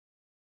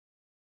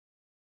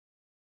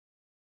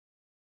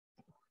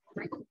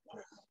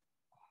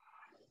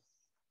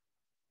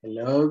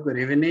Hello, good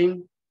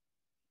evening.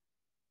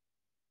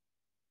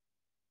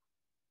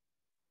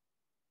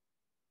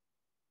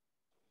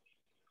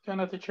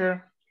 Hello,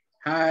 teacher.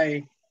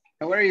 Hi,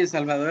 how are you,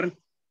 Salvador?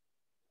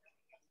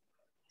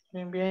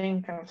 Bien,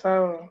 bien,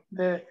 cansado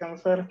de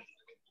descansar.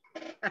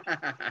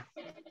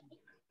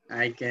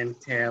 I can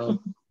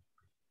tell.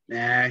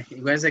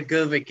 It was a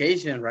good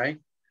vacation, right?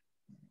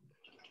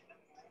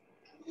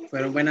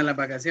 ¿Fueron buenas las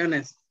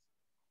vacaciones?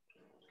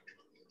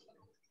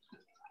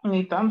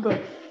 Ni tanto.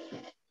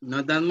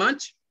 Not that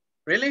much?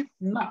 Really?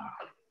 No.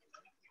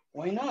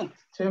 Why not?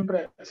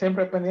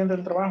 Siempre pendiente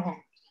del trabajo.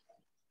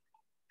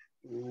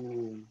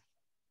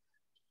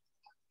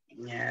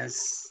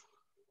 Yes.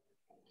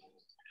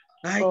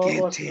 I O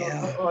can si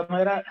tell.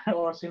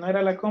 no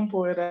era la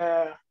compu,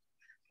 era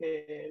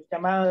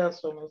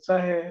llamadas o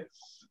mensajes.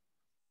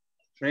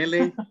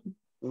 Really?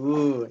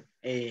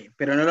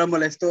 Pero no lo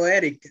molestó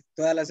Eric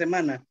toda la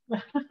semana.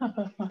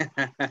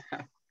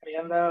 Ahí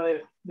andaba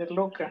de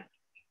loca.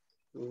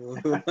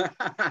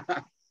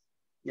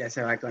 Ya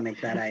se va a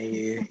conectar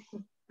ahí.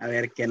 A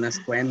ver qué nos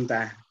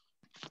cuenta.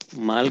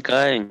 Mal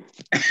caen.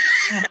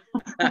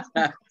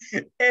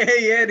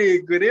 Hey,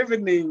 Eric, good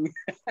evening.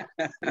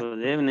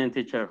 Good evening,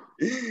 teacher.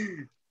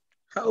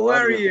 How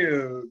are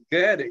you?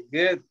 Good,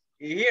 good.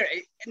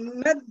 Here,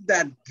 not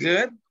that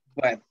good,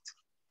 but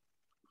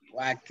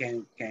what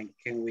can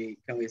we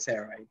say,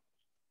 right?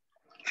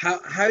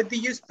 How do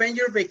you spend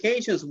your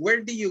vacations?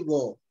 Where do you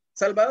go?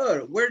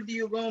 Salvador, where do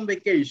you go on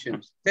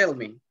vacations? Tell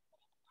me.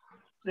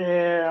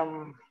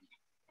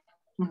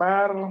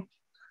 Bar.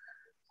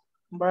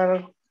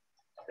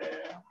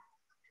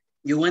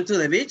 You went to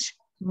the beach?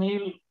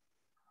 No,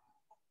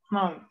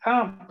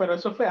 pero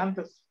eso fue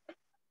antes.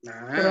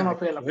 Pero no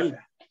fui a la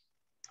playa.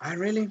 Ah,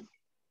 really?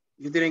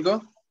 You didn't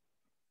go?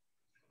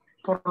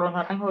 Por los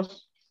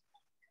naranjos.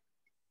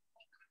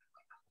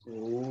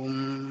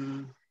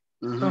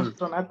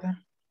 Sonsonate.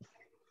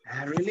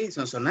 Ah, really?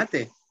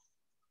 Sonsonate?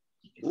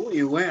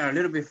 You went a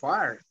little bit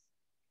far.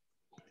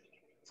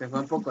 Se fue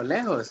un poco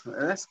lejos.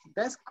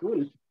 That's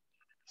cool.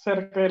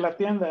 Cerca de la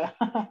tienda.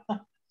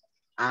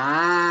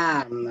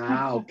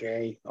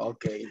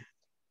 Okay.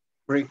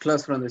 Very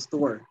close from the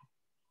store.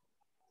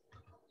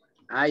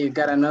 You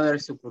got another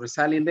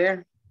sucursal in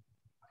there?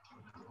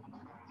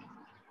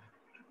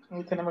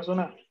 Ahí tenemos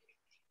una.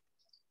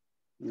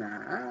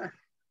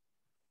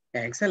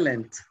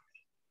 Excellent.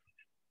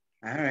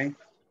 All right,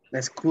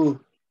 that's cool.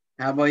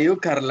 How about you,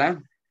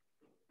 Carla?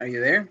 Are you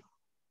there?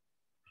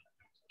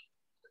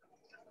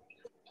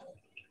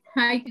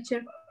 Hi,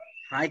 teacher.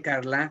 Hi,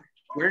 Carla.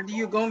 Where do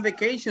you go on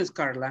vacations,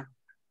 Carla?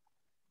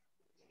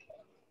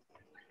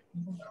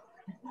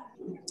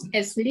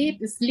 Sleep.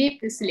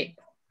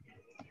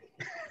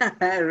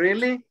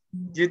 Really?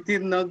 You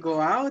did not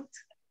go out?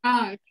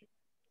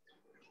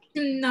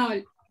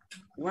 No.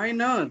 Why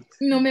not?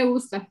 No me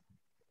gusta.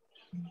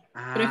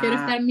 Prefiero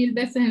estar 1000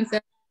 veces en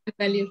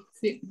salir,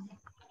 sí.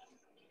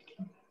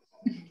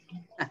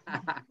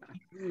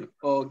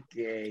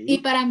 Okay. Y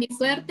para mi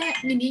suerte,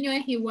 mi niño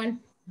es igual.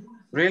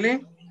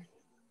 Really?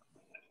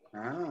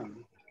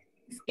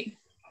 Sí.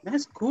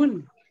 That's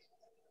cool.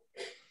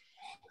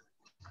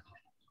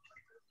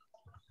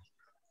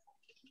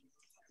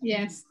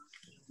 Yes.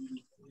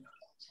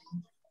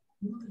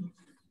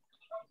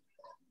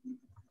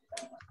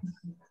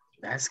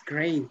 That's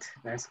great.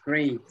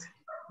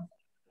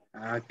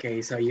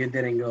 Okay, so you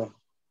didn't go.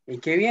 Y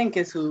qué bien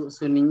que su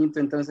niñito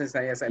entonces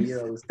haya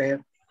salido de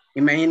usted.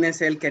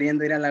 Imagínese él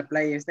queriendo ir a la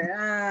playa y usted,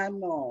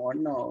 no.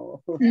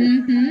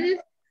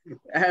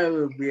 That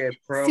would be a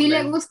problem. Sí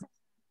le gusta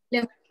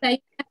ir a la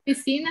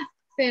piscina,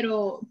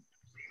 pero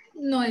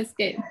no es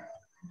que...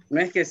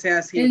 No es que sea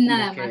así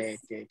como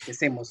que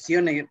se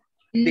emocione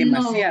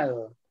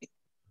demasiado.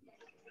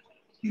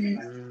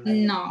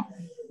 No.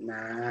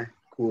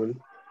 Cool.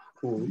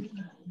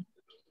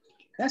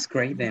 That's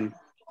great then.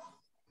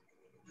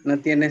 No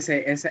tiene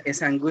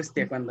esa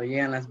angustia cuando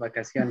llegan las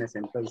vacaciones,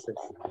 entonces.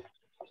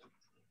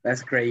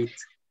 That's great.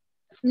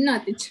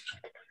 No, teacher.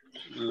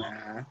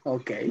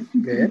 Okay,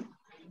 good.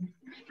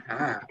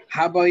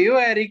 How about you,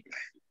 Eric?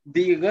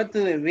 Did you go to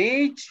the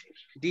beach?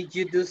 Did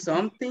you do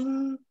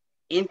something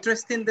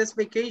interesting this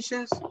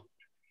vacations?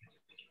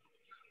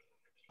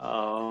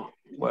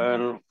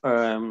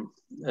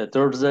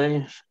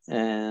 Thursday,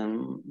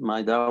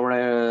 my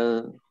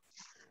daughter,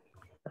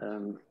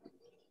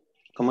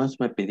 ¿cómo es?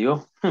 Me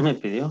pidió.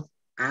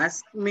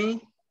 Ask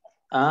me.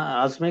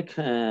 Ask me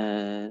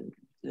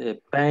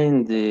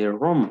paint the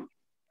room.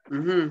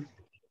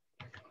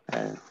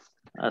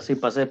 Así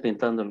pasé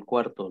pintando el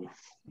cuarto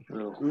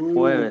el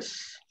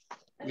jueves.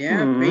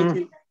 Yeah,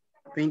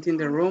 painting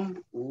the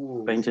room.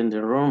 Painting the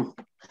room.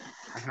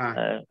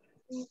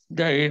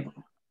 De ahí,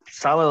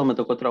 sábado me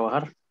tocó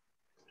trabajar.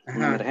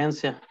 Una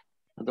emergencia.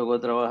 Me tocó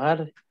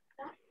trabajar.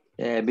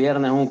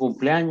 Viernes un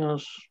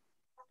cumpleaños.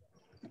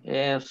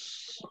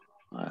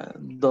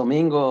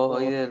 Domingo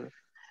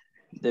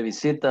de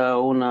visita a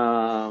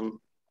una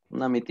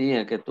mi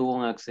tía que tuvo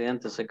un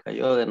accidente, se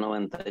cayó de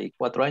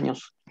 94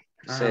 años.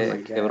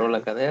 Se quebró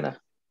la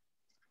cadera.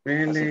 Así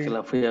que Really?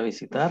 la fui a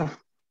visitar.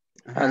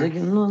 Ajá, Así que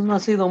no ha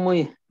sido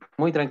muy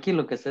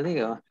tranquilo que se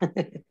diga.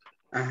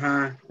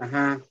 ajá,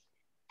 ajá.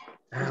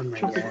 Oh my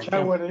Chupi God.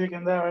 shower, you can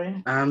andaba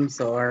ahí. I'm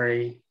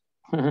sorry.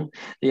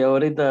 Y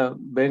ahorita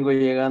vengo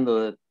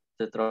llegando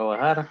de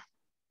trabajar.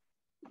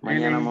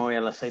 Mañana me Really? voy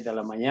a las 6 de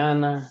la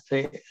mañana.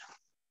 Sí,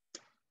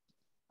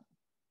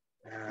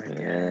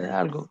 Okay.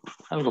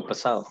 algo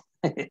pesado.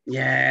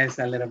 Yes,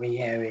 a little bit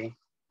heavy.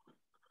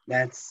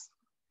 That's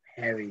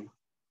heavy.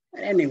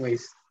 But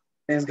anyways,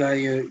 thanks God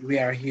we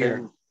are here.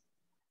 Sí.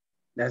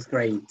 That's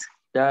great.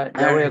 Ya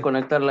All voy a right.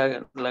 conectar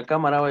la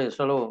cámara hoy,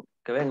 solo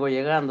que vengo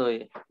llegando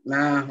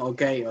Ah,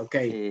 okay,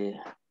 okay. y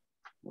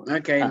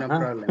Okay, no ajá.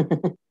 problem.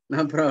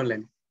 No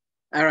problem.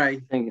 All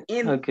right. Thank you.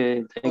 In Thank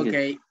you.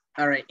 Okay.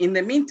 All right. In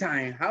the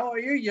meantime, how are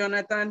you,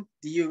 Jonathan?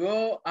 Do you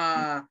go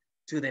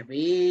to the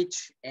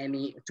beach,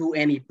 to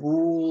any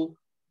pool?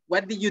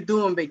 What did you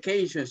do on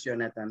vacations,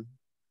 Jonathan?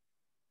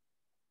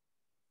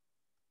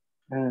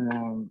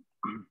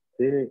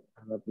 Sí,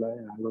 a la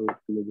playa, a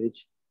the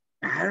beach.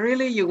 Ah,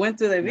 really? You went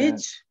to the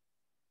beach?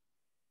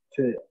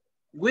 Sí,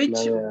 Which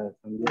playa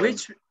San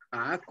Diego.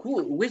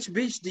 cool. Which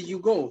beach did you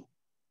go?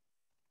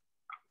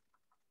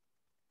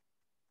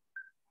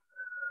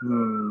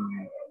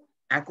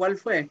 ¿A cuál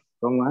fue?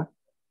 ¿Cómo es?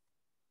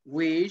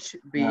 Which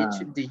beach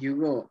did you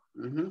go?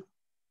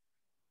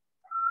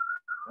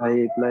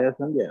 Ahí, playa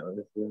San Diego.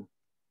 Sí.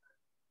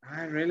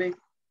 Ah, really?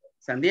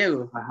 San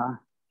Diego?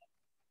 Ajá.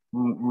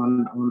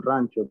 Un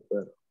rancho,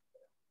 pero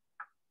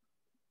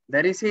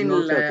That is in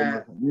no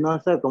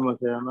sé cómo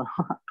se llama.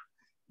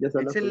 Yo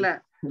solo it's in fui.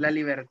 La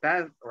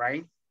Libertad,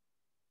 right?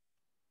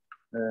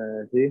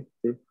 Sí,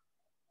 sí.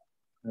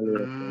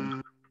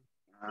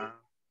 Ajá.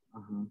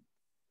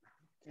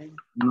 Okay.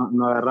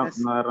 No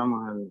agarramos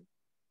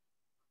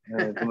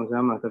 ¿cómo se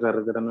llama? Esta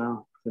carretera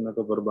nueva, sino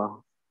que por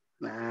bajo.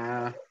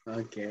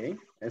 Okay.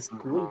 That's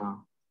cool.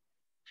 Ajá.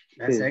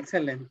 That's Sí.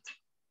 excellent.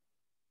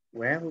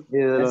 Well, Y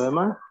de lo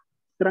demás,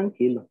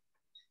 tranquilo.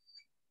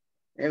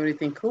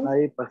 Everything cool.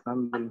 Ahí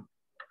pasándolo.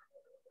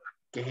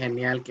 Qué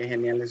genial, qué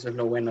genial. Eso es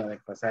lo bueno de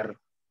pasar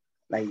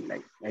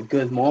like a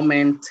good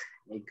moment,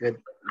 a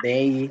good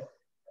day,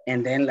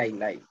 and then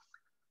like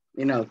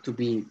you know, to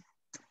be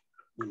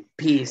in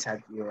peace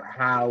at your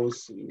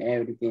house and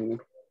everything.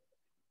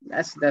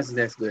 That's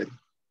good.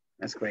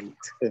 That's great.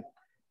 Sí.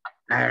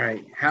 All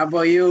right. How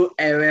about you,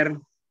 Ever?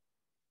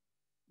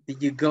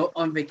 Did you go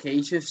on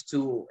vacations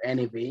to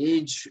any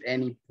beach,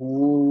 any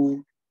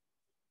pool?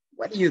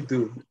 What do you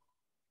do?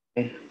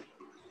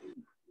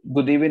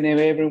 Good evening,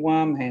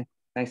 everyone.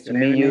 Nice to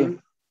meet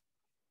you.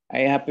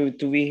 I'm happy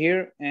to be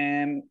here.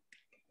 And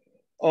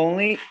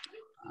only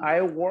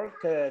I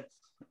work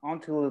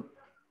until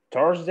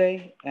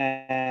Thursday,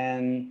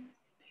 and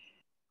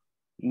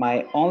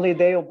my only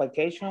day of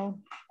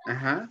vacation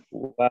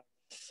was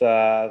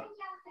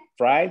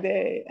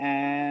Friday,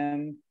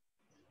 and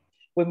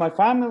with my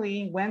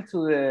family went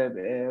to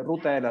the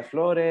Ruta de las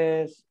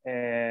Flores,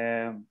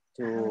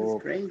 to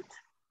great.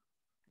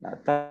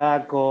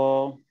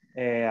 Taco,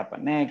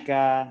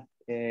 Apaneca,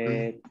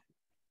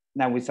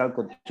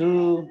 Nahuizalco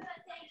 2,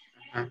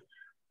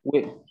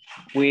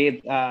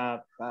 with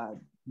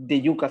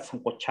the yuca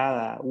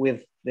sancochada,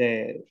 with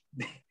the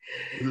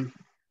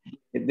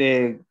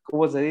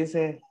 ¿cómo se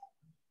dice?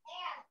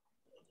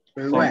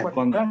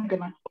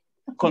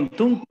 Con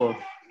tunco.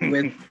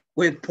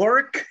 With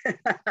pork?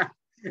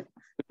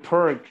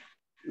 Pork.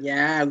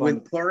 Yeah,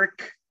 with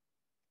pork.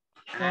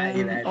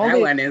 That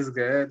one is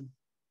good.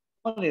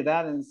 Only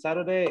that, and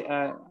Saturday,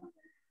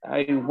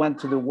 I went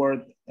to the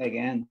work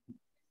again.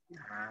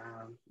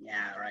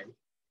 Yeah, right.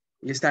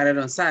 You started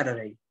on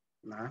Saturday,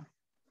 no?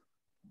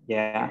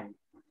 Yeah.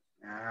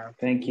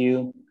 Thank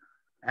you.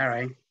 All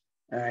right.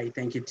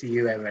 Thank you to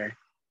you, Ever.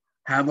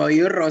 How about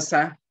you,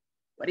 Rosa?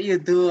 What do you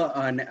do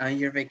on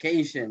your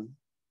vacation?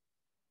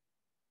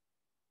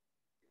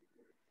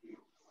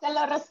 Te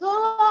lo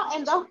resumo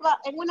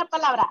en una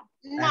palabra.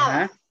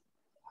 Nada.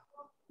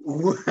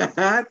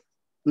 What?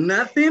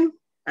 Nothing?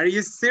 Are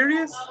you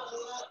serious?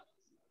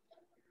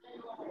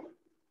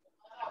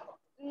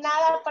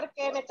 Nada,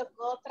 porque me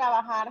tocó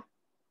trabajar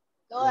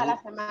toda la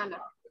semana.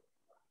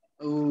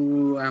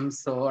 Oh, I'm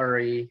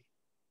sorry.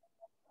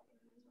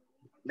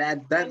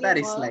 That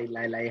is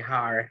like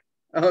hard.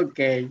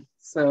 Okay,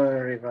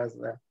 sorry,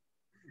 Rosa.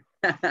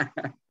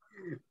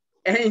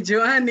 Hey,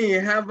 Joanny,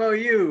 how about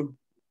you?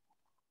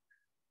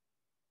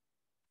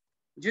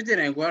 You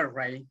didn't work,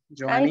 right,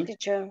 Joanny? Hi,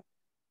 teacher.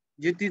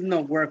 You did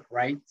not work,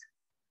 right?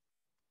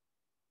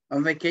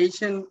 On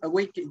vacation, a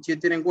week, you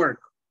didn't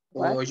work?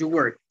 What? Or you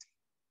worked?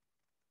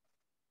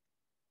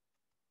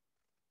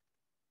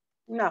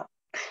 No.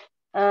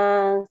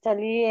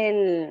 Salí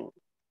el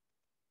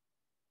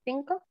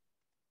 5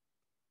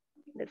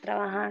 de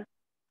trabajar.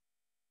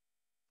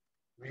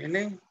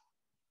 Really?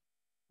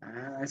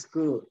 That's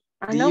good.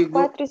 No,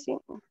 4 y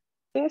 5.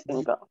 Sí,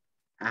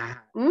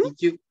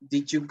 5.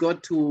 Did you go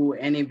to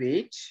any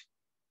beach?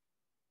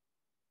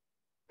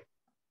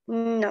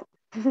 No.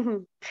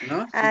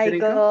 No? I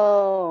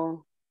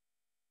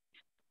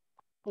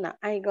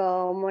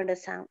go more the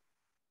sun.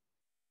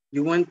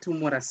 You went to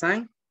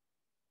Morazán?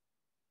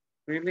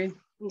 Really?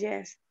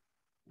 Yes.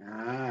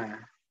 Ah,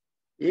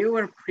 you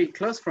were pretty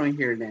close from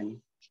here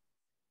then.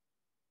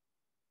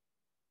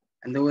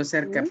 Anduvo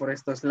cerca por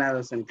estos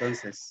lados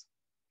entonces.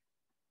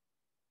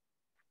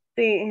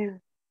 Sí.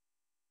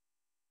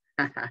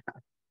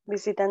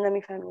 Visitando a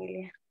mi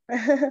familia.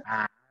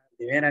 Ah,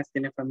 ¿de veras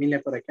tiene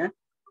familia por acá?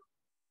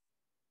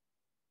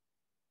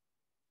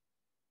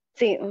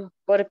 Sí,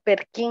 por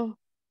Perquín.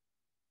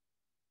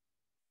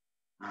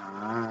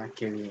 Ah,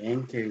 qué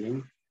bien, qué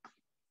bien.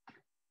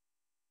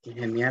 Qué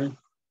genial.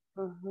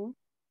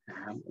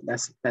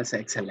 That's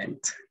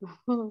excellent.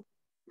 All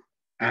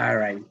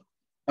right.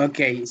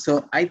 Okay,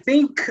 so I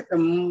think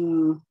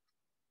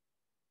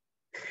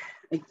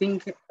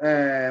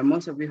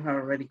most of you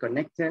are already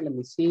connected. Let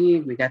me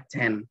see. We got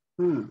 10.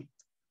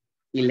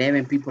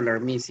 11 people are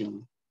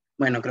missing.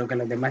 Bueno, creo que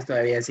los demás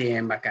todavía siguen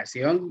en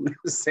vacación. No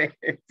sé.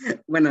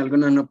 Bueno,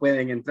 algunos no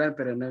pueden entrar,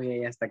 pero no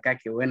había hasta acá.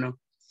 Qué bueno.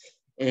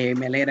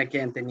 Me alegra que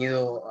hayan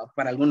tenido,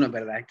 para algunos,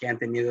 ¿verdad? Que han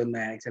tenido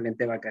una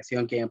excelente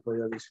vacación, que hayan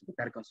podido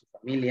disfrutar con su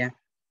familia.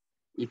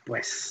 Y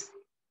pues,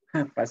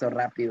 pasó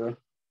rápido.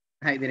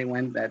 I didn't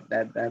want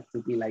that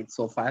to be like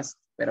so fast,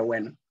 pero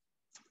bueno.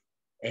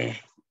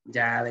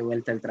 Ya de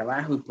vuelta al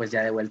trabajo y pues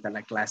ya de vuelta a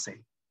la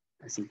clase.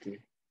 Así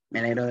que me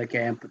alegro de que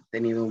hayan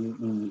tenido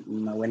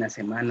una buena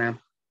semana.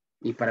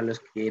 Y para los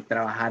que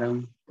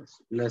trabajaron,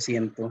 pues lo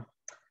siento.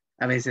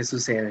 A veces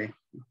sucede.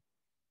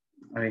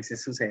 A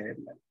veces sucede.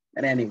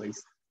 But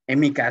anyways, en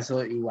mi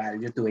caso igual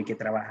yo tuve que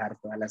trabajar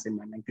toda la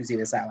semana,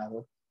 inclusive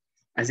sábado.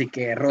 Así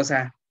que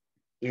Rosa,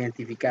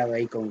 identificado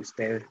ahí con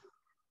usted.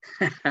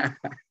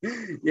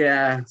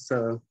 Yeah,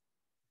 so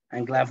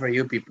I'm glad for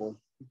you people.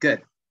 Good.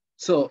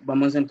 So,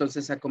 vamos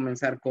entonces a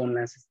comenzar con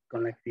la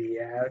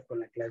actividad, con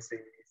la clase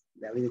de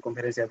la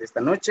videoconferencia de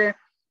esta noche.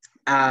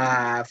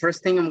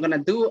 First thing I'm going to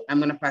do, I'm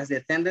going to pass the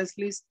attendance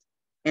list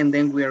and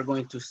then we are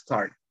going to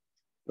start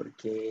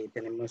porque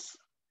tenemos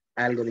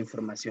algo de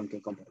información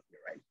que compartir,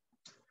 right?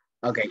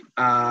 Okay,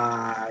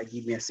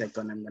 give me a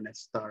second. I'm going to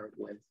start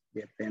with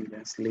the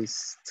attendance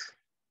list.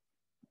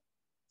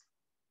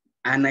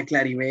 Ana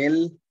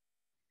Claribel,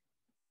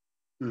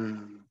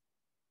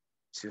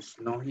 she's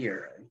not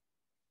here, right?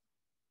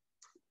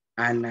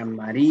 Ana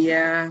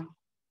María,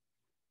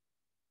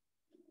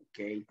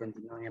 ok,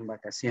 continúan en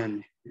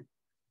vacaciones.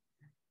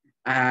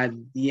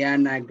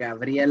 Diana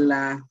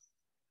Gabriela,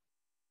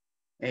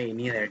 hey,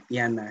 neither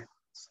Diana,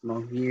 it's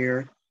not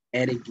here.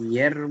 Eric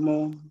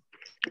Guillermo.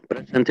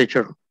 Present,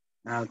 teacher.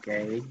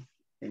 Okay,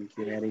 thank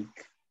you,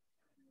 Eric.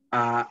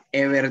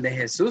 Ever de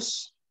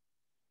Jesús.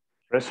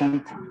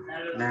 Present.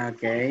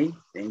 Okay,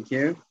 thank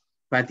you.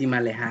 Fátima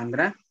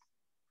Alejandra.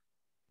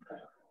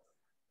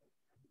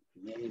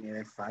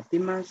 Neither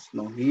Fátima's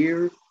not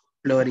here.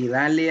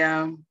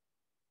 Floridalia.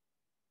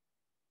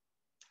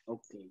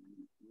 Okay,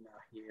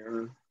 not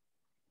here.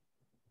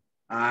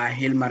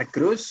 Gilmar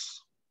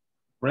Cruz.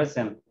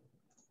 Present.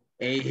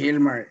 Hey,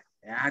 Gilmar.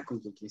 Con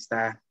que aquí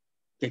está.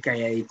 Qué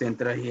calladito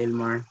entró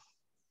Gilmar.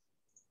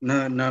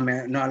 No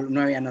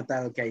había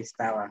notado que ahí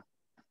estaba.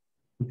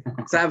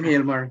 What's up,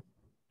 Gilmar?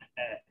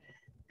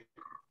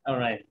 All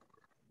right.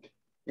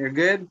 You're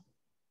good?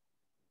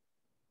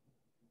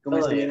 ¿Cómo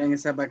Todo estuvieron bien.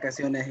 esas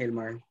vacaciones,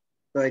 Gilmar?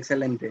 Todo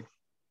excelente.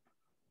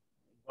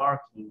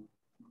 Working.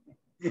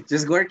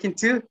 Just working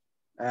too?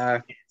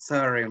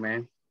 Sorry,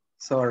 man.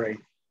 Sorry.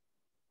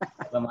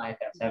 Vamos a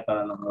descansar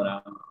para nos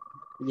moramos.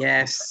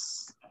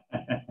 Yes.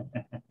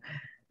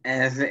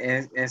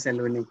 Es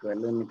el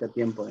único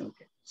tiempo en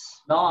que...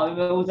 No, a mí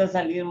me gusta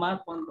salir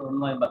más cuando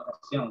no hay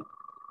vacación.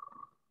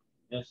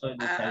 Yo soy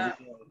de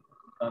salir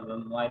cuando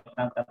no hay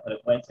tanta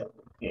frecuencia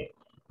porque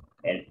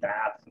el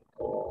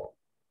tráfico.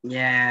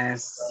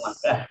 Yes.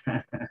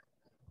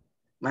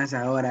 Más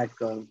ahora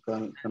con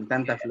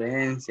tanta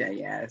afluencia,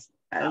 yes.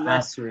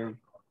 That's true.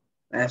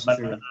 That's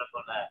true.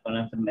 Con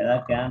la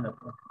enfermedad que anda.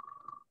 Pues.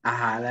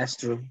 That's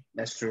true.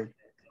 That's true.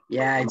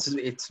 Yeah,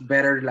 it's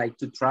better like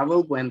to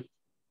travel when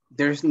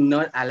there's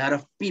not a lot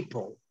of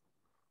people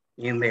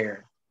in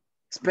there,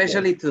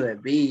 especially to the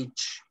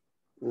beach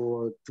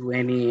or to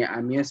any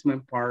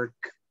amusement park.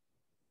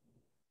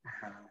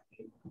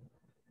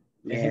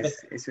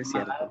 Yes, eso es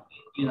cierto.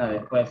 Y una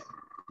después,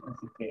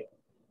 así que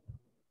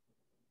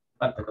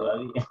falta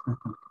todavía.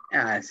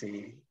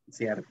 Sí,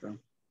 cierto.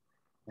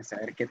 Vamos a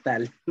ver qué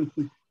tal.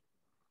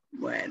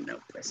 Bueno,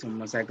 pues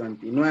vamos a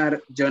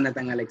continuar.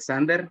 Jonathan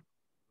Alexander.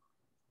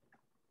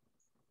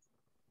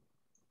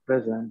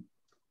 Present.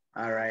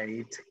 All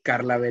right.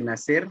 Carla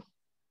Benacer.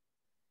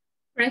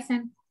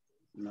 Present.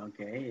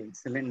 Okay,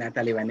 excellent.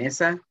 Natalie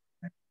Vanessa.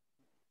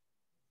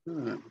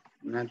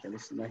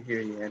 Natalie's not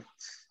here yet.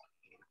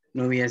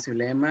 Nubia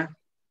Zulema.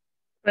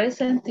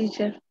 Present,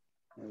 teacher.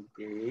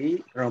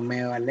 Okay.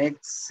 Romeo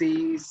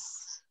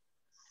Alexis.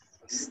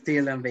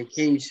 Still on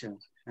vacation.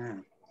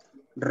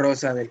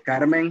 Rosa del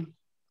Carmen.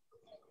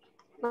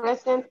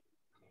 Present.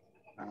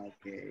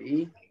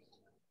 Okay.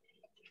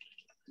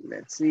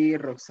 Let's see.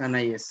 Roxana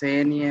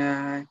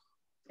Yesenia.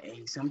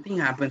 Hey, something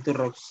happened to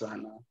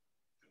Roxana.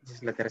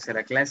 Es la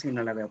tercera clase y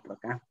no la veo por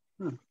acá.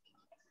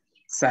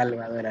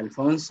 Salvador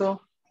Alfonso.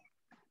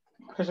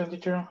 Present,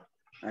 teacher.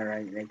 All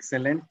right,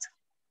 excellent.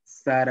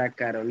 Sara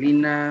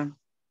Carolina.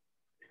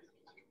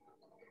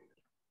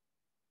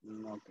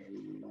 Okay,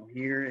 no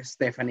here.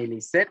 Stephanie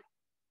Lisette.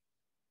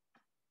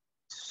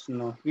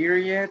 Not here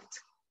yet.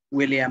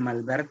 William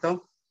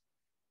Alberto.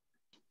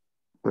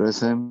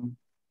 Present.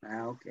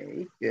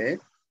 Okay, good.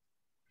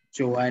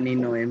 Giovanni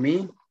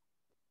Noemi.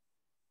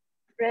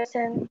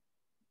 Present.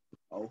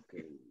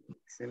 Okay,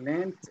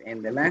 excellent.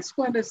 And the last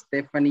one is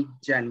Stephanie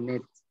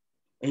Janet.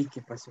 Hey,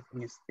 ¿qué pasó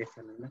con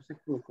Stephanie? No se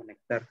pudo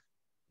conectar.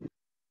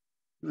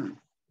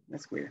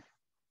 That's weird.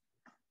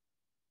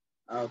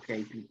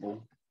 Okay,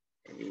 people.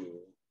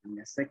 In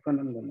a second,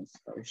 I'm going to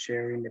start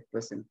sharing the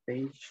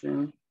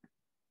presentation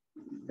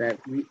that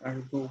we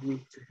are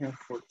going to have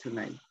for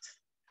tonight.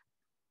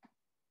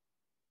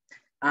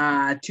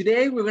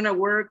 Today, we're going to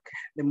work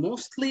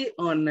mostly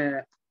on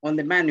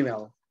the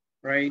manual,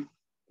 right?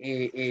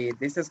 De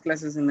estas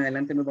clases en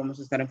adelante nos vamos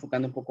a estar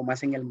enfocando un poco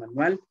más en el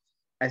manual.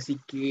 Así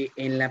que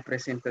en la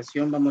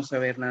presentación vamos a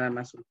ver nada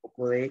más un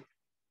poco de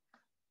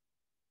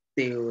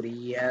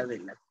teoría de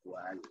la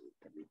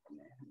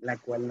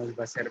cual nos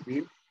va a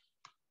servir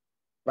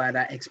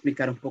para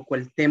explicar un poco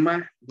el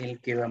tema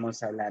del que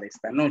vamos a hablar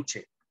esta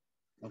noche.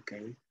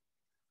 Okay.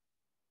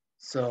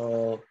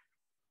 So,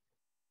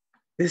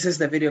 this is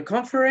the video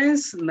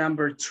conference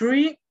number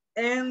 3,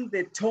 and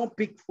the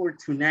topic for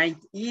tonight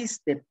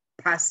is the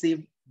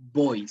passive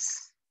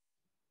voice,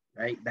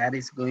 right? That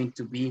is going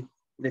to be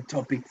the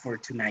topic for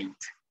tonight,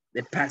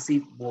 the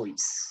passive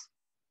voice,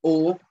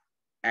 or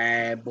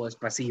voz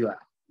pasiva,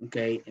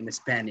 okay, in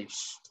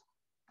Spanish.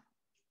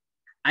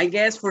 I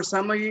guess for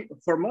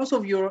most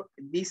of you,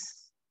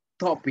 this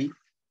topic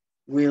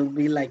will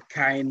be like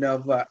kind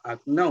of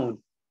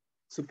unknown.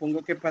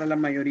 Supongo que para la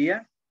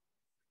mayoría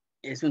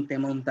es un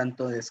tema un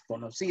tanto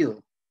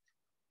desconocido.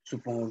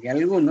 Supongo que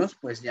algunos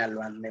pues ya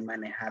lo han de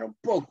manejar un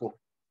poco,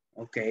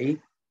 ok.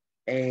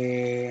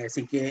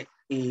 Así que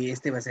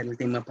este va a ser el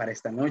tema para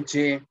esta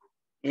noche.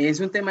 Es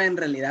un tema en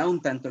realidad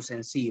un tanto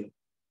sencillo,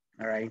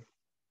 all right.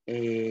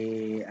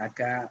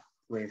 Acá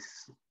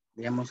pues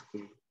digamos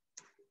que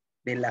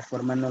de la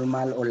forma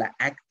normal o la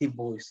active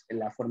voice,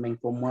 la forma en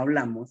cómo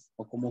hablamos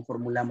o cómo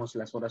formulamos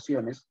las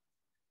oraciones,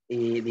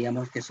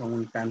 digamos que son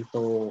un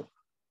tanto,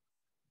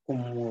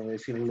 como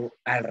decirlo,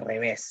 al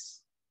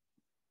revés.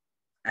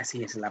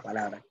 Así es la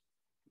palabra.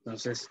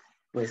 Entonces,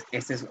 pues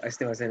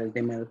este va a ser el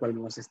tema del cual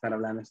vamos a estar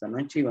hablando esta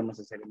noche y vamos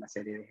a hacer una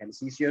serie de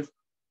ejercicios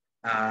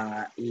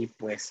y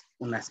pues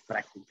unas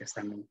prácticas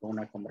también con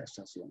una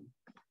conversación.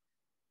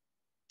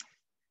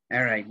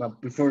 All right, but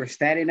before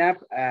starting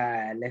up,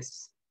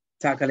 let's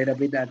talk a little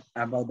bit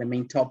about the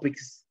main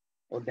topics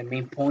or the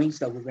main points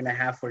that we're going to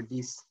have for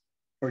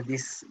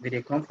this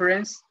video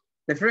conference.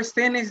 The first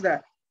thing is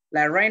that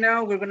right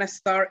now we're going to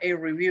start a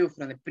review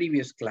from the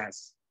previous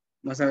class.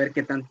 Vamos a ver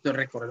qué tanto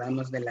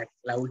recordamos de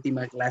la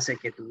última clase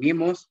que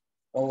tuvimos.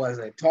 What was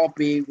the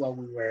topic, what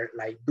we were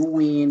like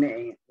doing,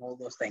 and all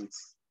those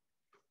things.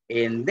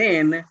 And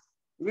then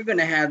we're going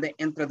to have the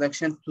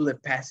introduction to the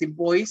passive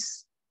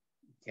voice.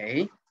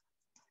 Okay.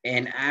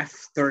 And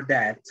after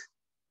that,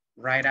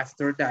 right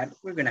after that,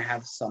 we're going to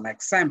have some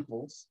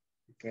examples.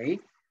 Okay.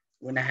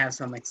 We're going to have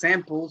some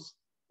examples.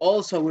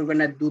 Also, we're going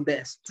to do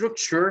the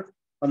structure.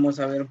 Vamos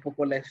a ver un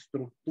poco la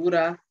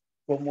estructura,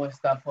 cómo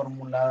está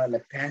formulada la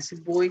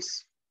passive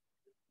voice.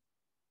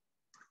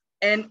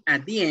 And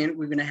at the end,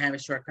 we're going to have a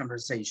short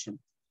conversation.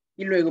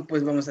 Y luego,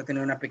 pues, vamos a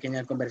tener una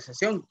pequeña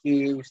conversación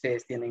que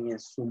ustedes tienen en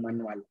su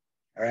manual.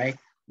 All right?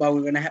 But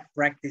we're going to have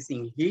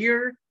practicing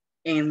here.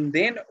 And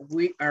then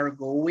we are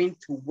going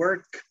to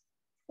work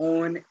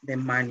on the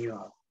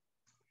manual.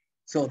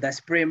 So that's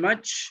pretty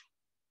much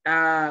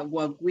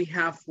what we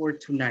have for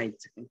tonight.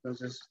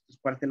 Entonces, es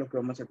parte de lo que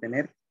vamos a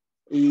tener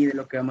y de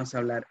lo que vamos a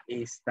hablar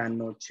esta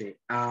noche.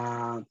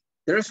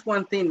 There's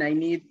one thing I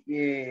need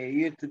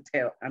you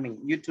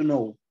to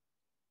know.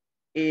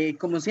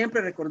 Como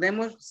siempre,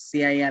 recordemos,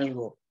 si hay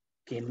algo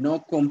que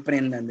no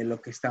comprendan de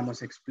lo que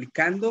estamos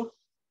explicando,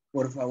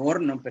 por favor,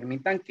 no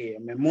permitan que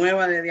me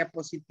mueva de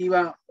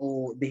diapositiva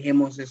o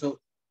dejemos eso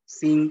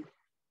sin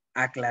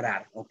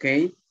aclarar, ¿ok?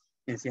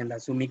 Encienda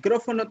su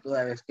micrófono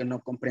toda vez que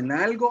no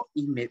comprenda algo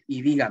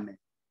y dígame,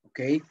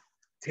 ¿ok?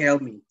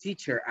 Tell me,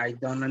 teacher, I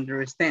don't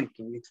understand.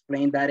 Can you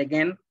explain that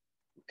again?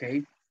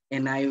 Okay,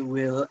 and I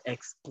will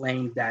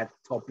explain that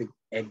topic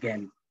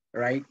again,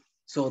 right?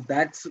 So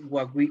that's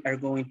what we are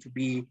going to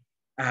be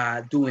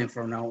doing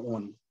from now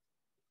on.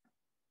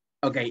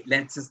 Okay,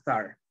 let's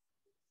start.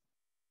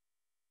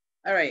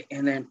 All right,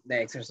 and then the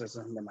exercises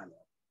in the manual.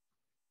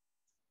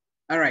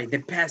 All right, the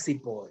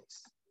passive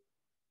voice.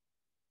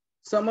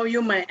 Some of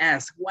you might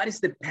ask, what is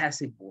the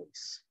passive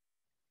voice?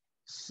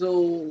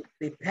 So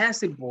the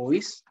passive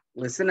voice,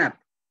 listen up.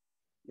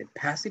 The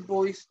passive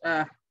voice,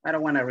 I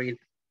don't want to read.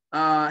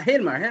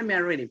 Hilmar, help me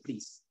read it,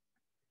 please.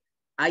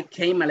 I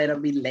came a little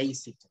bit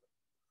lazy today.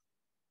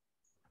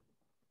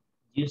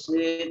 You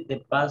said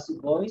the passive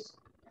voice.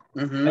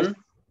 Mm-hmm.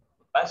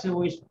 Passive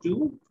voice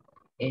too,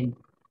 and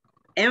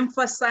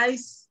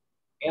emphasize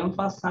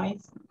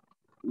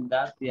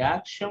that the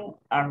actions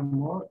are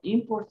more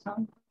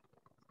important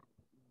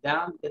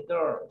than the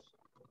doors.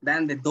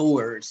 Than the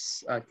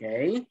doors,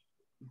 okay.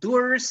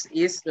 Doers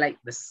is like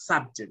the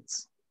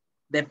subjects,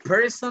 the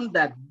person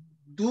that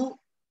do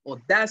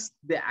or does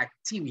the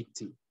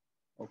activity,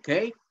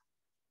 okay?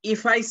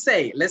 If I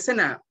say, listen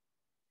up,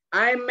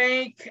 I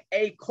make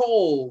a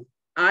call,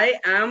 I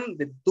am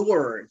the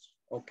doers,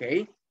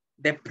 okay?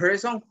 The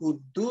person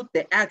who do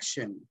the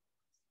action.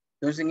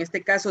 Entonces, en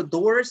este caso,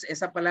 doers,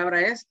 esa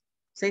palabra es,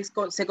 se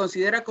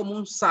considera como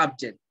un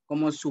subject,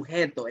 como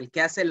sujeto, el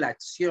que hace la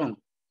acción,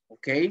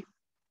 ok?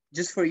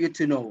 Just for you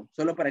to know,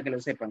 solo para que lo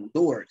sepan,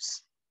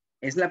 doers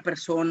es la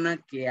persona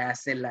que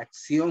hace la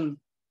acción,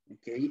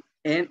 ok,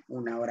 en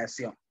una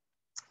oración.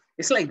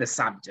 It's like the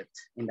subject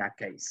in that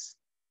case,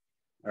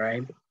 all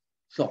right?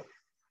 So,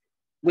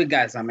 we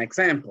got some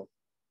example.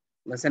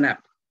 Listen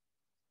up.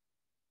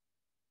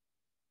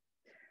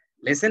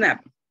 Listen up.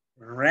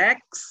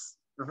 Rex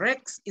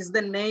is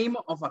the name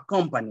of a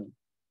company,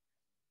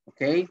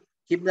 okay?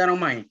 Keep that in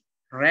mind.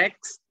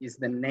 Rex is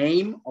the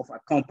name of a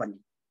company.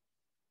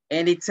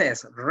 And it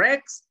says,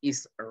 Rex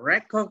is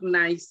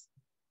recognized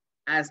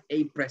as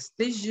a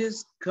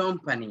prestigious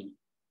company.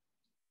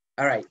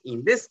 All right,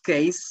 in this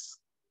case,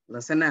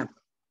 listen up.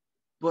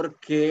 ¿Por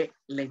qué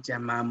le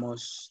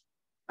llamamos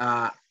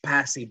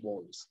passive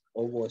voice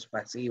o voz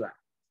pasiva?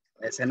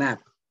 Listen up.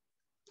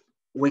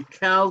 We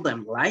call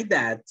them like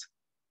that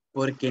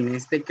porque en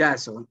este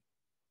caso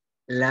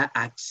la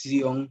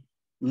acción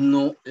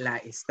no la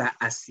está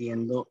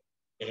haciendo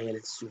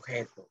el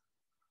sujeto.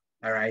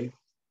 All right?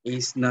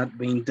 It's not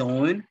being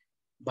done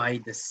by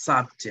the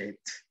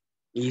subject.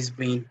 It's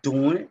being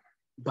done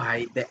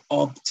by the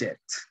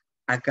object.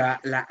 Acá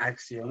la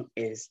acción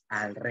es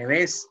al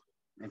revés.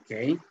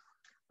 ¿Ok?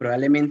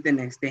 Probablemente en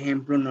este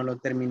ejemplo no lo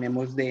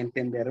terminemos de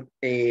entender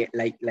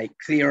like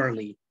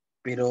clearly,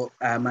 pero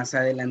más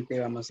adelante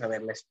vamos a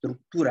ver la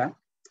estructura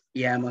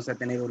y vamos a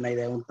tener una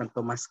idea un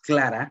tanto más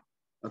clara,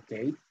 ¿ok?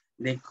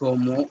 De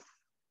cómo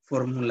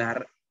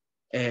formular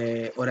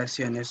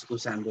oraciones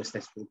usando esta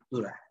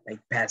estructura,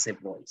 like passive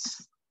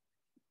voice.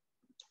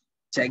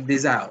 Check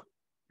this out.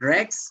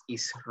 Rex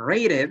is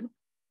rated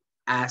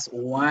as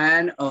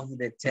one of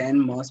the 10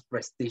 most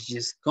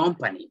prestigious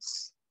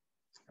companies,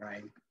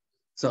 right?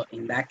 So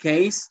in that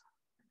case,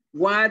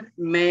 what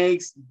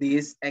makes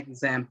these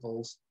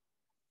examples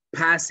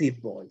passive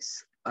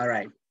voice? All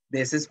right,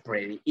 this is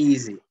pretty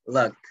easy.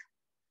 Look,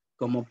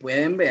 como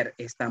pueden ver,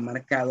 está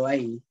marcado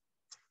ahí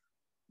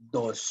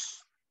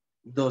dos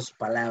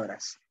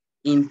palabras.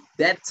 In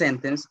that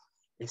sentence,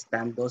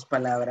 están dos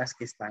palabras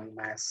que están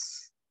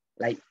más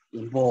like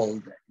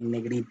involved, en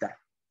negrita.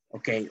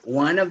 Okay,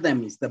 one of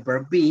them is the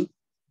verb be.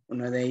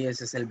 Uno de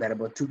ellos es el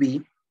verbo to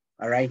be.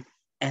 All right,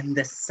 and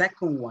the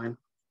second one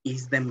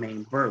is the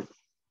main verb.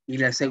 Y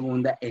la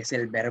segunda es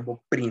el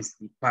verbo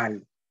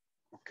principal.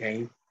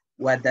 Okay,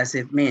 what does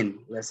it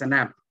mean? Listen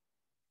up.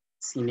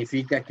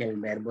 Significa que el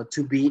verbo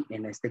to be,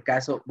 en este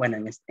caso, bueno,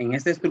 en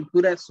esta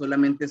estructura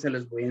solamente se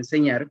los voy a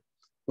enseñar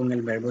con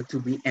el verbo to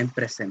be en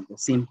presente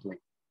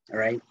simple. All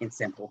right, in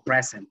simple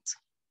present.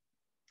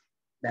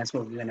 That's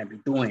what we're going to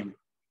be doing.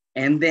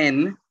 And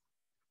then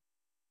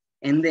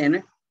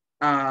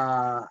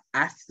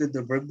after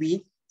the verb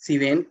be, si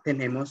ven,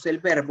 tenemos el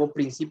verbo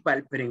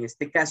principal, pero en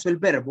este caso el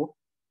verbo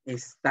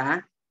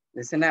está,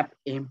 listen up,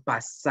 en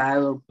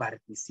pasado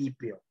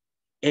participio.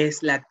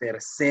 Es la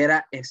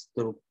tercera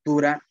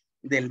estructura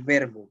del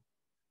verbo.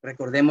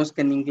 Recordemos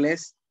que en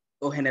inglés,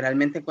 o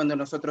generalmente cuando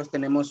nosotros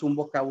tenemos un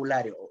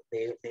vocabulario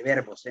de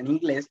verbos en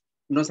inglés,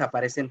 nos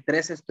aparecen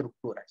tres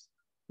estructuras.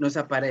 Nos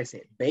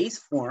aparece base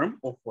form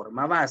o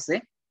forma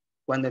base,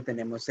 cuando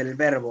tenemos el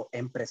verbo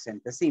en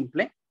presente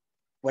simple.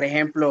 Por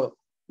ejemplo,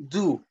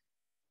 do.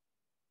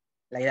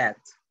 Like that,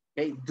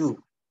 okay,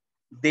 do.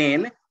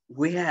 Then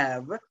we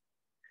have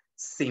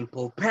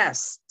simple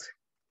past,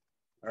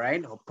 all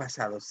right, o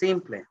pasado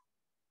simple.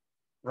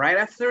 Right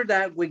after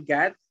that, we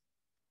got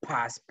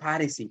past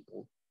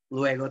participle.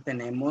 Luego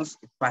tenemos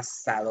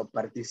pasado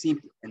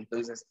participio.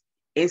 Entonces,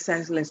 esa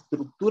es la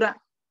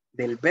estructura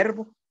del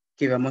verbo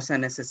que vamos a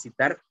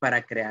necesitar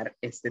para crear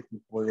este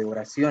tipo de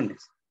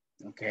oraciones,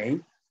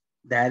 okay?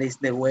 That is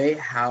the way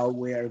how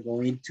we are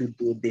going to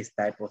do this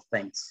type of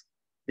things.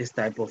 This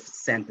type of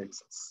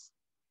sentences.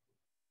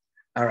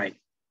 All right,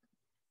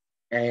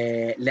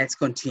 let's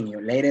continue.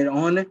 Later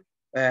on,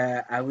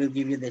 I will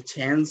give you the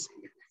chance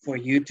for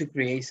you to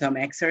create some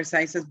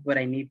exercises, but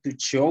I need to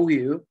show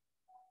you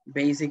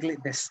basically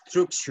the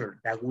structure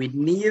that we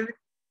need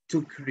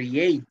to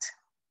create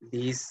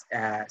these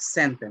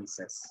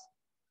sentences.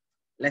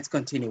 Let's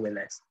continue with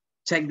this.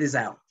 Check this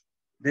out.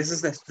 This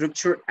is the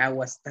structure I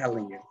was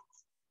telling you.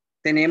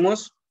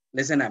 Tenemos,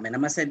 listen up, and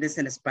I'm gonna say this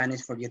in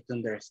Spanish for you to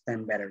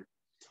understand better.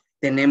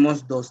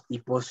 Tenemos dos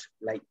tipos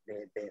like,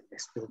 de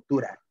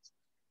estructura.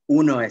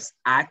 Uno es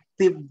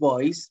active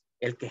voice,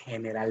 el que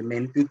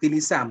generalmente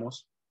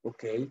utilizamos,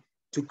 okay,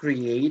 to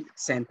create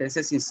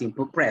sentences in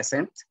simple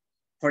present.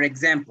 For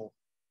example,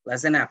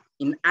 listen up,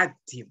 in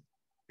active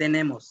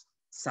tenemos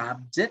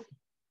subject,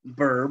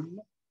 verb,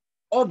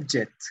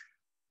 object.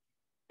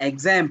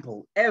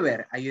 Example.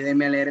 Ever,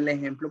 ayúdeme a leer el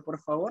ejemplo, por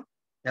favor.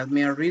 Help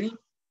me out reading.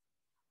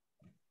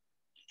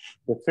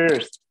 The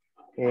first.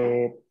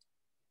 Where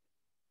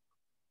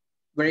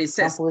it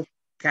says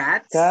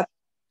cats.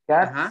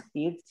 Cat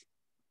eats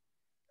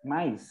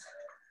mice.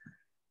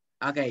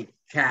 Okay,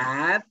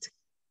 cat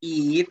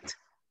eat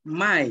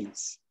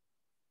mice.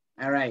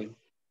 All right.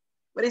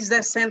 What is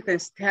that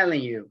sentence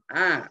telling you?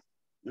 Ah,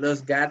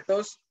 los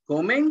gatos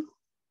comen.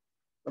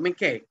 ¿Comen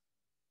qué?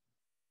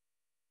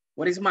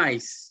 What is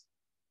mice?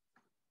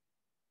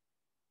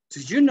 Do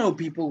you know,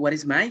 people, what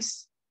is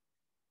mice?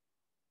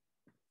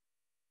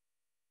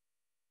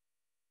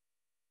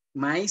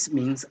 Mice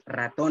means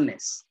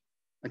ratones,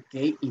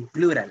 okay, in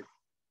plural,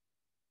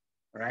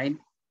 right?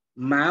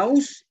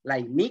 Mouse,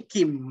 like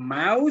Mickey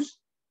Mouse,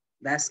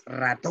 that's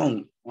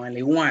ratón,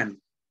 only one,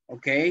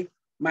 okay?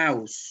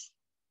 Mouse.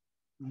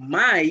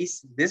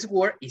 Mice, this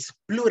word is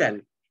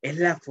plural, es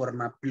la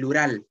forma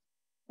plural,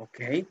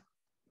 okay?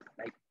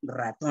 Like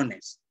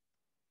ratones,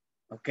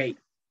 okay?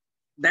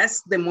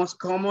 That's the most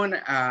common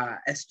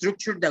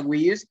structure that we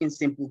use in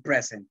simple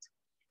present.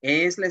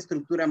 Es la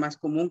estructura más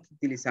común que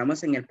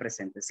utilizamos en el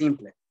presente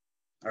simple.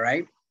 All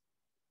right?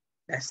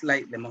 That's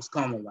like the most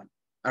common one.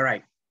 All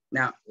right.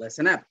 Now,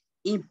 listen up.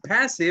 In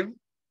passive,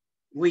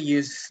 we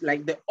use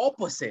like the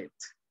opposite.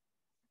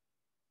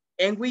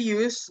 And we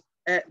use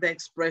the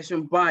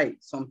expression by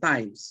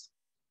sometimes.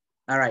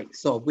 All right.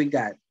 So we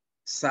got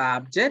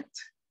subject,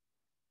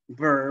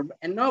 verb,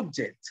 and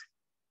object.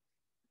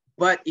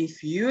 But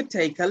if you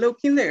take a look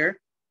in there,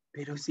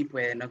 pero si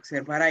pueden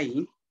observar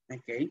ahí,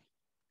 okay,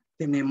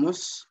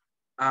 tenemos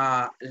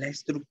la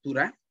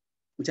estructura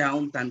ya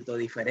un tanto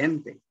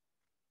diferente.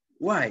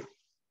 Why?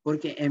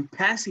 Porque en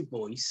passive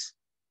voice,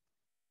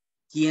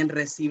 quien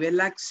recibe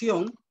la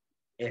acción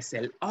es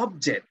el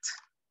object.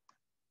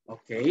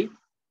 Okay.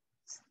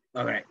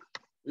 All right.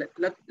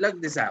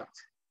 Look this out.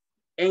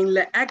 En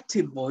la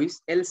active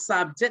voice, el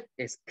subject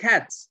es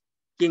cats,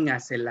 quien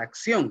hace la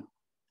acción.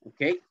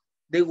 Okay.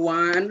 The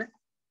one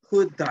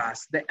who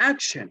does the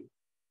action,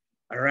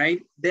 all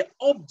right? The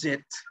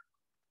object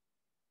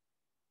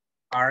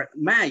are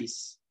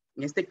mice.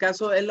 En este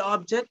caso, el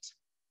object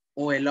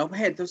o el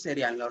objeto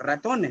serían los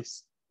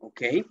ratones,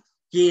 ok?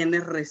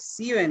 Quienes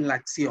reciben la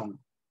acción,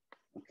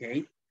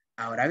 ok?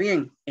 Ahora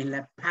bien, en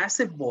la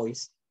passive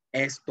voice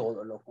es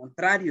todo lo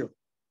contrario.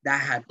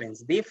 That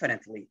happens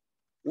differently.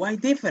 Why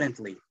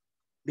differently?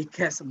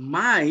 Because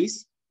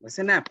mice,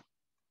 listen up,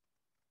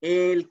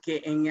 el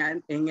que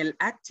en el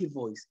active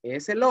voice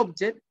es el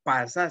object,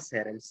 pasa a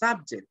ser el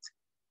subject.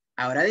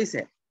 Ahora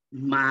dice,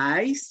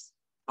 mice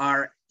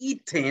are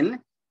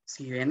eaten.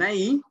 Si ven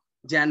ahí,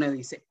 ya no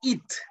dice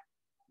eat.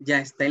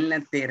 Ya está en la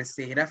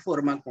tercera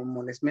forma,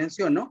 como les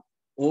menciono,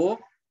 o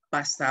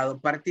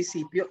pasado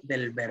participio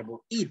del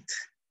verbo eat.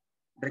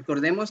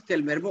 Recordemos que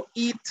el verbo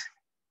eat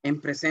en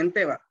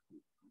presente,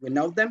 we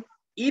know them,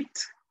 eat.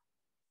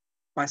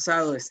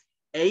 Pasado es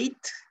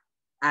ate,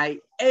 I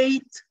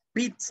ate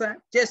pizza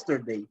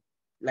yesterday,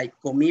 like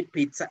comí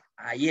pizza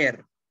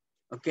ayer,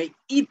 okay?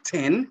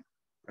 Eaten,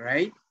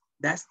 right?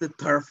 That's the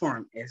third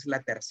form, es la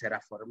tercera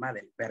forma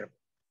del verbo,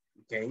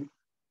 okay?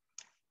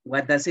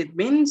 What does it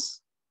mean?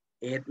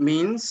 It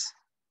means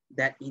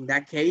that in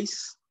that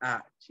case,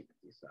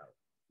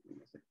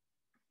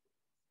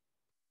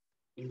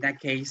 in that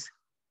case,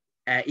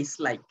 it's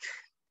like,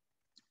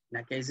 in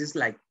that case, it's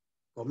like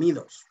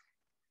comidos,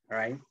 all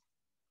right?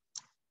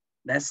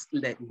 That's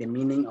the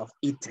meaning of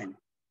eaten.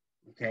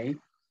 Okay,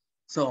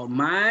 so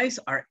mice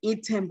are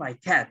eaten by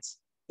cats.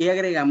 Y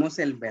agregamos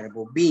el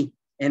verbo be.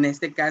 En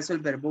este caso, el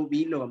verbo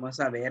be lo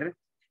vamos a ver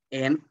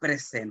en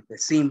presente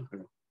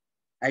simple.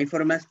 Hay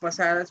formas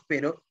pasadas,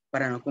 pero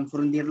para no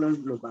confundirlos,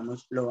 lo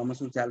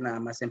vamos a usar nada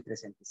más en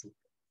presente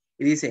simple.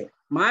 Y dice,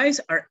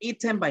 mice are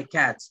eaten by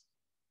cats.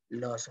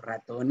 Los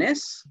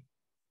ratones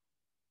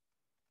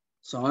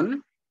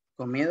son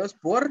comidos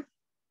por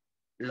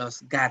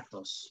los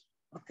gatos.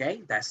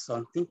 Okay, that's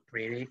something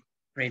pretty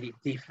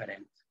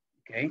different.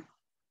 Okay,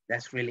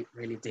 that's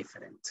really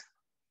different,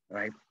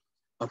 right?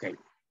 Okay,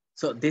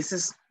 so this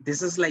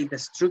is like the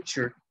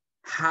structure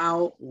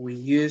how we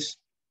use,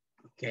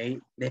 okay,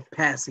 the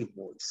passive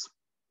voice.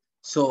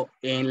 So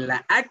en la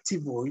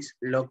active voice,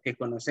 lo que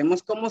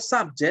conocemos como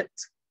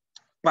subject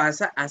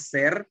pasa a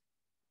ser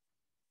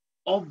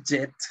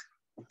object,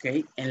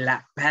 okay, en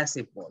la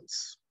passive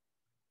voice.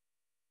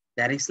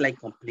 That is like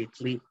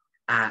completely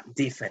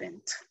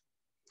different.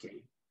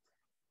 Okay,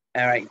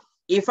 all right.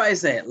 If I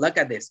say, look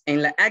at this,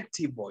 en la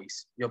active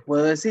voice, yo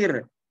puedo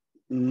decir,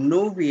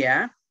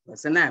 Nubia,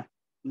 listen up,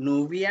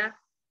 Nubia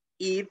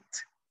eat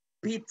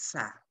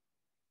pizza.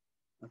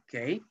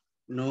 Okay,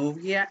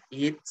 Nubia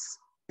eats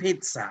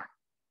pizza.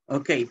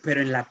 Okay,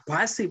 pero en la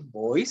passive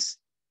voice,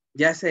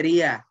 ya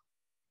sería,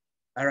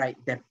 all right,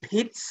 the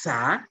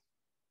pizza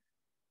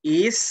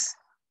is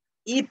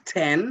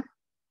eaten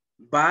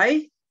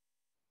by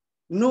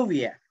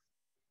Nubia.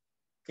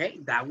 Okay,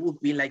 that would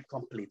be like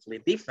completely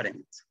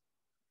different.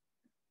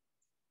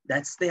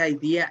 That's the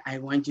idea I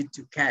want you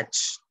to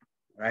catch,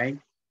 right?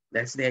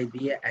 That's the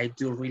idea I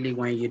do really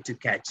want you to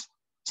catch.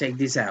 Check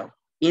this out.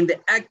 In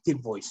the active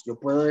voice, yo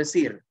puedo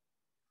decir,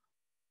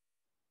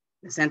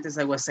 the sentence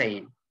I was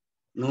saying,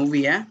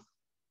 Nubia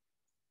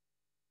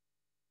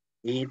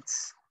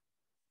eats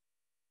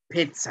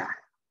pizza.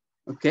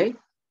 ¿Ok?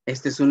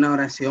 Esta es una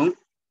oración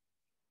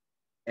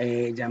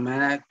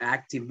llamada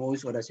active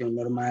voice, oración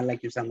normal, la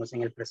que usamos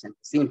en el presente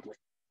simple,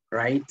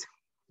 right?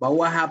 But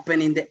what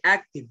happened in the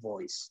active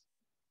voice?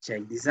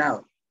 Check this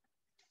out.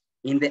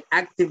 In the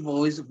active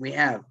voice, we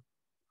have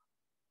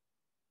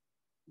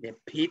the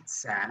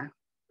pizza,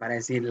 para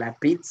decir la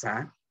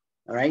pizza,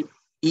 all right,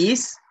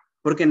 is,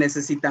 porque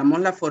necesitamos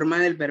la forma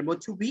del verbo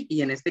to be,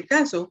 y en este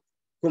caso,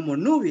 como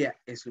Nubia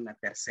es una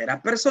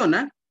tercera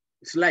persona,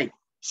 it's like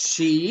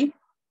she,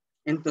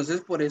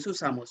 entonces por eso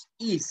usamos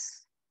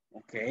is,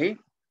 ok.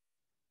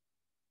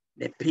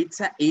 The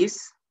pizza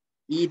is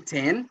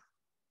eaten,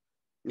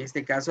 en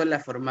este caso la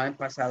forma del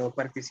pasado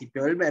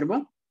participio del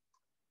verbo,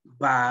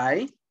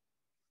 by,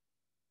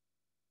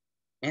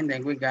 and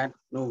then we got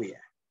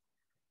Nubia.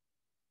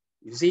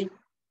 You see,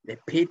 the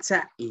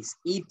pizza is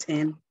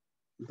eaten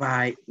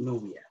by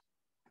Nubia.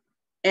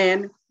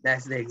 And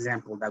that's the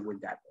example that we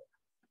got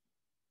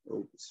there.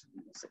 Oops.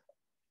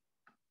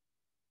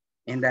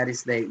 And that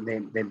is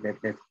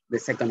the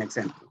second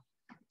example.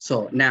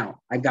 So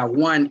now I got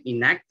one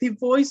in active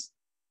voice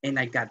and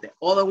I got the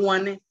other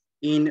one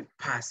in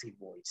passive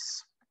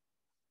voice.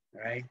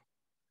 All right.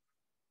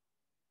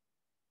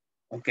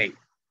 Okay.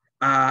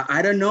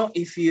 I don't know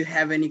if you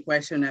have any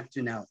question up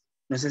to now.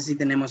 No sé si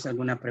tenemos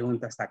alguna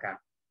pregunta hasta acá.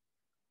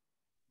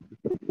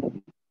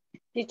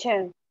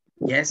 Teacher.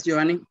 Yes,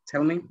 Giovanni,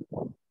 tell me.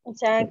 O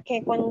sea,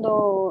 que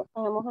cuando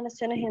hagamos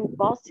oraciones en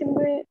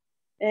possible,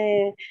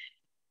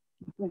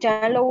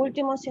 ya lo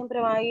último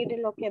siempre va a ir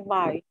lo que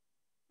by,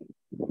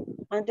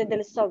 antes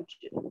del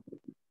subject.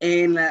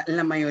 En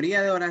la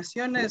mayoría de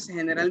oraciones,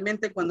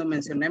 generalmente cuando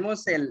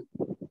mencionemos el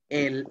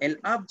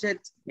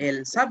object,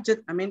 el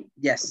subject, I mean,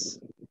 yes.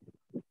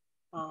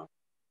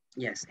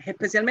 Yes,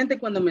 especialmente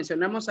cuando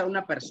mencionamos a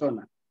una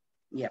persona.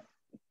 Yeah.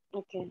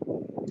 Okay.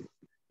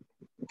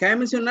 Cabe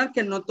mencionar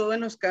que no todos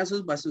los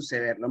casos va a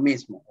suceder lo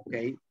mismo, ¿ok?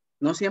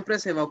 No siempre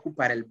se va a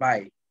ocupar el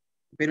by,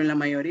 pero en la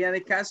mayoría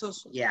de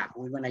casos, yeah,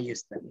 we're gonna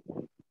use them.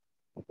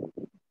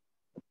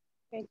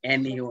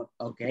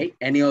 Okay,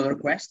 any other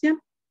question?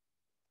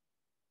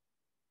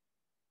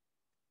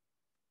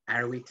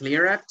 Are we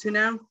clear up to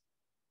now?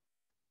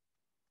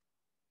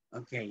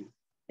 Okay,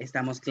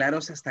 ¿estamos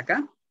claros hasta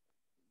acá?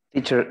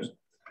 Teacher,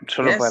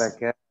 solo Yes.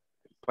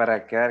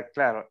 para quedar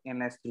claro, en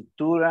la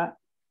estructura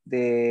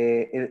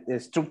de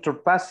structure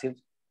passive,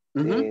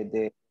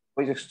 de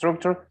voice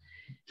structure,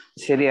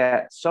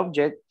 sería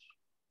subject,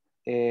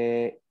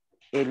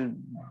 el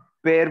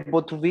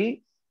verbo to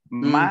be,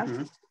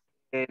 más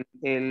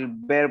el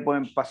verbo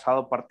en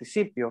pasado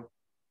participio,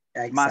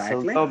 más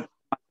el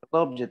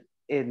object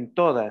en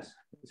todas.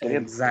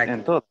 Exactly.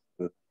 En todas.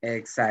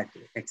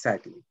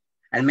 Exactly.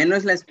 Al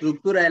menos la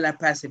estructura de la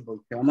passive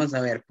voice que vamos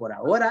a ver por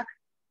ahora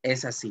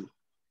es así.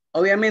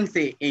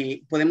 Obviamente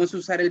podemos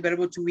usar el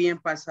verbo to be en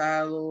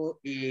pasado,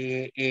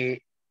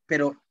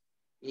 pero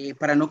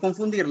para no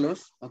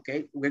confundirlos,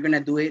 okay, we're gonna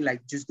do it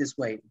like just this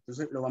way.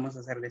 Entonces lo vamos a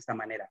hacer de esta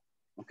manera,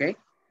 okay?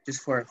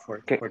 Just for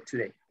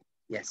today.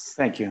 Yes.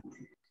 Thank you.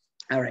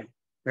 All right,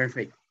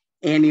 perfect.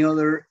 Any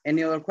other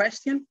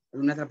question?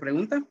 ¿Alguna otra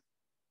pregunta?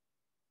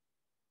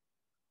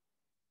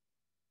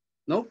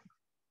 No?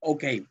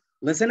 Okay,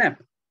 listen up.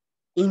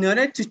 In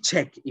order to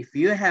check if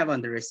you have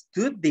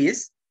understood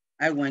this,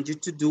 I want you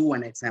to do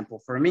one example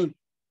for me.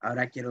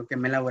 Ahora quiero que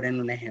me elaboren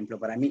un ejemplo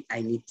para mí.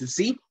 I need to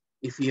see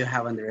if you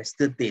have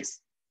understood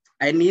this.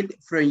 I need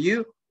from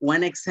you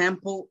one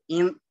example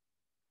in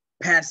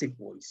passive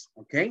voice,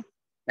 okay?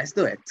 Let's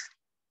do it.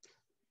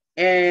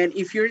 And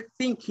if you're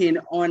thinking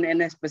on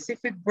a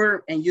specific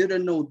verb and you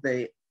don't know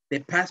the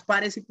past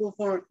participle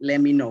form, let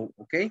me know,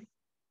 okay?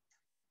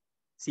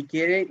 Si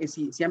quieren,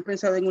 si han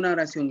pensado en una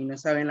oración y no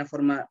saben la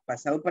forma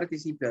pasado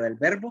participio del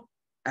verbo,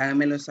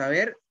 háganmelo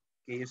saber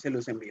que yo se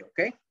los envío,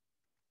 ¿ok?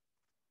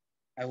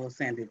 I will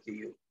send it to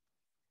you.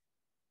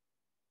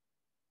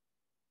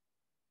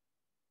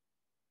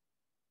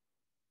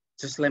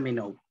 Just let me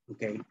know,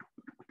 okay?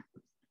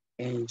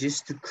 And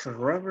just to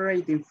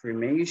corroborate the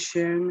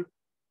information,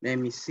 let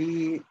me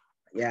see.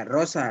 Yeah,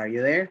 Rosa, are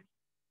you there?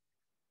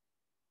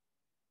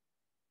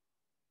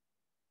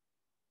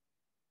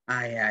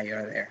 Yeah,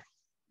 you're there.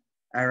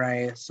 All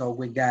right, so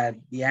we got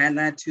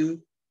Diana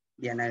too.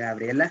 Diana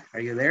Gabriela,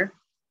 are you there?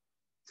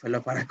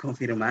 Solo para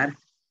confirmar.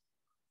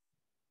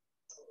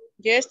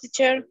 Yes,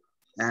 teacher.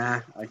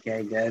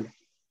 Okay, good.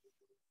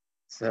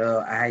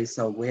 So I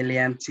saw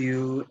William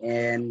too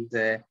and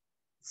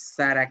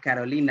Sara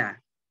Carolina.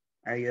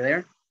 Are you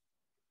there?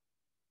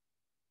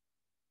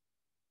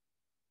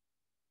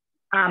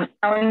 I'm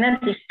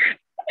not.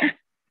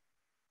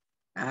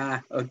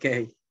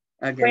 Okay.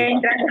 Okay.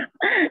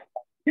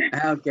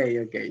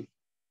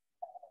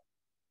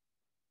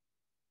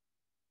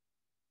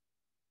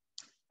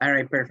 All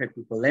right, perfect,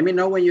 people. Let me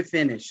know when you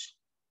finish.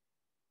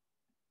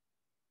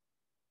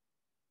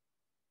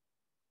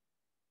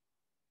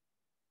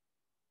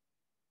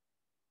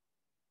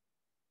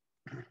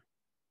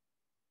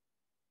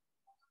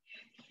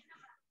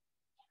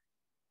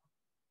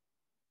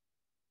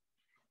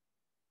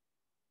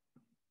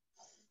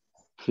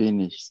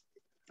 Finished.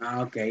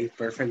 Okay,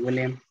 perfect,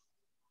 William.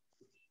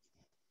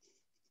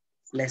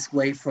 Let's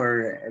wait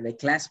for the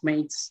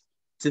classmates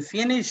to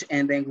finish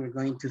and then we're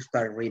going to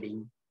start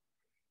reading.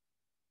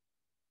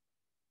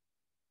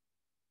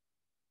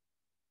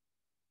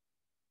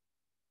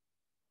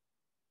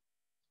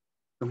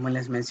 Como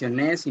les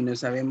mencioné, si no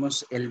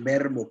sabemos el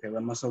verbo que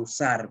vamos a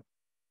usar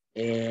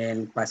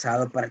en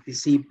pasado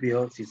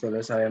participio, si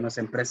solo sabemos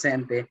en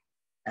presente,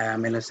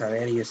 háganmelo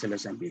saber y yo se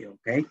los envío,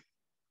 ¿ok?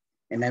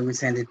 And I will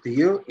send it to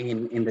you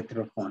in the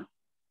true form.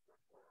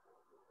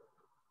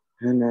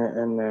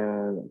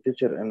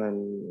 Teacher,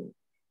 en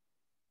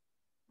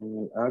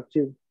el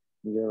active,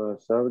 lleva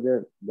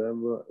subject,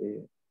 verbo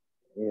y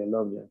el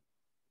object.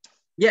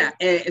 Ya,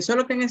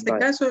 solo que en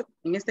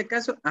este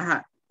caso,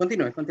 ajá,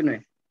 continúe.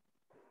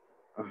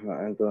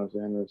 Ajá,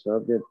 entonces en el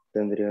subject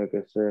tendría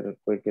que ser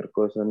cualquier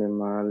cosa,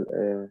 animal,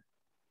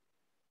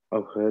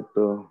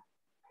 objeto,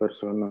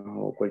 persona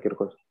o cualquier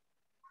cosa.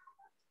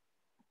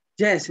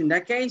 Yes, in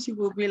that case it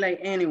will be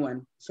like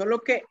anyone. Solo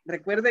que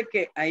recuerde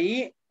que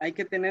ahí hay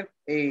que tener,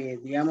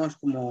 digamos,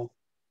 como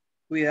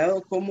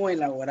cuidado cómo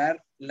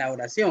elaborar la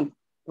oración,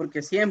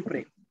 porque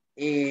siempre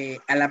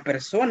a la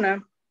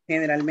persona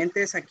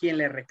generalmente es a quien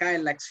le recae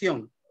la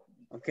acción,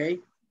 ¿ok?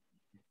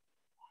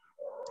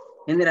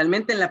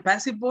 Generalmente en la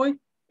passive voice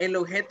el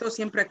objeto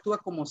siempre actúa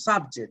como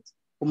subject,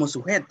 como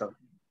sujeto.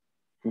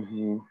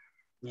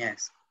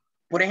 Yes.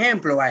 Por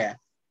ejemplo, vaya,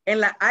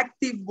 en la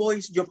active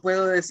voice yo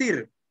puedo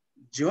decir,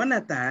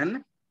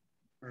 Jonathan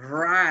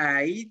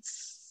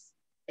rides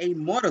a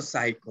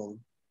motorcycle.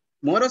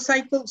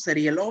 Motorcycle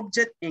sería el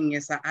object en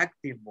esa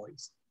active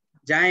voice.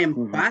 Ya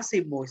en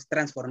passive voice,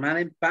 transformada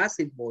en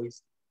passive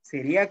voice,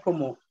 sería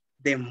como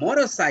the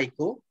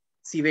motorcycle.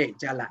 Si ve,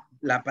 ya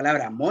la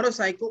palabra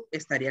motorcycle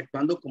estaría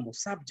actuando como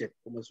subject,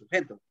 como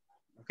sujeto.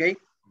 ¿Ok?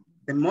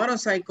 The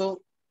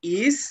motorcycle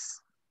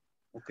is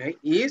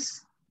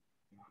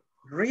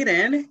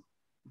ridden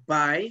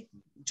by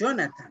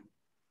Jonathan.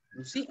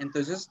 ¿Sí?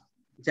 Entonces,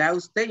 ya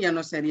usted ya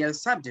no sería el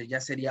subject, ya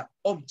sería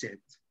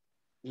object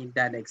in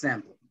that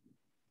example.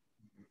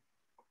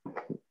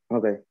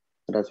 Okay,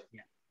 gracias.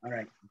 Yeah. All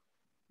right.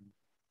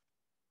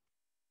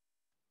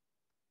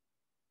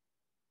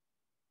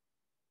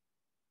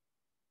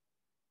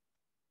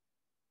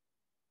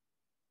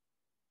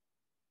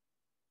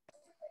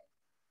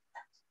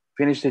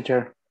 Finish,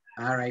 teacher.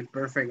 All right,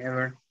 perfect,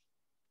 Ever.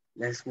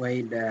 Let's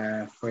wait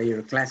for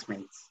your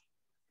classmates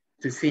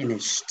to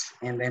finish,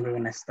 and then we're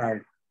gonna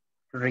start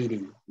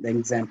reading the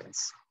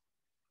examples.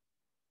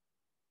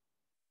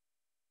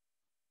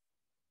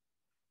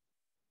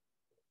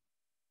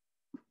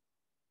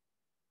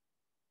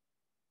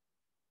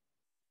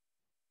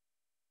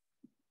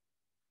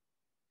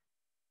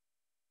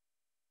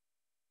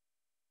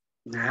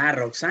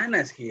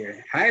 Roxana's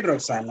here. Hi,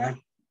 Roxana.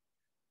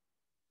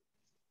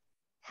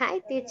 Hi,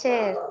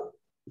 teacher.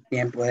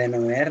 Tiempo de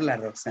no verla,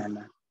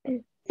 Roxana.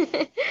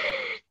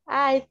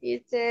 Ay,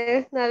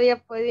 teacher, no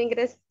había podido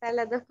ingresar a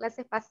las 2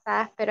 clases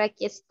pasadas, pero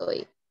aquí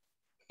estoy.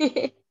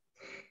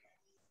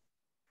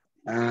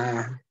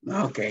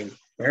 Okay,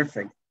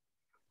 perfect.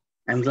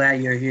 I'm glad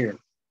you're here.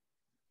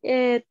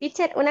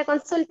 Teacher, una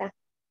consulta.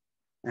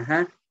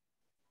 Ajá.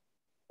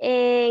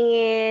 En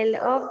el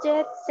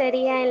object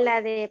sería en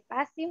la de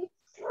passive.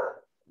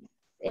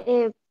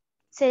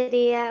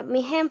 Sería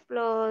mi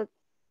ejemplo,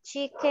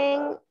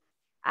 chicken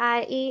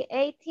are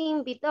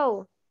eating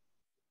below.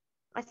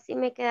 Así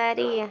me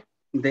quedaría.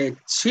 The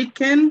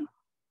chicken.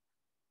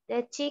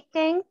 The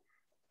chicken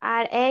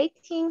are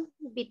eating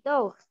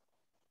below.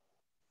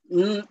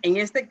 En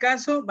este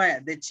caso,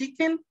 vaya, the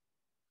chicken,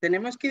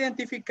 tenemos que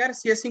identificar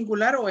si es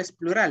singular o es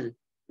plural.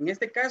 En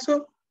este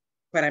caso,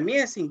 para mí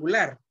es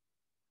singular.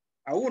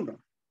 A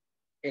uno,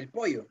 el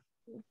pollo.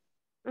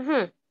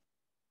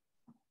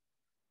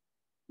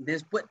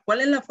 Después,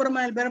 ¿cuál es la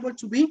forma del verbo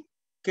to be?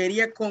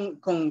 Quería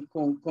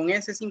con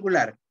ese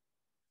singular.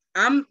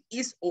 Am,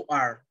 is o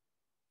are.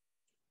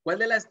 ¿Cuál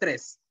de las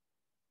tres?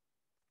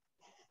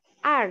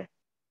 Are.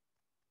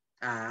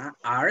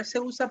 Are se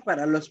usa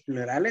para los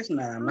plurales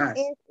nada más.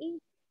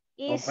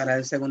 O para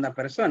la segunda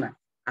persona.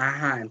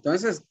 Ajá,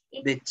 entonces,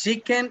 the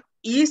chicken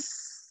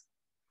is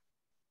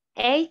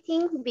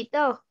eating the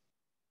dog.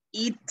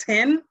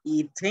 Eaten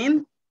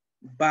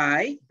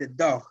by the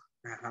dog.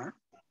 Ajá.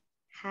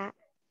 Ajá.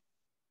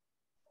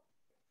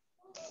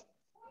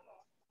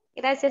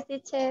 Gracias,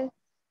 teacher.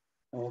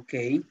 Ok.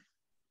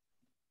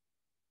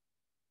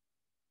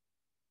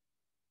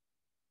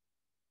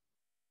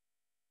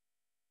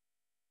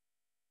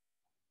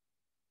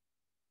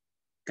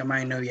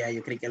 Come on, novia,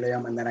 yo creí que lo iba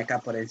a mandar acá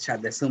por el chat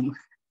de Zoom.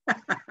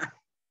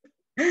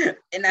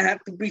 And I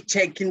have to be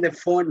checking the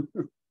phone.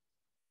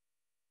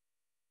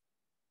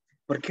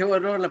 ¿Por qué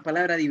borró la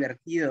palabra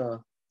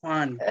divertido,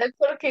 Juan?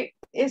 Porque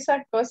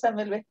esa cosa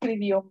me lo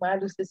escribió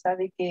mal. Usted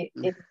sabe que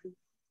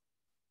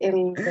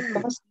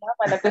 ¿cómo se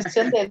llama? La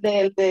cuestión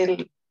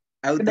del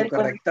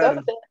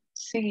autocorrector.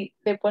 Sí,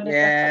 le pone.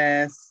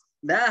 Yes,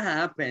 that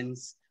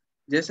happens.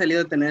 Yo he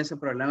salido a tener ese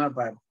problema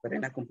para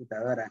en la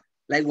computadora.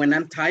 Like when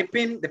I'm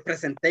typing the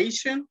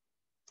presentation,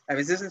 A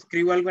veces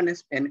escribo algo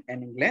en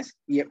inglés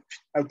y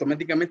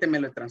automáticamente me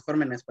lo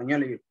transforma en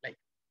español. Y like,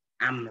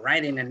 I'm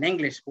writing in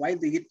English. Why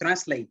do you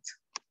translate?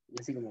 Y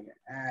así como que,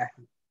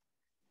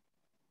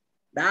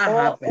 that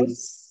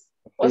happens.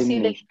 O si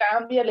le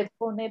cambia, le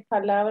pone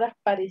palabras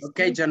parecidas.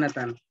 Ok,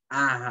 Jonathan.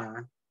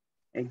 Ajá.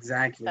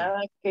 Exactly.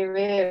 Nada que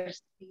ver.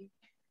 Sí.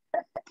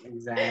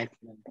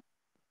 Exactly.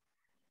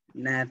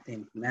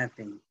 Nothing.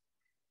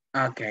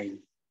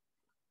 Okay.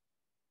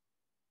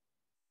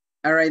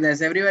 All right,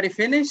 has everybody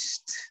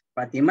finished?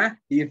 Fatima,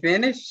 do you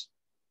finish?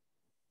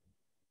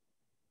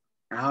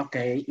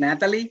 Okay,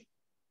 Natalie,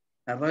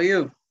 how about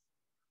you?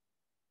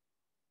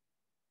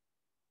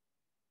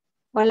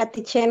 Hola,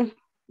 teacher.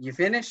 You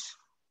finish?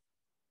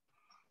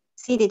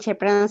 Sí, teacher,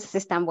 pero no sé si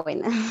están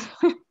buenas.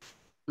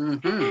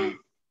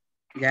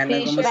 Ya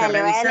las vamos a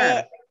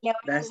revisar.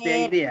 That's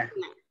the idea.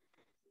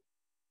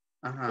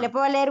 Le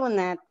puedo leer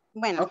una.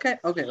 Bueno. Ok.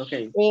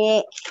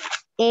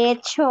 He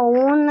hecho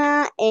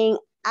una en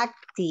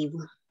active.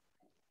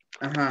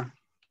 Ajá.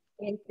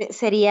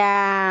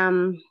 Sería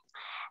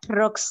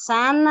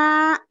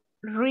Roxana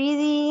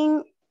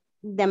reading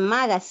the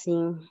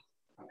magazine.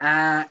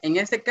 En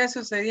este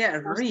caso sería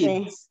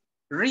reads.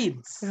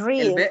 Reads.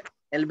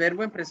 El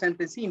verbo en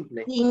presente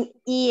simple. Sin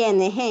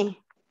ing.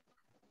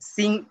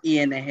 Sin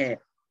ing.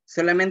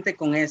 Solamente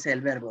con ese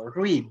el verbo.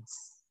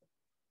 Reads.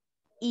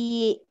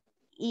 Y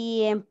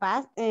en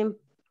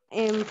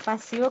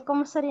pasivo,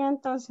 ¿cómo sería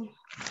entonces?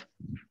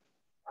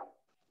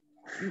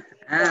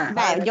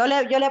 Yo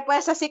le he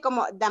puesto así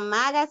como the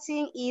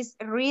magazine is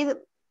read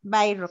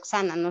by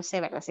Roxana. No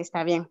sé, ¿verdad? Si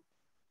está bien.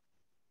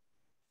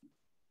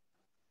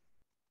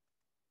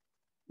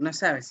 No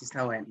sabes si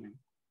está bueno.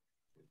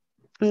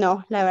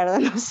 No, la verdad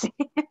no sé.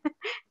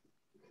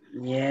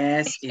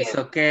 Yes, it's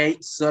okay.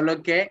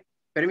 Solo que,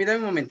 permítame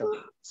un momento.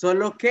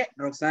 Solo que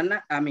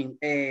Roxana,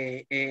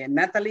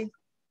 Natalie,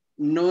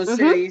 no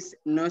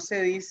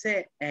se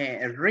dice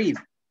read.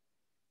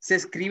 Se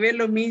escribe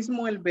lo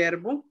mismo el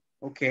verbo,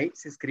 ok,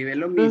 se escribe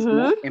lo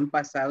mismo en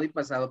pasado y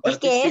pasado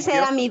participio. Es que esa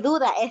era mi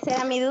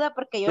duda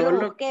porque yo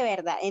lo busqué,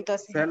 ¿verdad?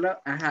 Entonces,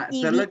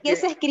 vi que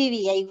se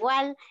escribía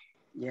igual.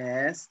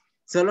 Yes,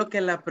 solo que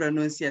la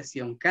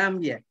pronunciación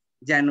cambia.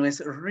 Ya no es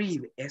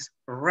read, es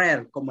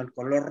red, como el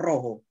color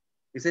rojo.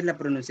 Esa es la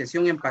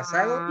pronunciación en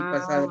pasado y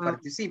pasado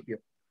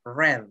participio.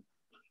 Red,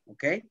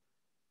 ok.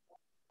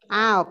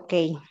 Ok.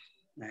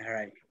 All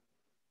right,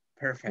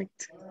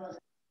 perfect.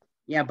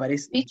 Yeah, but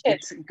it's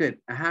good.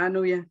 Ajá,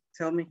 Nubia,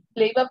 tell me.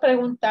 Le iba a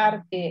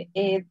preguntar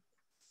que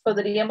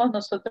podríamos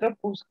nosotros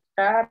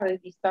buscar el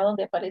listado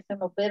donde aparecen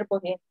los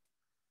verbos.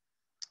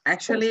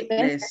 Actually,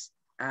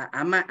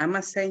 I'm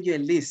gonna send you a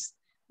list.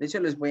 De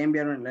hecho, les voy a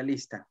enviar una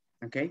lista,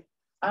 ¿ok?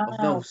 Of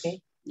those.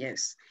 Okay.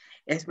 Yes.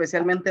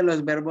 Especialmente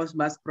los verbos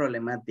más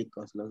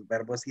problemáticos, los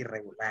verbos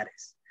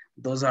irregulares.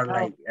 Those are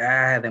like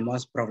the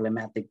most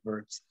problematic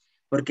verbs.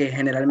 Porque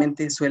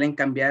generalmente suelen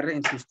cambiar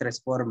en sus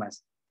tres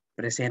formas.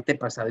 Presente,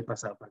 pasado y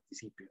pasado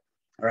participio.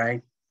 All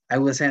right? I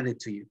will send it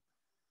to you.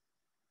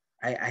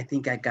 I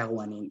think I got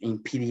one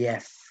in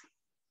PDF.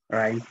 All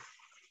right?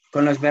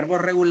 Con los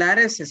verbos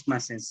regulares es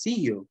más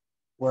sencillo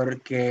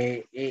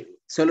porque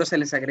solo se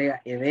les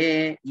agrega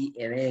ed y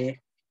ed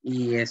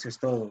y eso es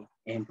todo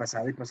en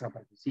pasado y pasado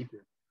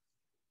participio.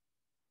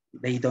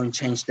 They don't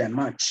change that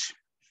much.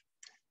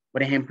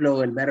 Por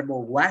ejemplo, el verbo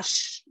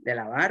wash, de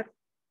lavar,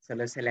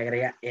 solo se le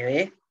agrega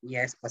ed y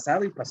ya es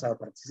pasado y pasado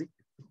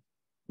participio.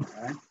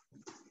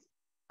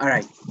 All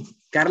right.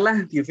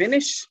 Carla, you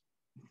finish?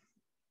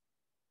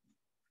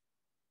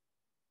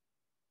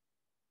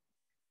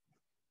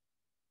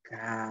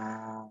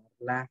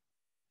 Carla.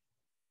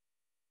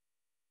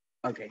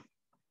 Okay.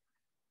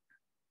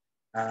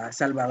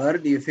 Salvador,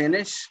 do you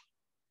finish?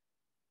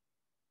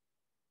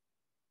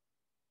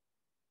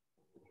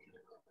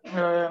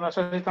 No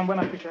sé si están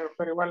buenas,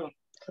 pero igual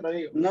se lo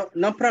digo.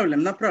 No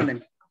problem.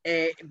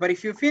 But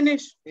if you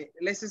finish,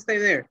 let's stay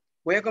there.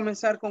 Voy a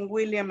comenzar con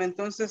William,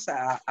 entonces,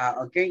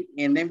 okay,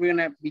 and then we're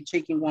gonna be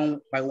checking one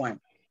by one.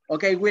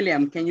 Okay,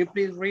 William, can you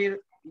please read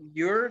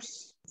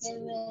yours?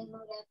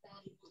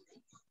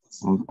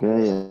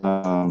 Okay,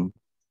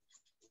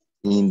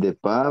 in the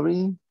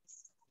party,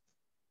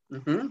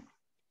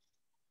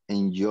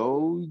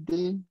 enjoy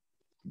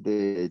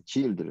the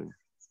children.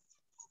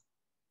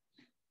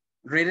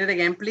 Read it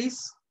again,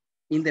 please.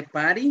 In the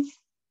party.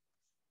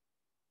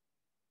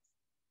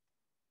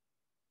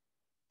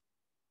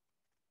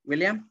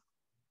 William.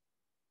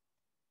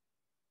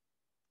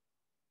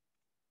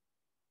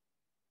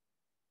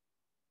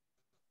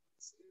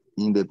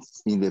 In the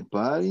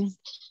party.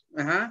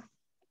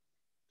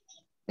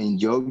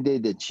 Enjoy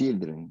the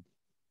children.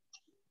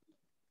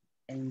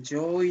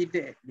 Enjoy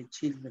the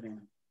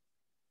children.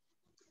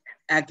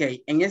 Ok,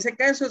 en ese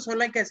caso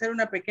solo hay que hacer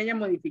una pequeña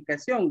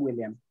modificación,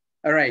 William.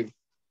 All right.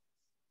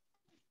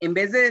 En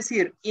vez de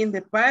decir in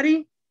the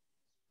party,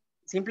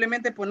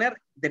 simplemente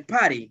poner the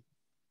party.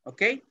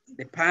 Ok,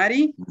 the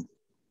party.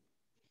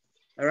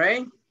 All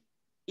right.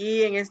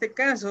 Y en este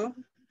caso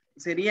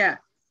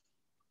sería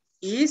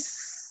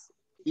is,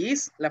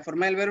 la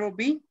forma del verbo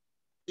be,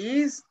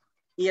 is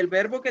Y el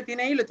verbo que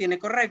tiene ahí lo tiene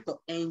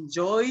correcto.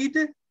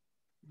 Enjoyed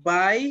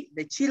by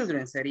the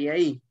children sería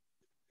ahí.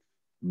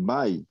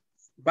 By.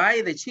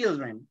 By the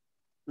children.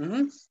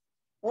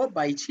 O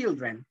by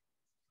children.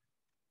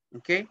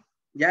 Ok.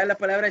 Ya la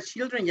palabra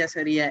children ya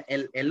sería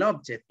el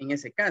object en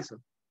ese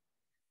caso.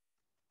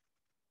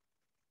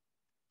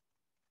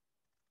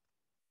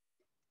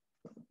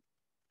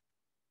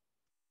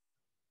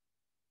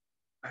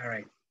 All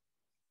right.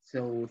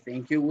 So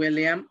thank you,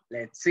 William.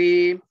 Let's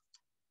see.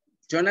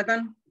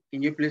 Jonathan,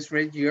 can you please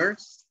read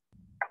yours?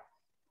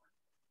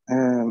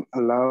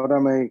 Laura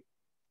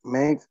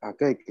makes a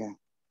cake.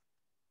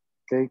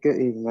 Cake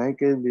is made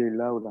by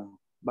Laura.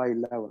 By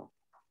Laura.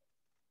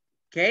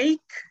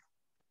 Cake?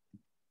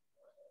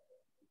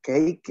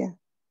 Cake.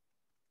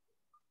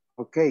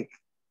 O cake.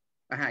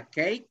 Ajá,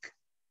 cake.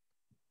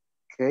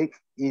 Cake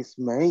is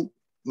made.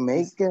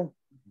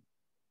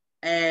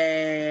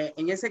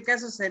 En ese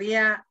caso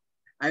sería,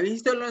 ¿ha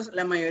visto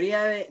la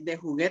mayoría de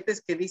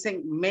juguetes que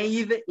dicen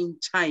made in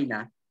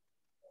China?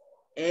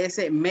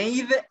 Ese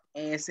made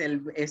es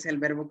el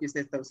verbo que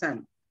usted está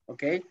usando,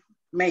 ¿ok?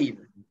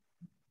 Made.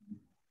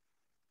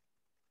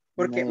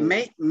 Porque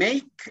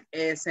make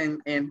es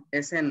en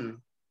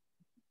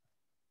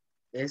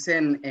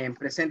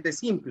presente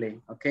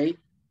simple, ¿ok?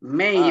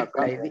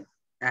 Made.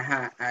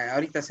 Ajá,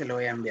 ahorita se lo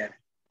voy a enviar.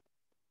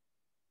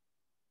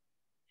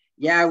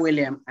 Ya,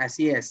 William,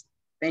 así es.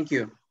 Thank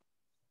you.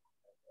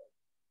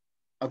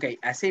 Ok,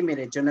 así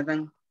mire,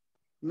 Jonathan.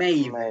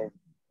 Made.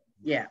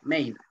 Yeah,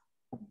 made.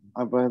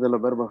 Pues de los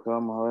verbos que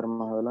vamos a ver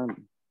más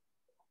adelante.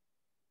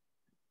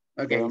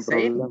 Ok,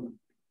 say.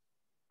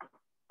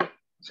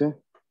 Sí.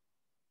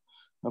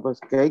 Pues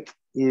cake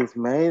is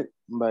made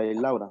by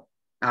Laura.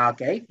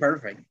 Okay,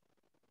 perfect.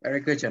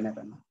 Very good,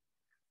 Jonathan.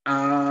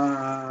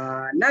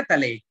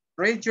 Natalie,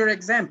 read your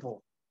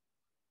example.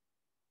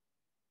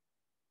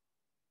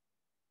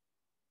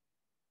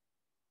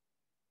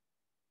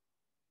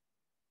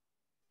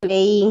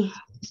 Leí.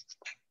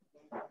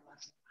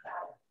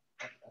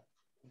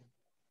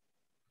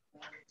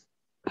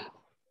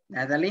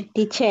 Natalie.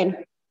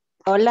 Teacher.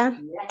 Hola.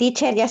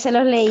 Teacher, ya se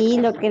los leí,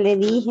 lo que le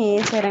dije,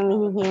 esos eran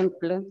mis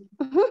ejemplos.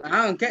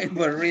 Okay,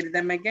 but read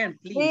them again,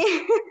 please.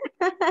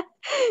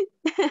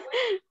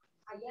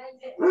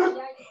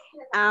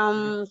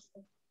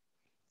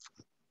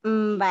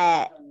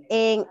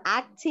 En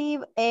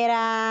active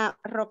era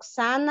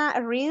Roxana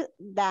read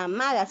the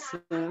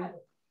magazine.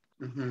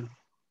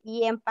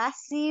 Y en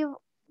passive,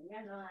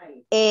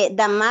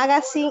 the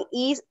magazine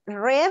is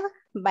read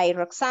by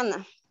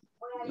Roxana.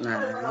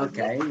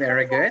 Okay,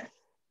 very good.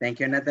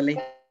 Thank you,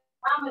 Natalie.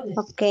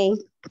 Okay.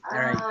 All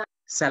right.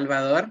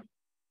 Salvador,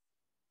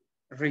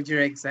 read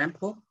your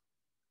example.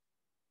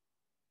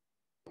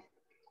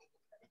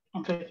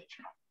 Okay.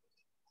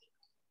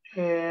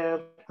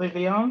 The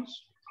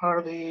lions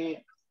are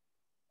the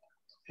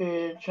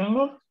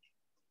jungle.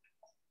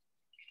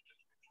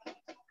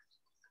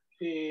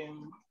 The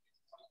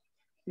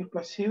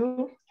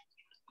pasivo.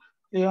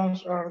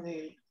 Lions are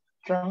the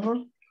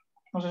jungle.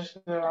 No sé si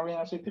está bien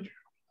así, teacher.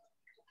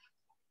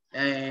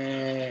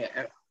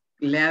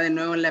 Lea de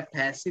nuevo la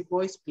passive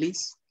voice,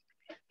 please.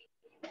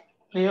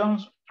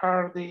 Lions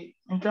are the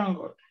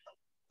jungle.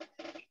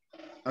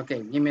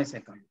 Okay, give me a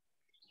second.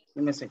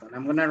 Give me a second.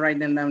 I'm gonna write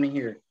them down in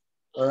here.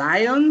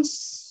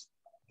 Lions.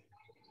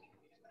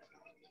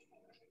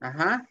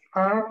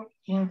 Are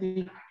in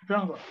the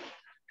jungle.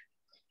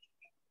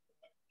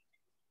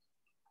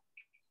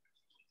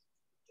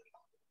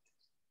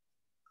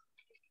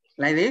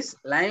 Like this,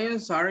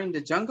 lions are in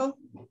the jungle.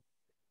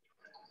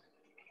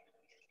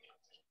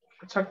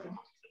 Exacto.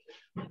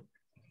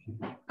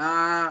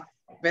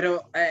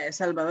 Pero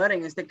Salvador,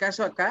 en este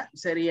caso acá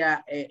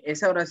sería,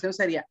 esa oración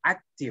sería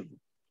active,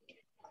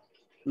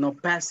 no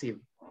passive.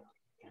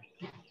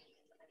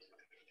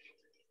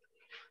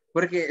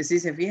 Porque si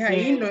se fija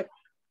ahí,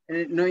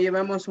 no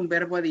llevamos un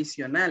verbo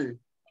adicional.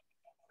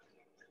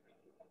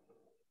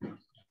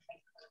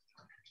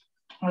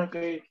 Ok.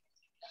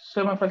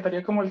 Se me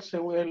faltaría como el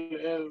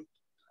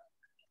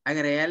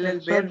agregarle el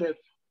verbo.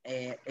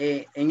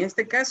 En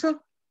este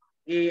caso,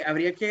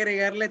 habría que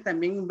agregarle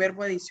también un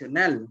verbo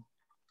adicional.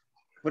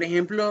 Por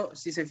ejemplo,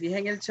 si se fija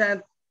en el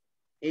chat,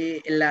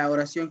 la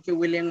oración que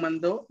William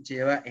mandó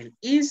lleva el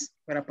is,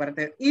 pero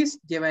aparte de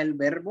is, lleva el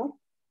verbo,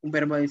 un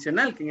verbo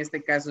adicional, que en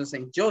este caso es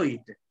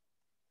enjoyed.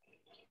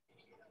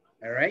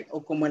 All right?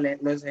 O como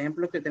los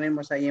ejemplos que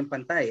tenemos ahí en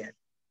pantalla.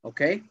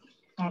 ¿Ok?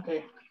 Ok,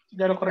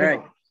 ya lo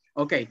corrijo. Right.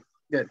 Ok,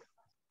 good.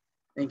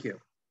 Thank you.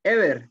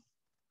 Ever,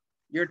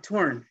 your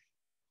turn.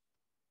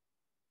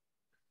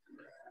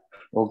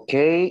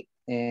 Okay.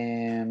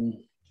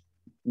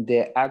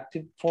 The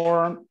active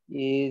form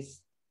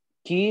is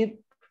kid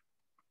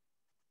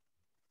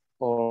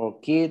or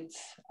kids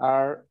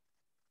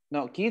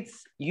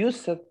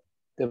use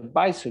the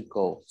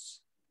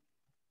bicycles.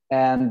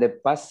 And the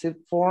passive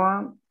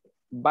form,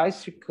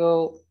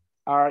 bicycle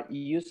are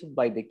used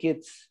by the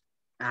kids.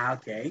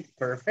 Okay,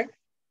 perfect.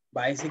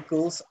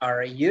 Bicycles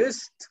are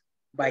used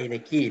by the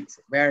kids.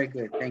 Very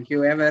good. Thank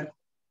you, Ever.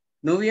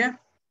 Nubia,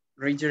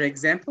 read your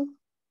example.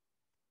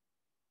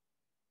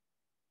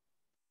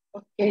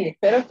 Ok,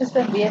 espero que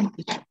estén bien.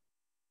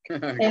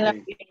 En la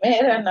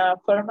primera, en la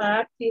forma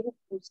activa,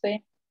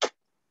 puse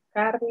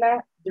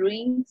Carla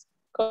drinks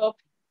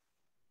coffee.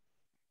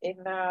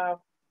 En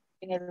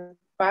el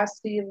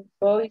passive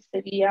voice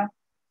sería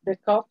the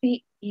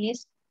coffee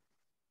is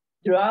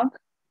drunk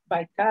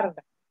by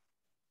Carla.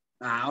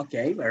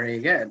 Okay, very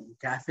good.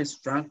 Coffee is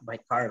drunk by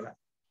Carla.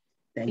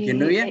 Thank you,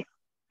 Nubia.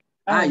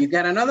 You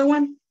got another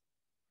one?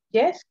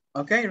 Yes.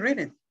 Okay, read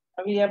it.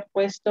 Había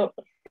puesto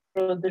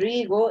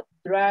Rodrigo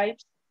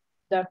drives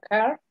the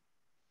car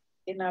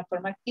en la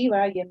forma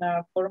activa y en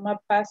la forma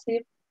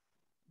passive,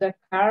 the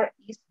car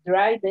is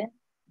driven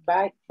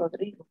by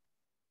Rodrigo.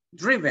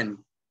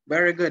 Driven.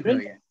 Very good,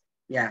 Nubia.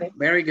 Yeah, okay.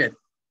 Very good.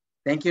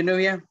 Thank you,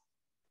 Nubia.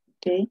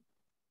 Okay.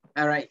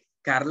 All right,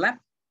 Carla.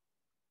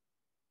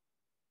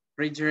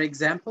 Read your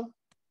example.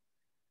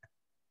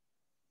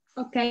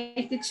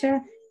 Okay,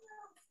 teacher.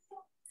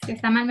 Si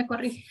está mal, me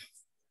corrige.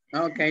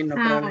 Okay, no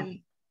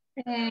problem.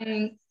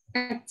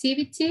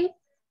 Activity.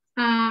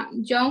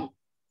 John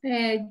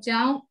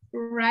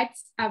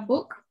writes a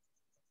book.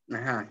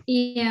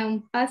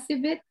 In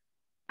passive,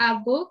 a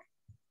book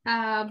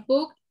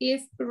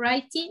is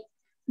writing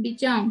by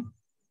John.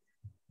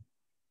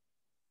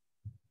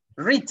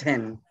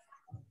 Written.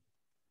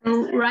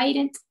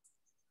 Written.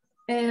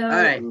 All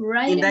right.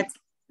 Written.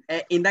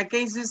 In that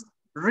case, it's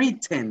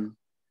written.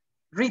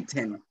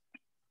 Written.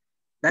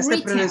 That's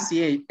written. The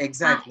pronunciation.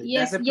 Exactly.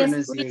 Yes, that's the yes,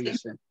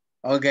 pronunciation.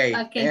 Okay.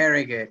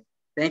 Very good.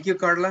 Thank you,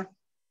 Carla.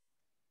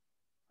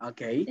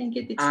 Okay. Thank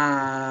you,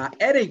 teacher.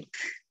 Eric,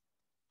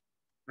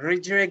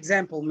 read your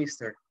example,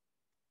 mister.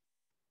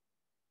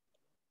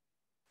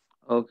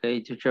 Okay,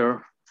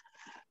 teacher.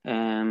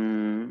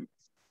 In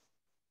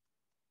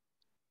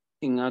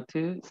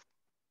active,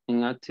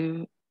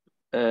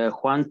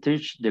 Juan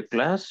teach the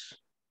class.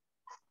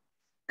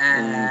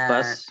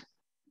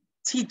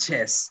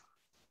 Teaches.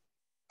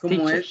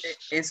 Como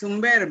es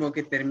un verbo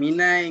que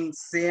termina en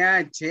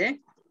CH,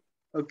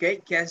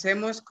 ok, ¿qué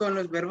hacemos con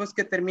los verbos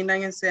que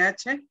terminan en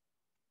CH?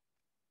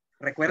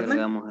 ¿Recuerdan?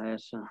 Agregamos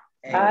eso.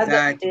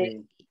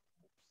 Exactly.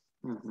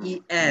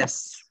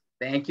 ES.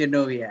 Thank you,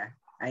 Nubia.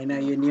 I know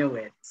you knew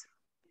it.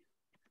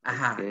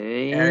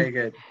 Okay. Very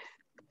good.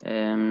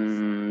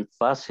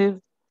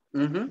 Passive.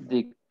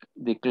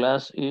 The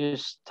class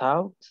is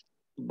taught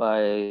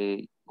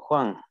by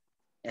Juan.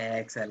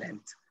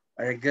 Excellent.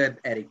 Very good,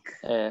 Eric.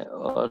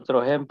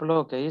 Otro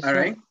ejemplo que hice.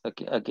 Right.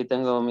 Aquí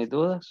tengo mis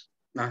dudas.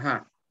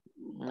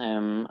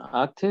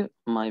 Active,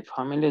 my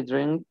family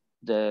drink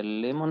the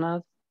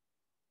lemonade.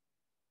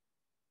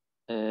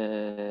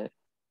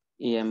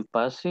 Y en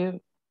passive,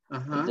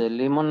 the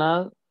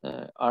lemonade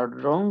are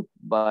drunk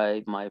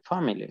by my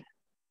family.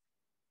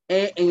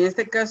 En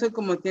este caso,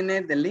 como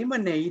tiene the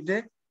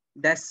lemonade,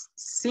 that's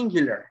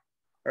singular,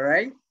 all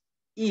right?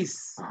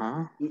 Is.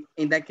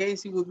 In that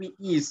case, it would be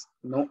is,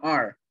 no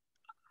are.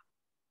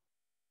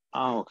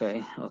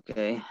 Okay.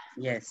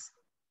 Yes.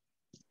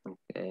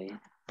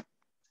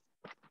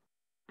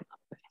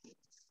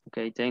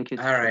 Okay, thank you.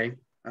 All right.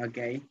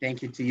 Okay,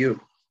 thank you to you.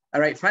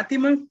 All right,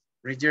 Fatima,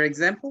 read your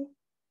example.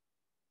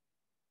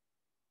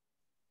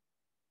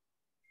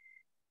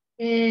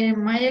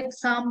 My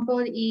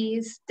example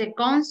is the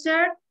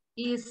concert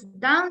is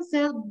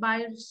danced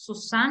by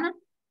Susana.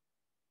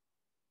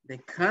 The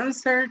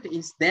concert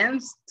is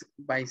danced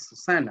by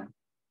Susana.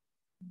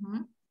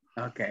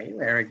 Okay,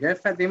 very good,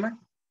 Fatima.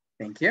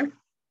 Thank you.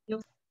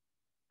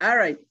 All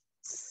right,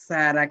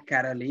 Sara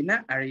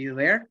Carolina, are you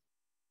there?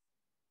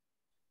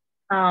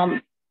 No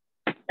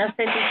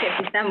sé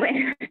si están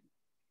buenas.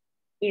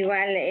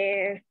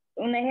 Igual,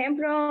 un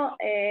ejemplo,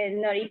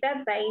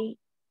 Norita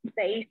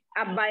says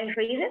by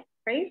reader,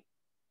 right?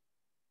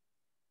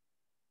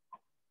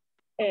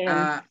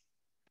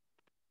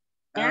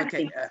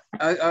 Okay.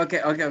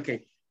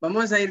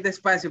 Vamos a ir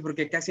despacio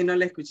porque casi no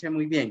le escuché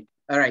muy bien.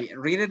 All right,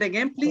 read it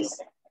again,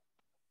 please.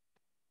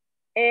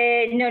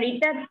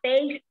 Norita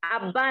takes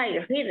a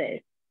bike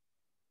reader.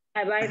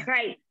 A bike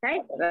ride,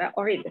 right?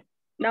 O reader.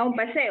 Da un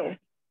paseo.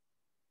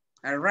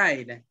 A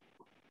ride.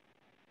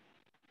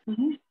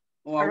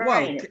 O a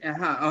walk.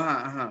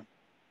 Ajá.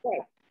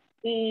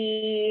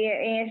 Y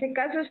en ese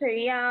caso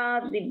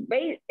sería the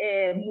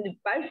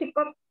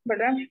bicycle,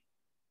 ¿verdad?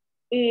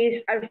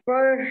 Is al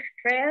first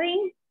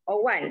reading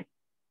o one.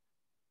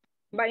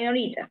 By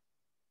Norita.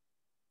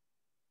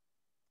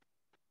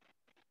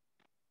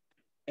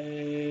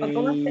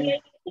 ¿Cómo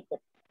sería?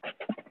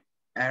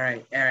 All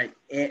right.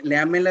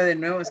 Léamelo de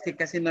nuevo, es que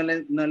casi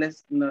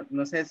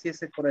no sé si es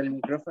por el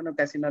micrófono,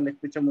 casi no le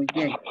escucho muy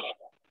bien.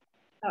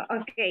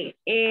 Ok.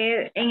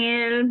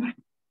 En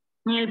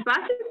el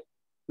passive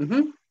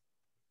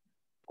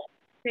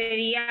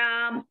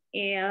sería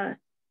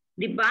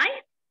the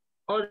bike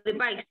o the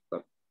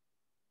bicycle.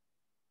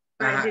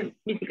 Para decir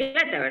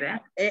bicicleta,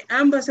 ¿verdad?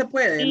 Ambas se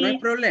puede, no hay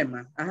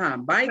problema.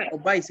 Bike o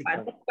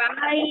bicycle.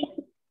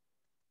 Bike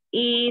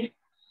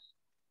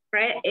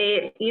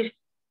is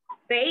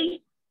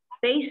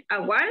face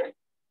a wall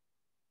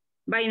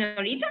by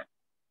Norita.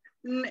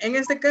 En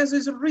este caso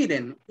es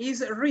written.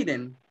 Is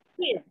written.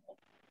 Sí.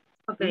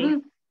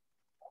 Okay.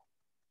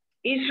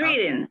 It's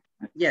reading.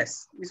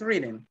 Yes, it's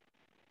reading.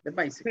 The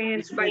bicycle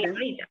is By reading.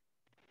 Rita.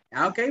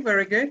 Okay,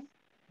 very good.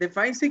 The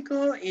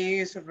bicycle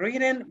is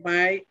ridden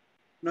by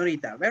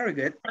Norita. Very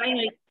good.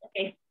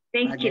 Okay,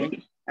 thank you.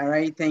 All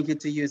right, thank you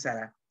to you,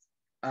 Sarah.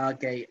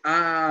 Okay,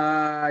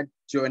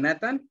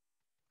 Jonathan,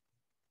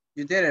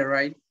 you did it,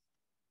 right?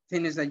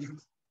 Finish that you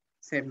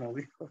se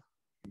movió.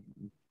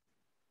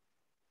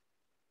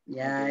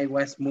 Yeah, it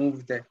was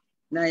moved.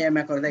 No, ya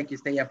me acordé que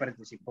usted ya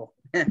participó.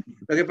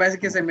 Lo que pasa es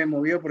que se me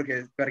movió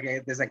porque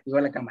desactivó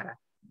la cámara.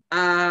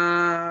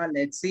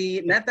 Let's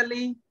see,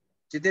 Natalie,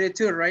 you did it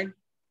too, right?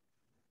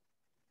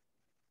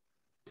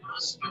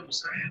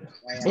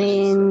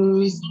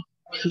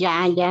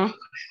 Ya.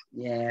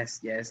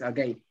 Yes,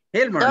 okay.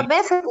 Hilmer. Dos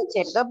veces,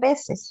 teacher, 2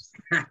 veces.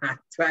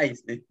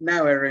 Twice,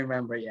 now I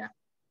remember, yeah.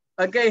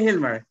 Okay,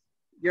 Hilmer,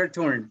 your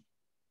turn.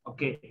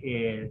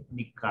 Okay,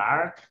 the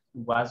car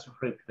was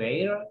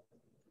repaired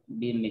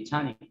by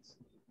mechanics.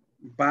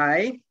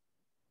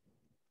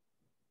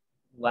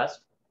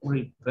 Was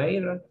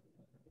repaired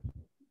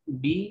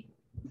by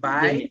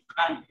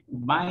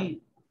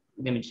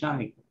the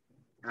mechanic.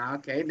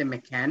 Okay, the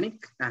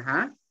mechanic.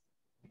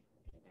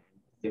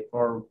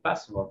 For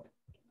password.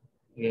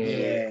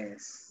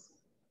 Yes.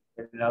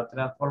 La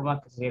otra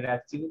forma que sería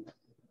activo,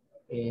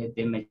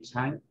 the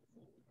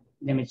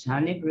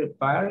mechanic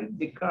repaired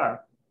the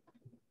car.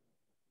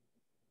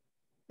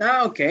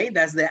 Okay,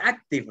 that's the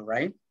active,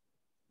 right?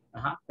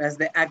 That's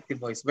the active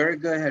voice. Very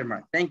good,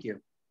 Helmer. Thank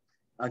you.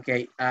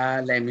 Okay,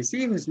 let me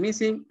see who's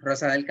missing.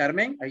 Rosa del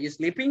Carmen, are you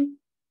sleeping?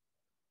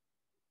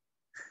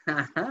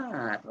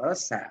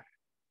 Rosa.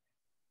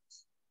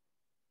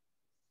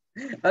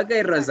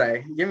 Okay, Rosa,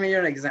 give me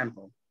your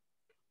example.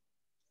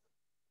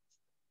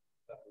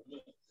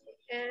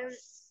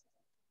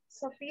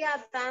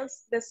 Sophia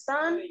danced the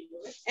sun,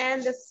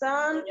 and the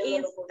sun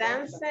is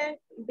dancing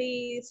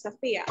by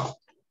Sophia.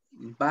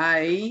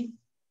 By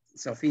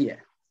Sophia.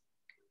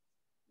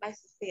 By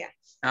Sophia.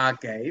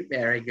 Okay,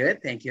 very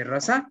good. Thank you,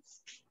 Rosa.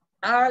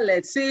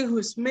 Let's see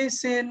who's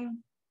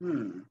missing.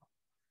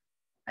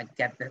 I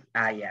got the,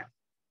 yeah.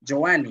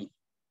 Joanny.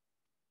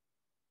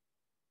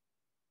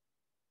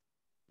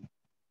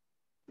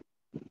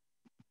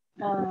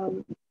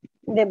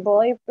 The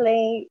boy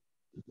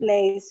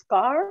plays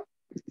car.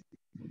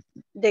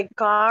 The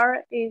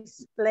car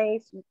is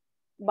played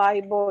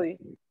by boy.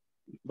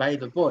 By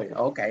the boy.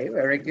 Okay,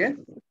 very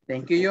good.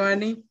 Thank you,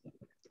 Joanny.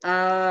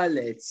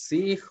 Let's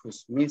see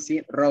who's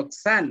missing.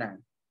 Roxana.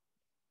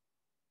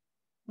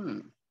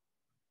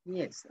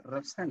 Yes,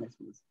 Roxana is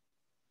missing.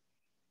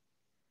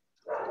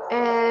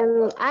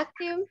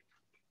 Active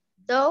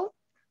dog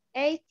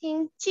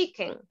eating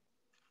chicken.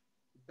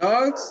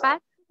 Dogs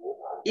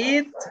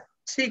eat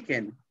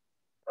chicken.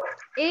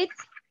 Eat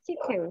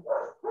chicken.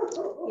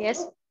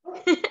 Yes.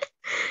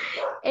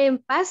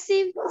 And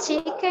passive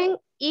chicken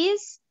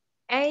is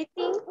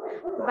eaten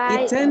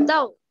by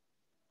dog.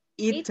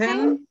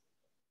 Eaten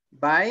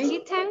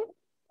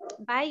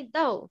by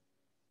dog.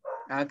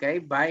 Okay,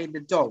 by the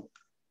dog.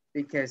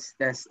 Because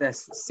that's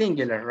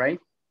singular, right?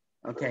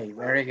 Okay,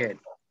 very good.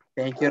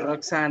 Thank you,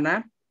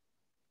 Roxana.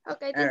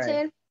 Okay, teacher.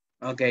 Right.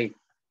 Okay,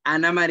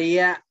 Ana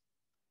Maria.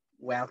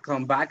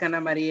 Welcome back,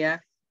 Ana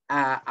Maria.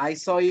 I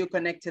saw you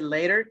connected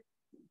later.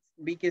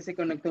 Vi que se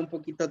conectó un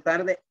poquito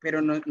tarde,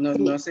 pero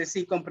no sé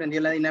si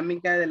comprendió la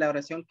dinámica de la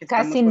oración que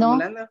estamos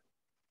formulando.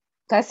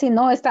 Casi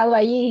no, he estado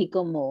ahí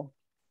como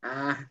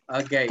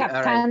okay,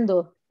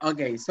 captando. All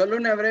right. Okay, solo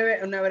una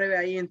breve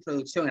ahí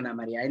introducción, Ana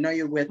María. I know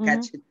you will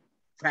catch it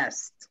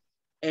fast.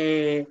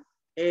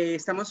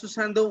 Estamos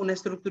usando una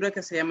estructura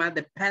que se llama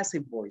the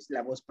passive voice,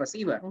 la voz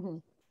pasiva,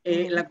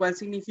 la cual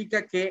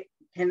significa que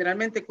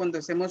generalmente cuando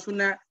hacemos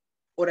una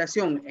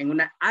oración en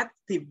una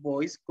active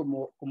voice,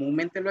 como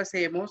comúnmente lo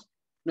hacemos,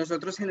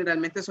 nosotros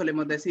generalmente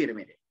solemos decir,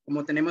 mire,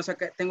 como tenemos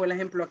acá, tengo el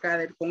ejemplo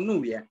acá con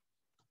Nubia.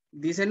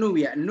 Dice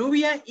Nubia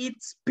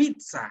eats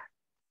pizza.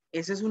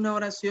 Esa es una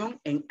oración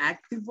en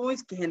active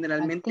voice que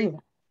generalmente,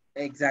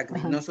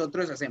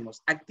 nosotros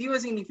hacemos. Activa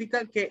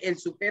significa que el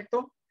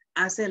sujeto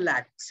hace la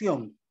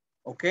acción,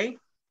 ¿ok?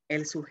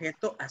 El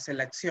sujeto hace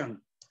la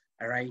acción,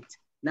 all right?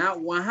 Now,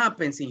 what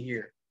happens in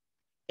here?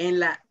 En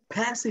la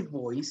passive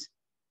voice,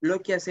 lo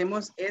que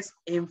hacemos es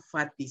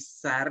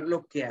enfatizar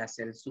lo que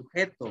hace el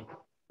sujeto.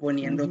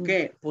 Poniendo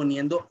 ¿qué?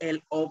 Poniendo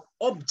el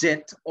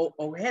object o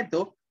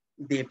objeto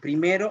de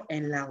primero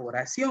en la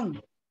oración.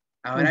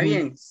 Ahora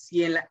bien,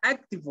 si en la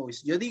active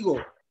voice yo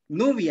digo,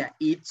 Nubia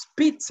eats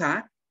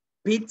pizza,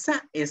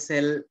 pizza es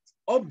el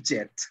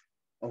object,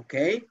 ¿ok?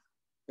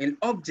 El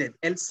object,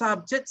 el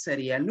subject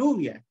sería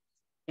Nubia.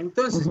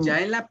 Entonces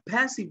ya en la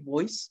passive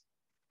voice,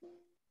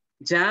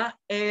 ya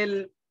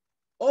el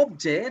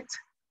object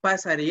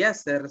pasaría a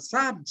ser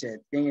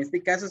subject, que en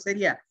este caso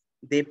sería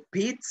de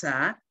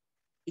pizza,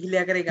 y le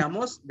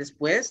agregamos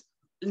después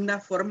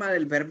una forma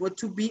del verbo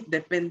to be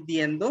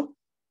dependiendo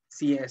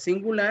si es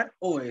singular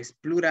o es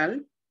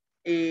plural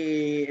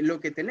lo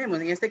que tenemos.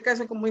 En este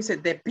caso, como dice,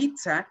 the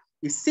pizza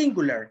is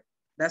singular.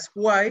 That's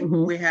why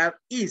we have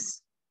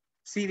is.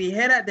 Si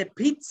dijera the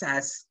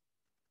pizzas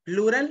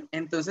plural,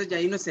 entonces ya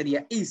ahí no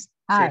sería is,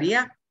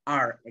 Sería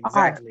are,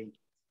 exactly.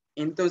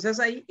 Entonces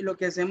ahí lo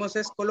que hacemos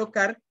es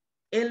colocar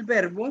el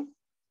verbo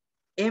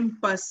en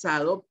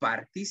pasado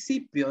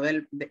participio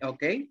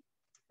 ¿ok?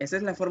 Esa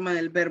es la forma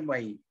del verbo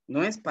ahí.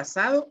 No es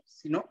pasado,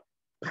 sino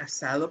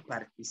pasado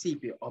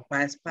participio o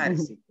past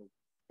participle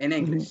en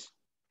English.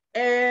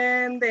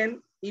 And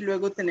then, y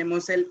luego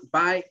tenemos el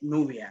by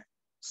Nubia.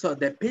 So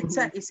the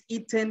pizza is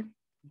eaten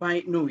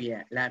by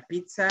Nubia. La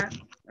pizza,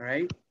 all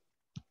right?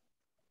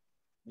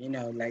 You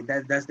know, like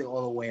that's the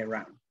other way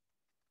around.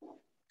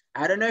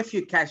 I don't know if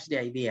you catch the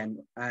idea,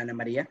 Ana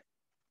María.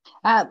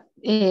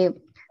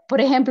 Por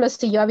ejemplo,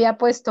 si yo había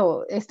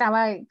puesto,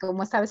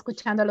 como estaba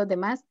escuchando a los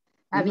demás,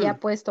 había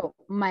puesto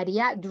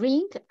María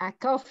drink a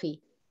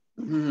coffee.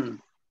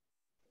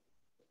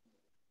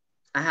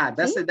 Ajá,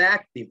 that's ¿Sí? the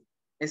active.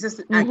 Ese es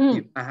el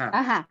active. Ajá.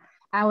 Ajá.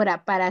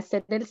 Ahora, para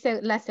hacer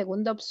la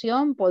segunda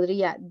opción,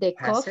 podría the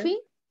Passive. coffee.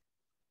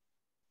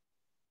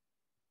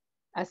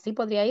 Así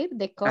podría ir,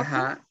 the coffee.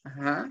 Ajá,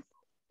 ajá.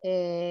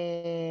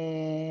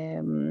 The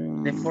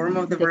form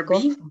of the verb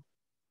be.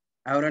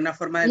 Ahora una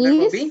forma del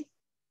verbo be.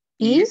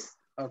 Is.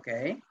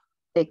 Okay.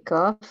 The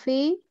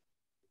coffee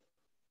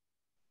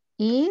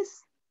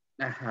is.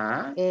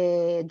 Ajá.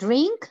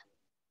 Drink.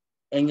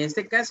 En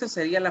este caso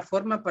sería la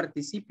forma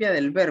participia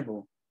del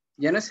verbo.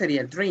 Ya no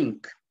sería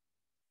drink.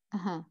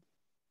 Ajá.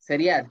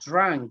 Sería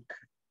drunk.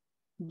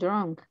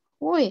 Drunk.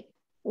 Uy,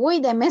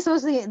 deme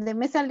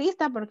esa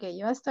lista porque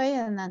yo estoy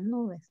en las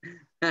nubes.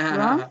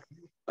 Drunk.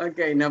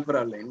 Okay, no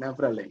problem, no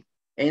problem.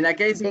 In that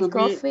case, the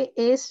coffee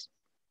is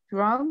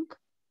drunk.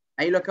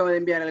 Ahí lo acabo de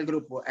enviar al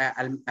grupo,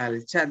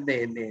 al chat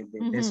de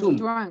Zoom.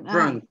 Drunk.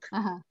 Drunk.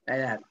 Ajá.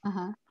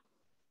 Ajá.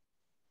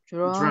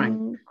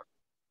 Drunk.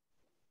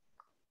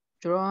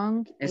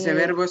 Drunk. Ese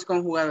verbo es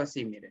conjugado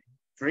así, mire.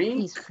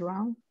 Drink. Is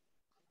drunk.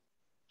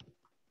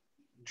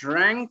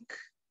 Drank.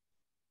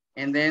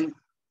 And then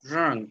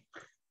drunk.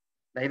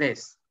 Like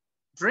this.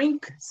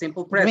 Drink,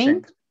 simple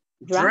present.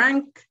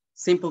 Drank,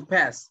 simple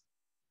past.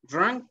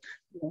 Drunk,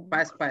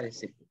 past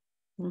participle.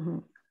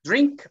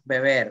 Drink,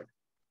 beber.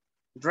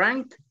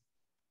 Drank,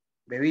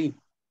 bebí.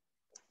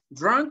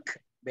 Drunk,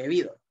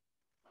 bebido.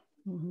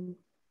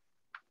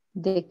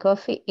 The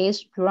coffee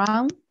is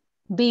drunk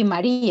by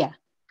María.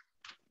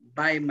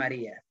 By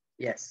María,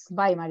 yes.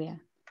 By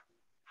María.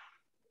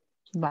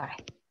 By.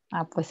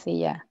 Pues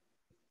sí, ya.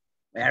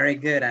 Very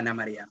good, Ana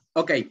María.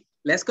 Okay,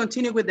 let's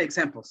continue with the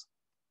examples.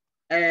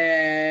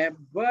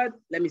 But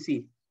let me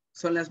see.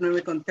 Son las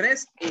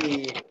 9:03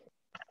 y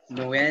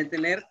me voy a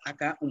detener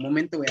acá un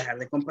momento. Voy a dejar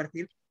de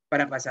compartir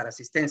para pasar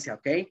asistencia,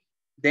 okay?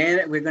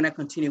 Then we're going to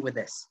continue with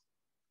this.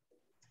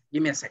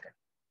 Give me a second.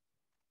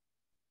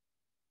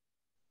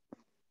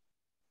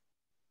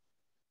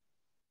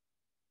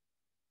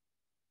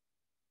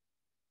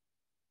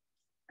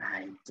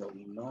 I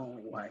don't know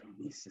why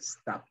this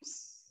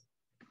stops.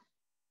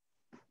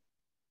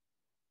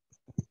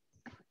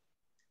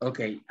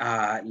 Okay,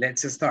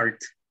 let's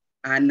start.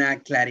 Ana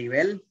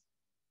Claribel.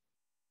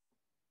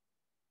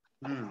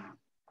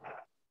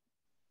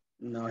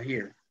 No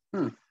here.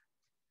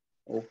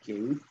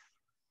 Okay.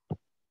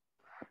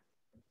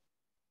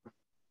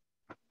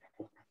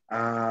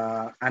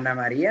 Ana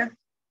María.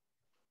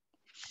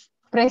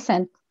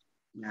 Present.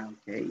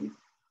 Okay.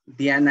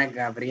 Diana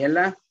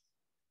Gabriela.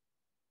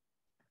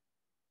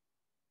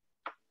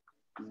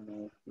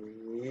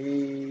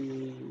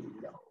 Okay.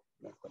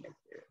 No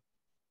conecté.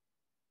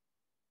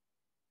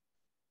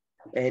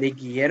 Eric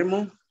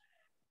Guillermo.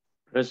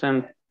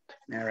 Present.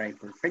 All right,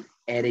 perfect.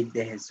 Eric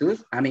de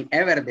Jesús.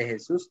 Ever de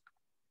Jesús.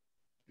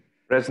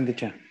 Present,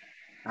 teacher.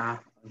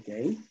 Ok.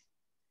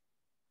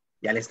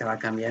 Ya le estaba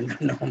cambiando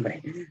el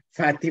nombre.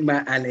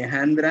 Fátima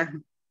Alejandra.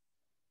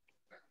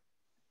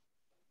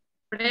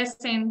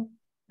 Present.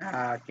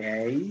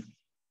 Ok.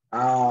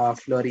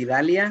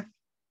 Floridalia.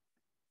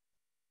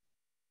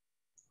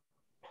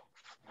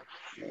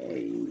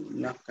 Okay.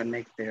 Not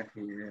connected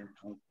here.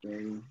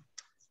 Okay.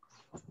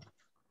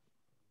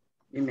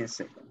 Give me a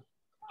second.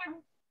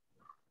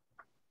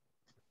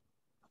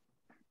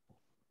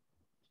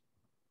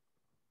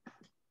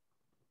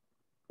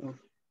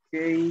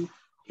 Okay.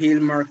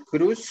 Hilmar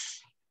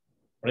Cruz.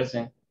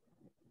 Present.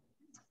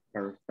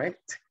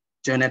 Perfect.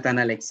 Jonathan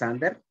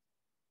Alexander.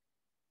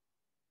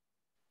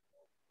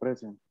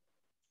 Present.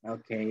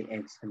 Okay,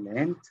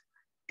 excellent.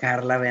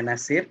 Carla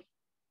Benazir.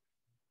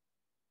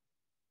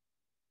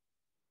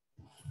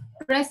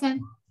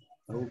 Present.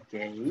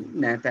 Okay.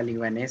 Natalie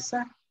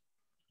Vanessa.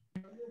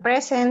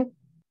 Present.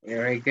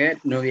 Very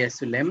good. Nubia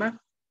Zulema.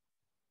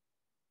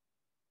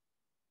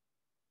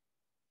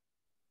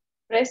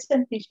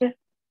 Present, teacher.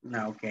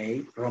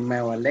 Okay.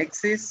 Romeo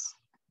Alexis.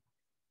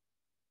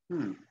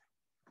 Okay,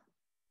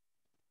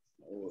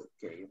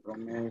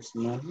 Romeo is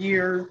not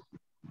here.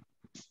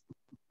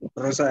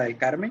 Rosa del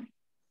Carmen.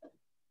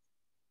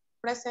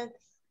 Present.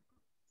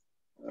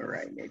 All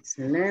right,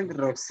 excellent.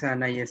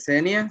 Roxana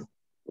Yesenia.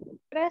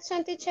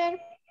 Present, teacher.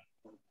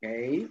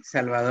 Okay.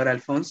 Salvador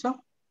Alfonso.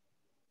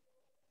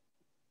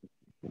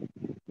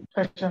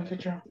 Present,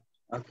 teacher.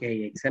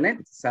 Okay,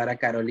 excellent. Sara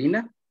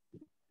Carolina.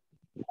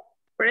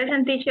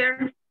 Present,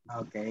 teacher.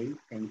 Okay,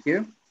 thank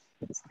you.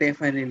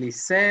 Stephanie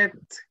Lisette.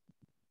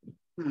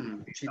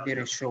 She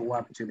didn't show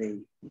up today.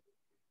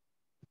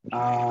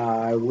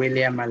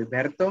 William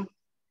Alberto.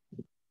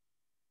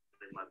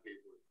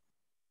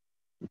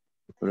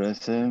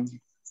 Present.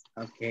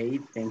 Okay,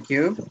 thank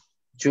you.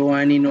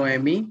 Joanny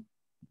Noemi.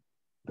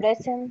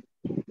 Present.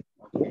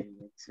 Okay,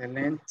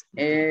 excellent.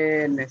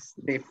 And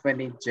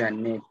Stephanie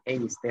Janet.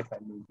 Hey,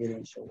 Stephanie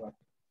didn't show up.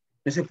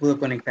 No se pudo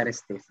conectar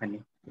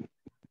Stephanie.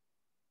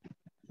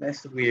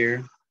 That's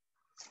weird.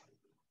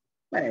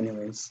 But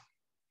anyways,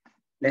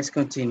 let's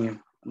continue.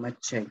 I'm gonna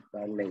check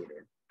that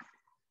later.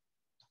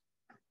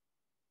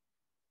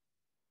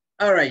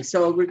 All right,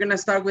 so we're gonna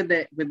start with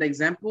the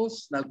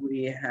examples that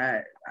we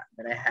had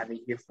that I have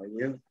here for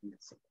you.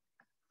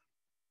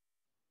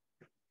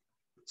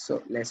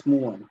 So let's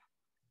move on.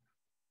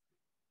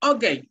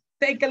 Okay,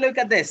 take a look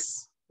at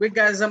this. We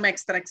got some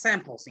extra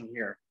examples in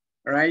here,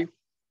 all right?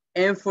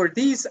 And for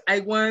this,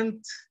 I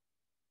want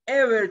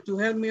Ever to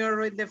help me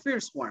write the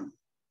first one.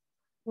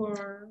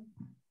 For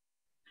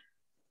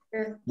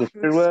The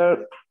first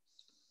word,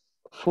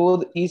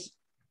 food is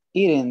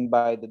eaten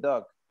by the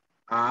dog.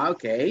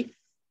 Okay.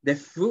 The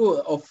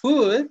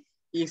food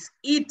is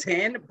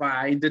eaten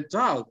by the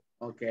dog.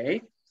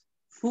 Okay.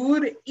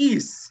 Food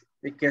is,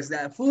 because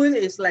that food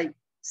is like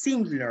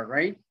singular,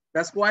 right?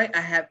 That's why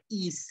I have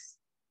is.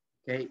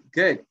 Okay,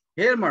 good.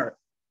 Hilmar,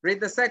 read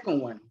the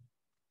second one.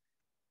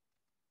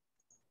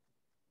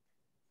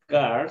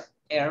 Cars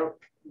are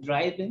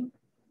driven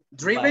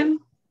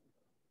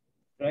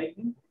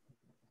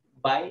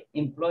by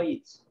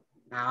employees.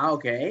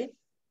 Okay.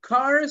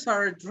 Cars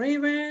are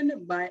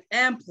driven by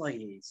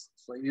employees.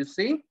 So you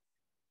see?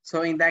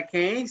 So in that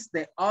case,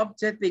 the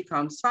object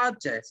becomes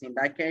subject. In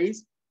that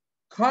case,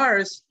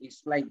 cars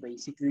is like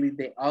basically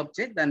the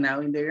object, and now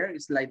in there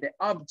is like the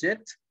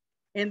object.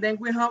 And then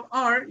we have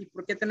are. ¿Y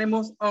por qué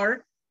tenemos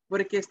are?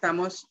 Porque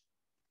estamos,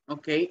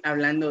 okay,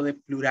 hablando de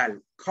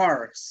plural.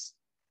 Cars,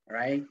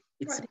 right?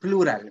 It's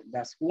plural.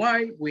 That's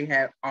why we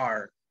have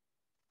are.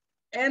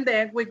 And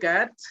then we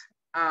got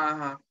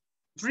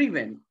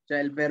driven, ya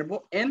el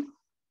verbo en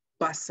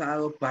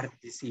pasado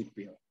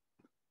participio.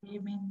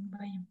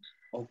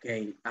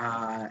 Okay,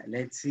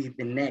 let's see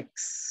the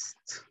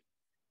next.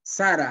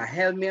 Sarah,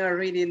 help me on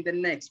reading the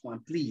next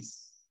one,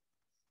 please.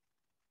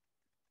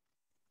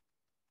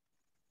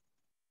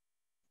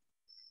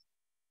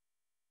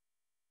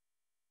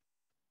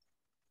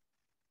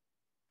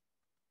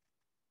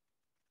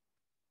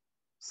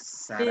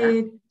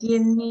 Sarah.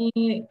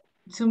 Tiene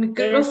su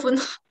micrófono.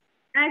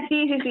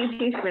 Sí, es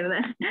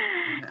verdad.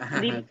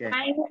 Okay. The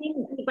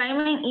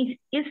payment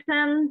is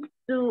sent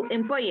to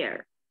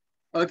employer.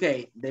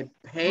 Okay, the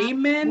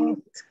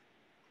payment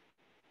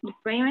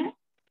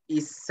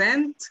is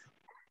sent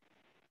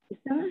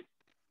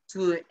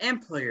to the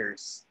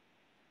employers.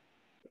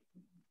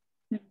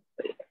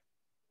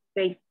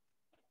 Okay.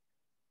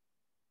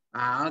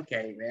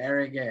 Okay,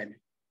 very good.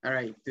 All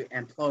right, to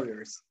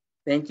employers.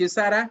 Thank you,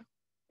 Sarah.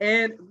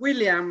 And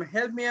William,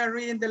 help me out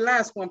reading the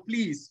last one,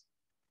 please.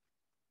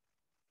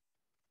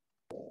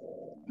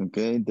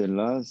 Okay,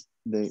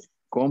 the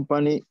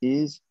company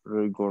is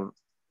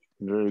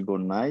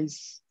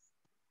recognized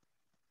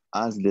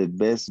as the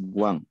best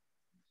one.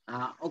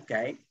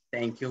 Okay,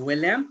 thank you,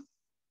 William.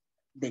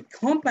 The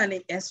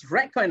company is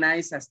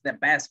recognized as the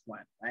best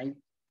one, right?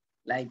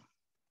 Like,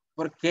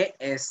 porque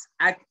es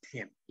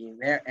active in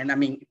there, and I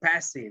mean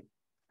passive.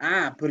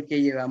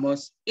 Porque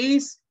llevamos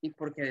is y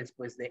porque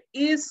después de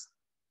is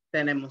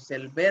tenemos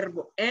el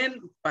verbo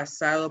en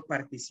pasado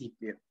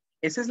participio.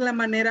 Esa es la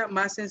manera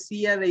más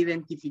sencilla de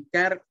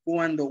identificar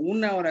cuando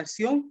una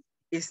oración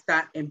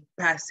está en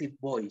passive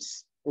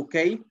voice, ¿ok?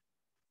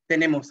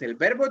 Tenemos el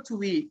verbo to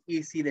be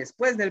y si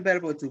después del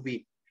verbo to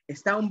be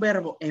está un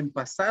verbo en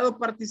pasado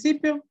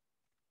participio,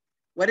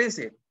 what is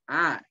it?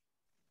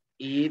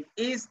 It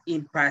is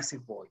in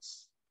passive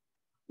voice.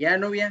 ¿Ya,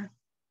 novia?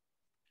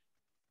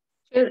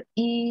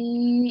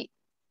 Y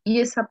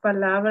esa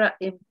palabra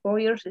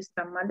employers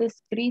está mal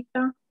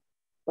escrita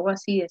o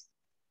así es.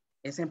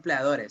 Es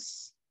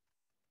empleadores.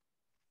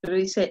 Pero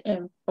dice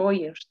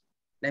employers.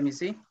 Let me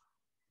see.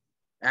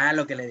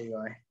 Lo que le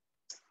digo,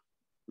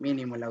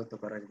 mínimo el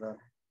autocorrector.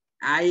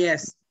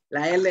 Yes,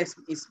 la L is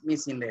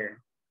missing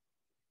there.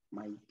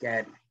 My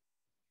God.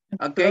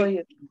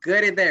 Okay,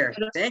 good it there.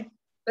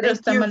 Pero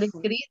está mal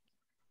escrito.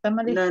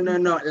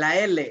 No, la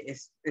L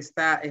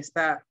está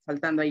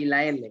faltando ahí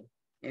la L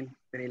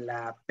entre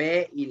la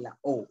P y la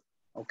O,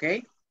 ¿ok?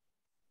 I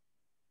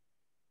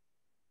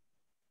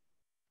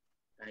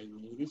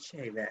need to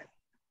check that.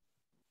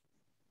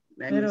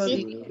 Let me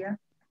see.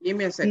 Give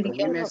me a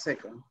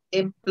second,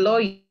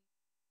 Employee.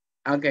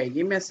 Okay,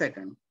 give me a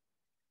second.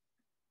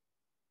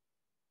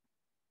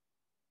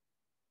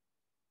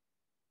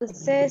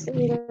 Entonces,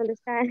 ¿dónde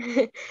está?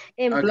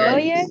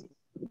 Employer.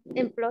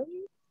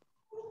 Employee.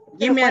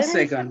 Give me a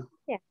second.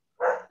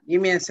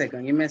 Give me a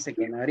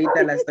second.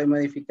 Ahorita la estoy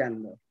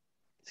modificando.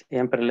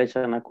 Siempre le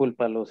echan la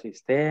culpa a los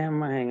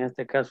sistemas, en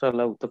este caso al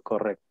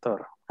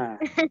autocorrector.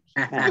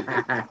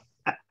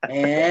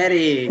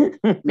 Eric,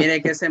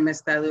 mire que se me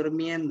está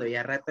durmiendo y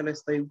a rato lo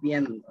estoy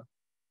viendo.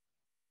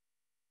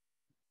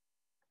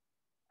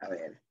 A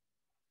ver.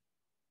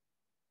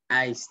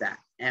 Ahí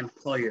está.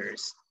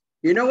 Employers.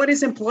 You know what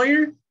is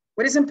employer?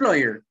 What is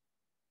employer?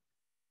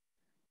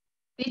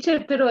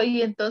 Teacher, pero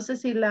y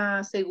entonces si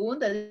la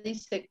segunda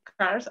dice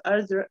cars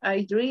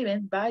are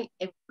driven by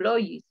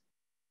employees.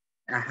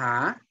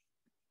 Ajá.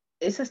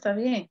 Esa está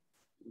bien.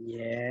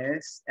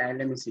 Yes.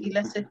 Let me see. Y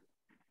la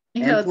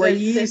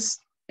Employees,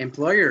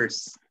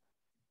 employers.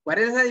 ¿Cuál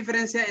es la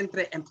diferencia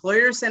entre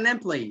employers and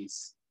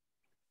employees?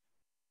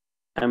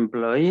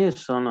 Employees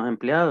son los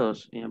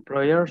empleados y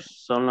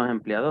employers son los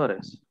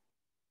empleadores.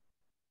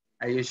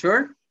 Are you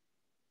sure?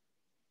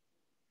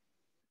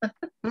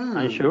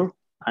 I'm sure.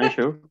 I'm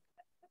sure.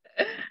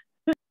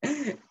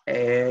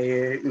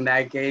 In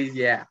that case,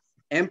 yeah.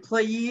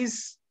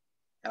 Employees,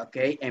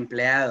 okay,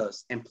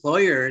 empleados.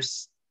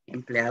 Employers,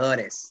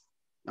 empleadores.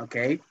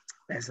 Okay,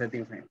 that's the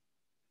difference.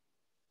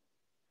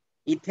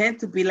 It tends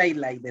to be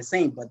like the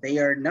same, but they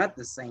are not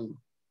the same.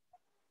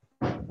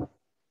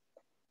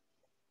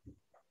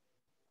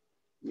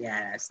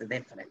 Yeah, that's the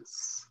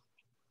difference.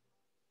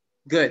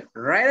 Good.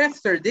 Right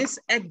after these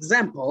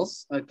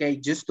examples, okay,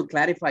 just to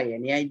clarify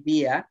any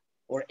idea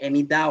or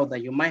any doubt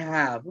that you might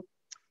have,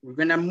 we're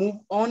gonna move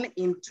on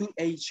into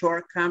a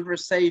short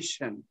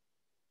conversation.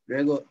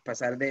 Luego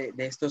pasar de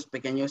estos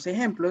pequeños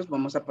ejemplos,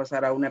 vamos a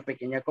pasar a una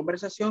pequeña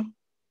conversación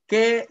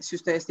que si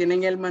ustedes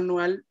tienen el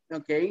manual,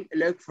 okay,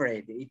 look for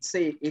it. It's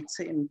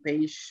in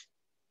page,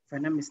 if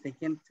I'm not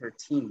mistaken,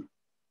 13.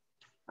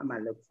 I'm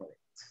gonna look for it.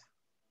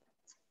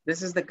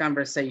 This is the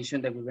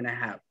conversation that we're gonna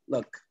have.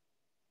 Look.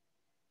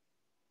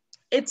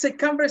 It's a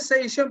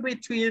conversation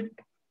between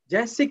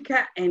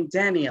Jessica and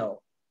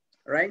Daniel,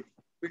 right?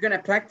 We're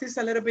gonna practice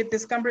a little bit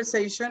this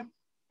conversation.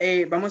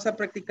 Vamos a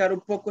practicar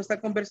un poco esta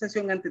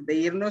conversación antes de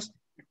irnos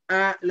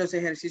a los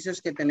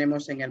ejercicios que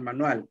tenemos en el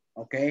manual,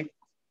 okay?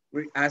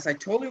 As I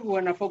told you,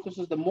 we're gonna focus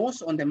the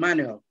most on the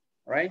manual,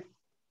 right?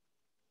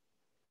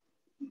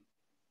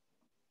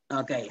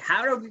 Okay,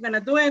 how are we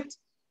gonna do it?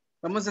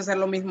 Vamos a hacer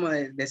lo mismo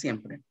de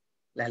siempre.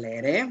 La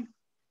leeré.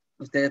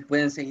 Ustedes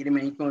pueden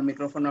seguirme ahí con el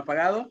micrófono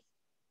apagado.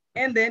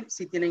 And then,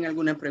 si tienen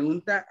alguna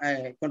pregunta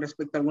con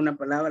respecto a alguna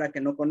palabra que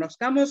no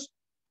conozcamos,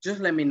 just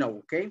let me know,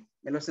 okay?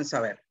 Me lo hacen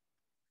saber.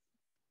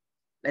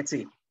 Let's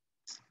see.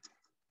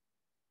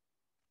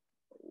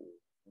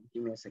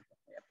 Give me a second.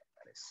 Voy a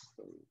apagar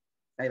esto.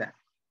 Ahí está.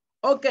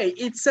 Okay,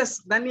 it says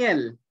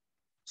Daniel.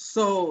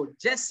 So,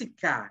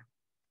 Jessica.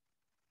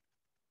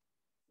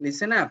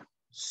 Listen up.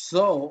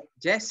 So,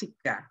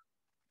 Jessica,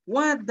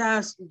 what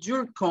does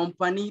your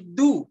company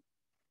do?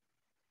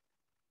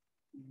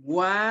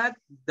 What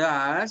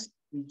does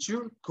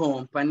your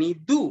company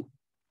do?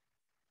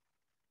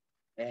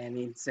 And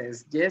it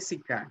says,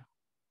 Jessica,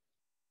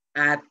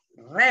 at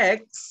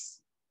Rex,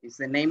 is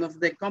the name of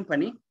the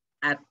company,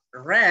 at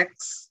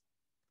Rex,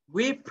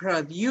 we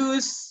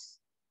produce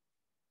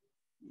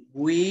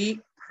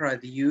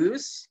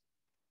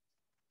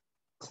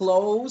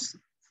clothes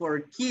for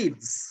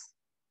kids.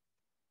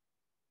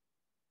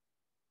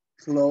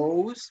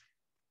 Clothes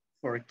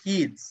for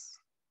kids.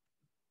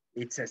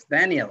 It says,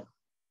 Daniel,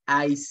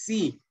 I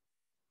see.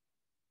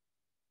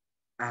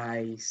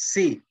 I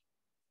see.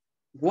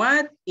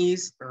 What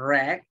is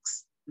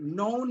Rex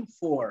known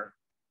for?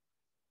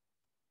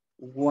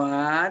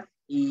 What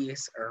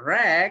is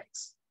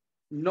Rex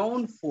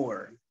known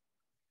for?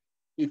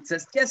 It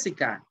says,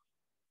 Jessica,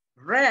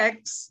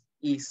 Rex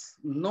is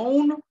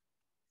known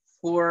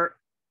for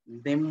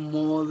the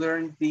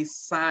modern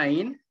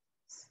design.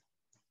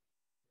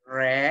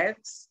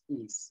 Rex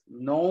is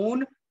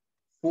known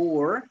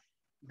for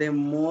the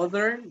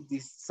modern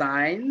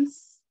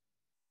designs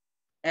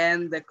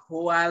and the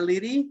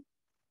quality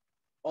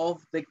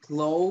of the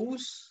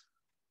clothes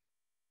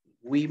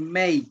we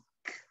make.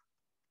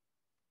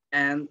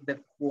 And the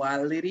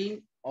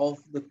quality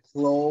of the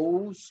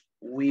clothes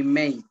we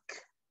make.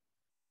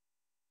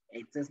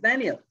 It says,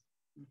 Daniel,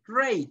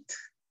 great,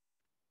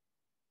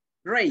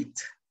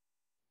 great.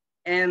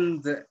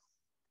 And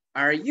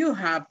are you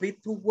happy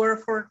to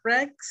work for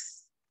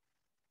Rex?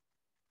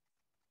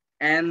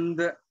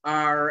 And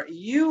are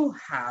you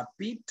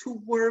happy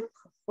to work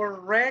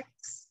for Rex?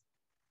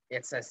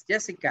 It says,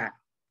 Jessica,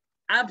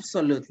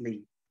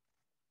 absolutely.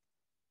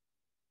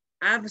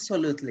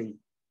 Absolutely.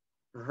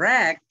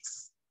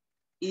 Rex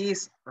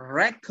is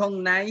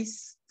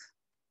recognized,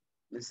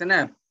 listen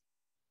up,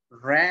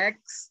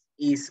 Rex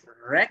is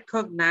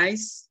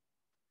recognized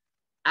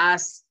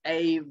as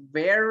a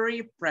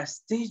very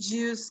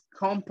prestigious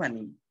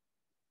company.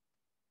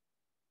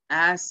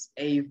 As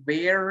a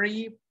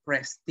very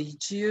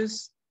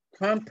prestigious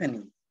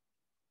company.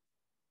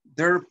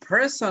 Their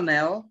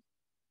personnel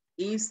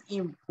is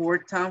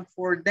important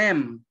for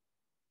them.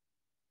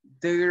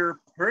 Their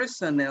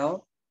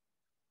personnel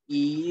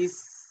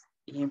is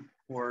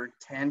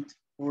important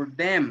for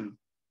them.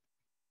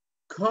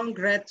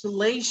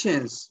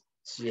 Congratulations,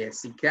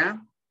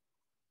 Jessica.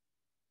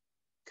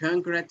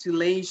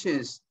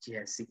 Congratulations,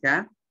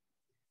 Jessica.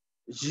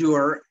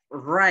 You're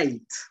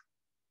right.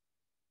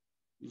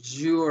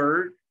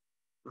 You're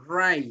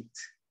right.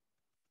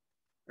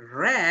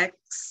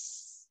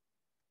 Rex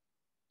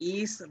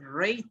is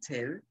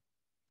rated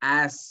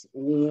as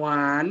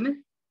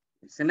one.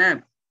 Listen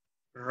up.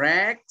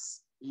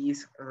 Rex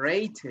is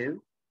rated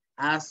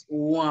as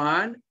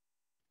one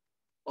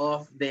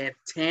of the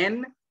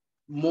 10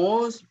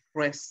 most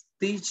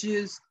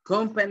prestigious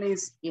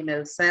companies in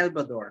El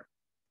Salvador.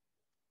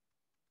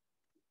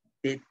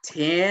 The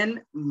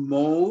 10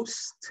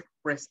 most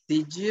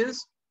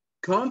prestigious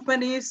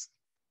companies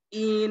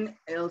in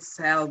El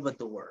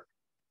Salvador.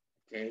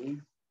 Okay.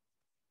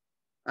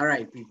 All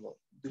right, people.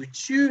 Do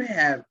you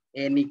have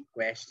any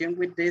question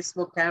with this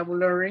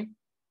vocabulary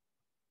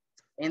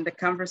in the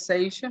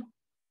conversation?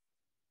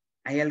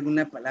 ¿Hay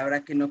alguna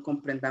palabra que no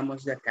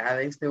comprendamos de acá,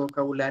 de este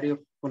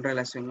vocabulario, con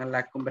relación a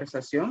la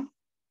conversación?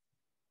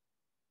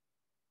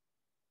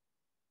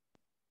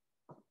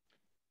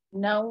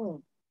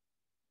 No.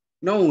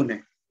 No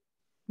une.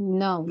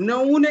 No.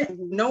 No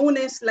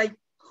une es like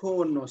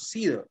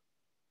conocido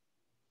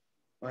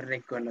o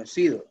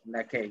reconocido in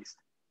that case.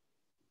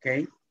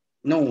 Okay.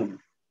 No une.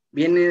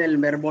 Viene del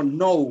verbo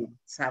know,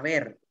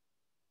 saber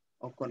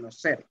o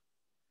conocer.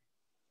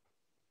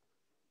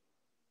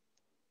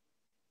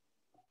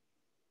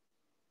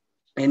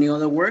 Any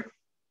other word?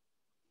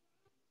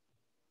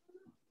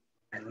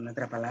 ¿Alguna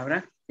otra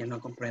palabra que no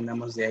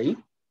comprendamos de ahí?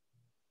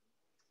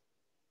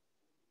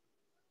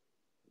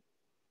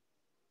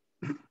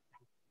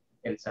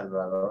 El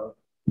Salvador.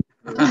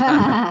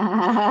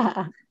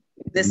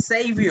 The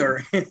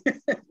Savior.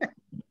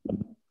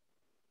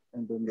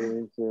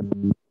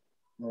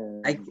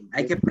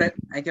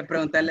 hay que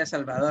preguntarle a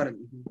Salvador.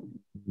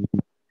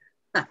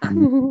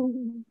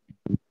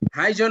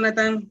 Hi,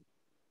 Jonathan.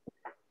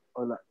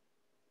 Hola.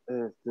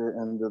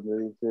 En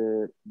donde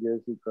dice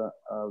Jessica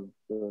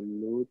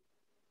Absolute.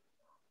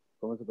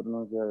 ¿Cómo se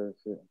pronuncia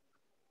ese?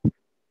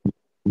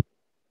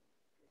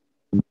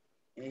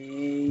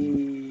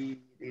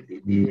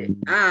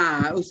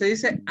 Usted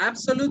dice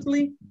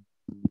absolutely.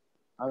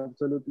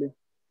 Absolutely.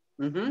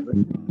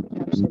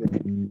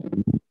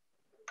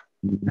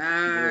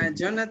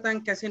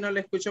 Jonathan, casi no le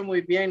escucho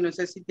muy bien. No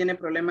sé si tiene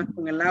problemas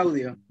con el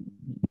audio.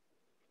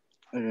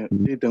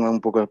 Sí, tengo un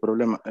poco de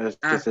problema.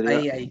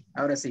 Sería, ahí,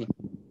 ahora sí.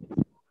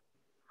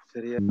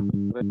 Sería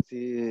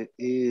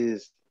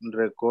is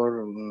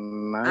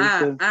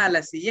recognized.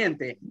 La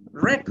siguiente.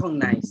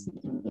 Recognize.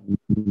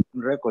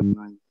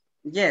 Recognize.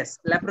 Yes,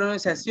 la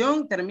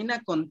pronunciación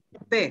termina con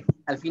T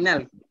al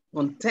final,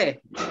 con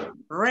T.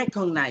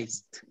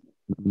 Recognized.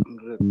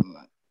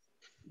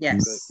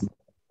 Yes.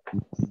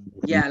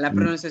 Ya, la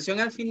pronunciación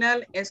al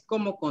final es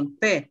como con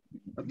T,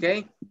 ¿ok?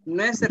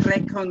 No es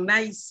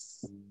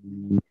recognize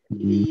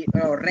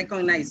o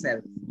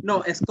recognized.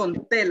 No, es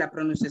con T la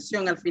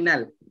pronunciación al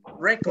final.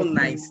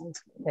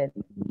 Recognized.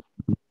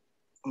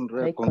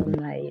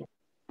 Recognized.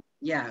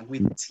 Yeah,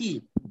 with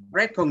T.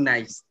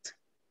 Recognized.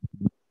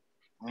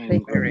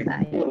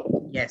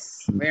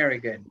 Yes, very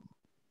good.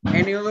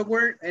 Any other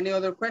word? Any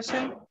other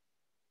question?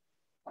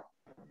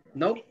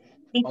 No?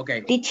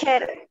 Okay.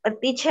 Teacher,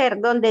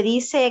 donde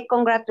dice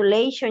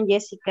congratulations,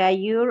 Jessica,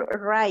 you're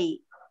right.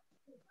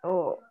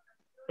 Oh,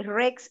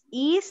 Rex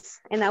is,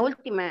 en la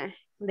última,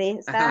 de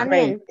esta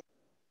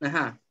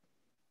Ajá.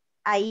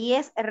 Ahí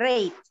es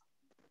rate.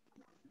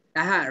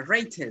 Ajá,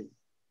 rated.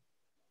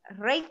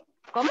 Rate,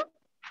 ¿cómo?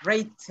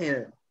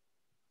 Rated.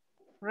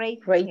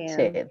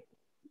 Rated.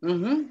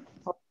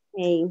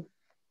 Okay.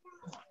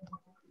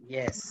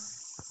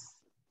 Yes.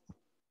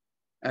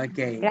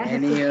 Okay, Gracias,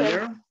 any teacher.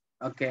 other?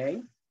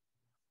 Okay.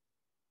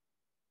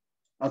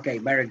 Okay,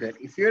 very good.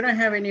 If you don't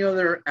have any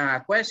other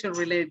question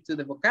related to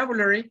the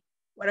vocabulary,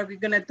 what are we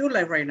gonna do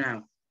like right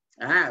now?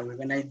 We're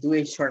gonna do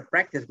a short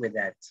practice with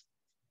that.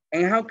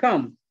 And how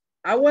come?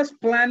 I was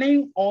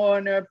planning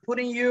on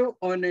putting you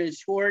on a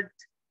short,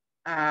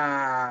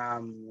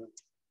 I'm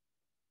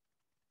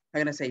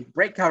gonna say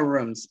breakout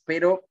rooms,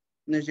 pero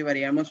nos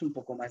llevaríamos un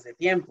poco más de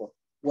tiempo.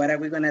 What are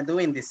we gonna do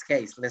in this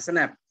case? Listen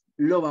up.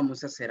 Lo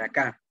vamos a hacer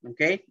acá,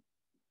 okay?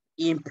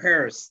 In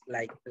pairs,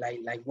 like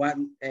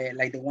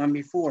the one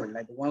before,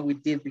 like the one we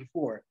did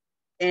before.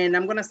 And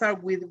I'm gonna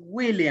start with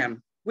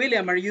William.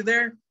 William, are you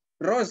there?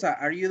 Rosa,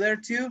 are you there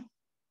too?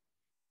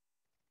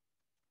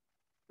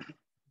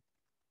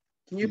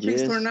 Can you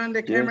please turn on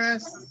the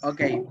cameras?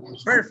 Okay,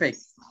 perfect.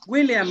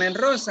 William and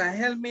Rosa,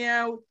 help me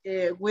out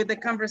with the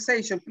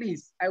conversation,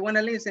 please. I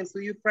wanna listen to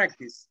you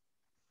practice.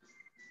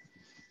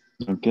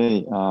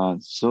 Okay,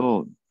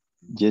 so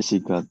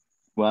Jessica,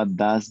 what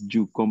does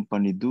your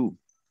company do?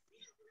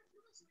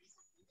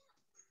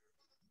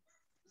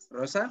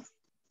 Rosa?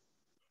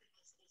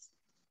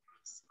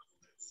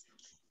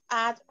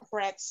 At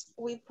Rex,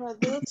 we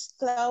produce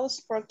clothes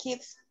for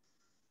kids.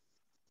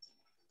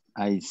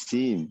 I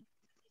see.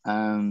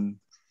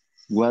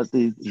 What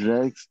is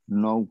Rex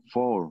known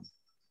for?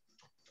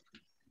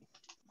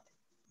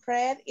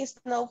 Fred is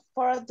known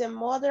for the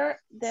modern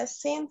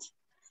design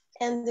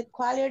and the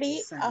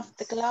quality of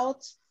the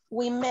clothes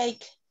we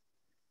make.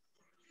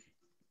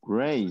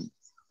 Great.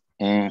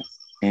 And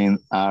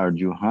are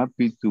you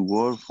happy to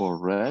work for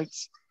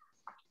Rex?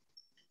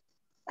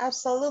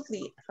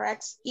 Absolutely.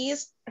 Rex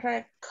is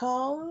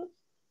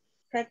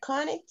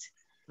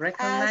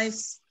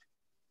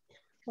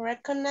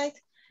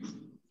recognized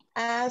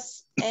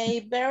as a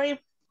very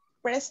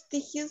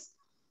prestigious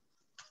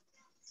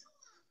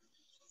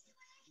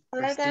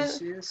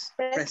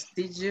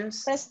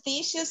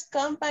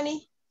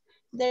company.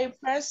 Their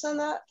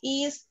personnel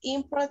is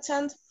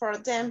important for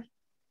them.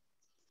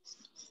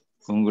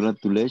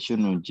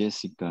 Congratulations,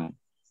 Jessica.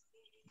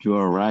 You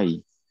are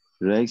right.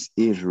 Rex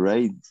is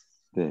rated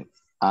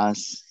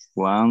as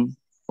one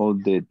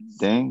of the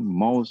 10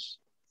 most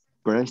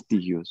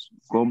prestigious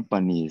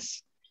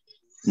companies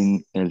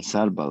in El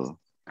Salvador.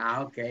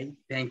 Okay.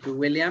 Thank you,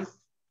 William.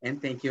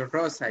 And thank you,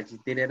 Rosa. You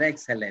did it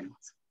excellent.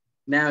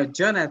 Now,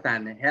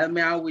 Jonathan, help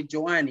me out with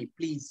Joanny,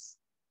 please.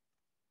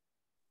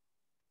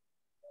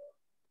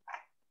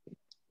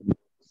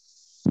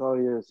 So,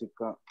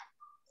 Jessica,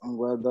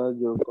 what does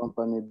your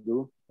company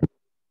do?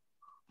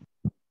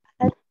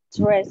 At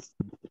Rex,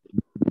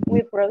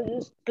 we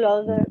produce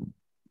clothes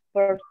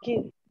for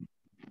kids.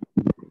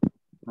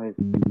 Right.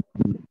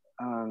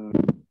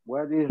 And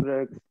what is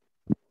Rex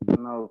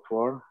now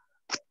for?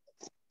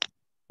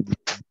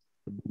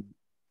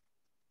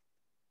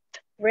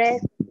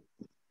 Rex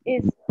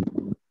is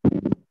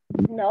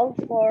known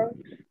for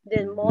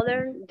the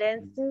modern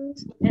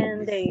designs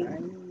and the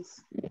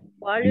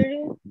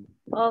quality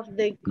of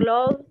the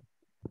clothes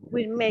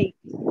we make.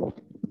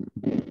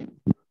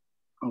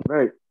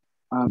 Great.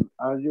 And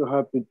are you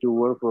happy to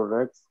work for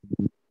Rex?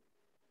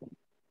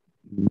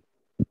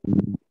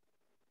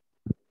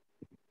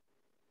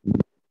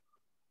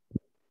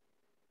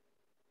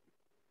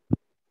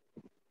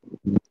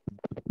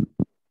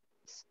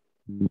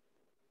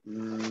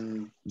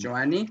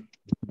 Joanny?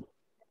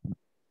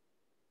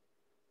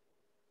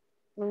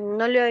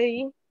 No le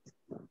oí.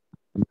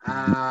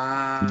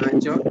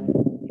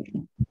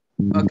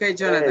 Okay,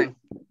 Jonathan.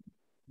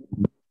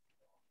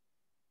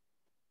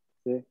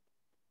 Sí.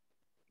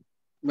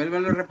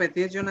 Vuélvalo a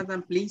repetir,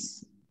 Jonathan,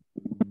 please.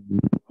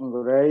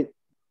 Great.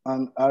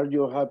 And are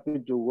you happy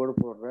to work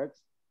for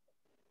Rex?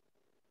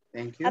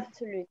 Thank you.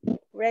 Absolutely.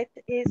 Rex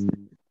is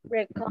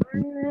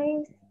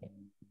recognized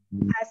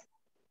as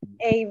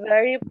a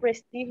very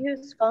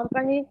prestigious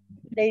company.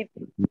 The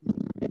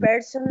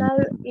personnel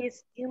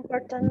is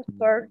important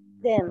for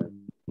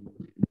them.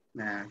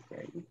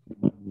 Okay.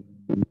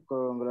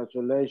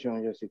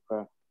 Congratulations,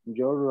 Jessica.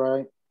 You're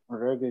right.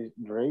 Rex is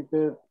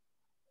rated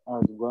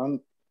as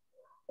one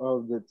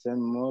of the 10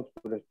 most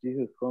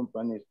prestigious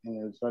companies in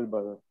El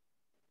Salvador.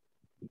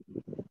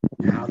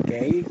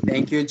 Okay,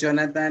 thank you,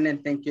 Jonathan,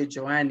 and thank you,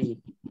 Joanny.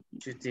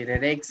 You did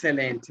it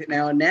excellent.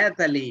 Now,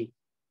 Natalie,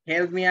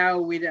 help me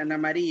out with Ana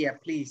Maria,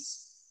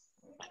 please.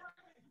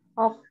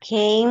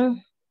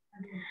 Okay.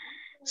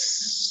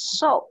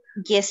 So,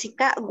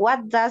 Jessica,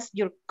 what does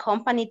your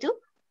company do?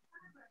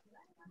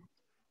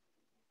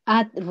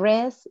 At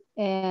Rex,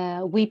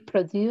 we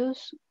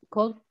produce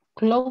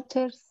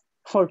clothes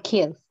for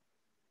kids.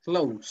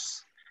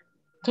 Clothes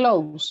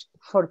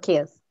for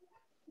kids.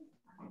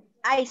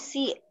 I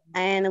see.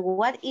 And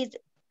what is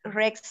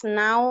Rex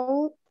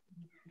now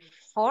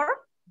for?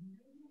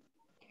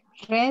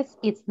 Rex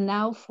is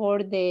now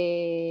for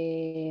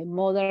the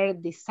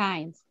modern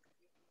designs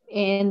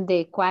and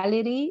the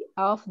quality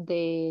of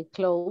the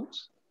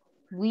clothes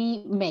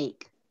we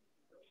make.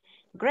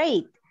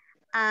 Great.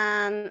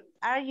 And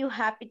are you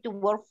happy to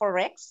work for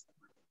Rex?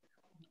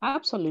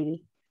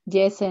 Absolutely.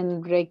 Yes,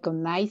 and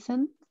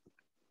recognizing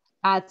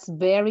as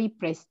very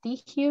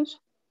prestigious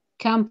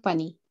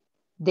company.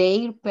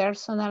 Their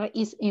personnel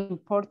is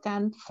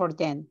important for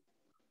them.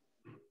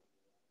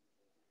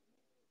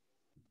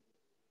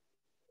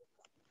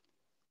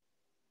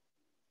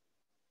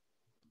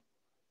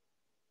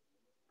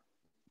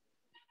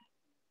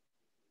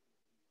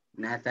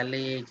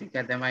 Natalie, you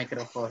got the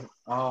microphone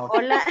off.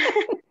 Hola.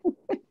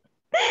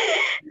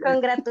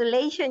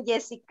 Congratulations,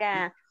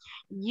 Jessica.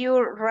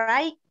 You're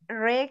right.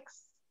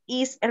 Rex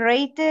is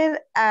rated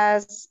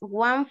as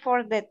one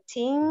for the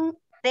 10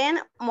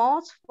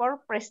 most for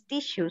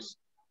prestigious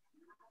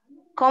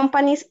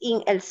companies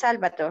in El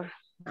Salvador.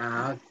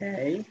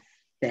 Okay.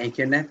 Thank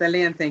you,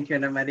 Natalie, and thank you,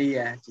 Ana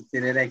Maria. You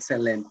did it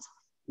excellent.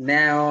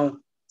 Now,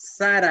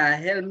 Sarah,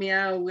 help me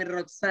out with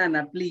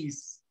Roxana,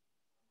 please.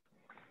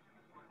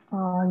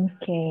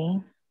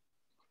 Okay.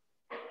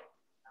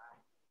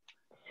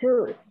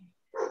 So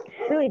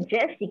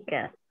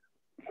Jessica,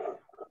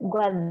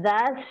 what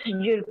does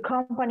your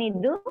company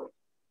do?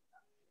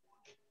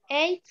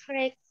 Hey,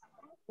 Rex,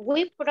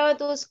 we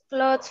produce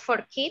clothes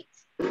for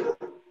kids.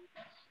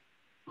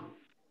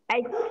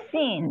 I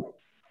think.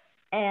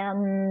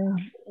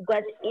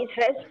 What is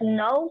Rex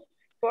known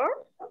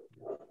for?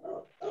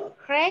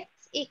 Rex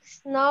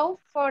is known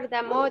for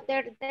the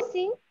modern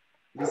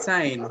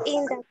design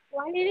in the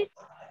quality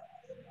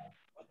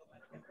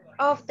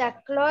of the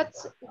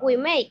clothes we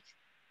make.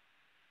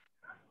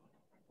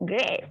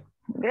 Great.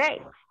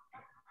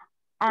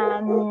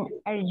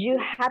 Are you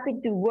happy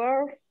to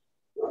work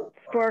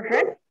for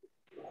Rex?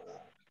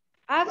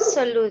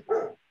 Absolutely.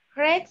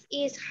 Rex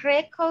is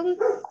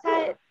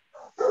recognized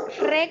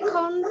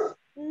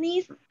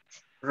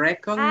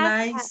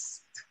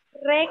recognized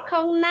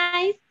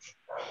Recognized.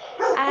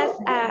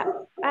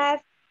 as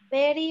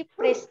very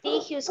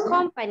prestigious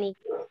company.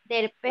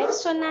 Their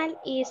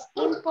personnel is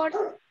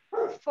important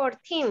for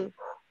team.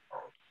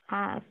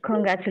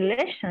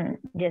 Congratulations,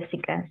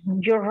 Jessica.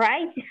 Your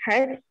right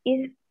heart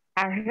is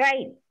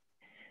right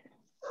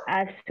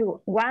as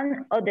to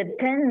one of the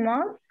 10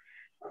 most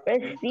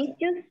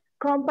prestigious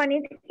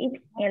companies in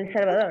El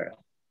Salvador.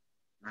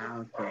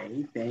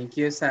 Okay, thank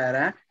you,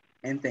 Sarah.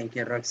 And thank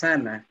you,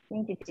 Roxana.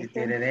 Thank you, You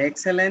teacher. did it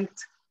excellent.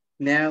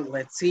 Now,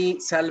 let's see,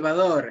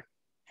 Salvador.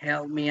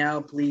 Help me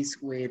out, please,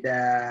 with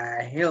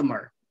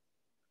Hilmer.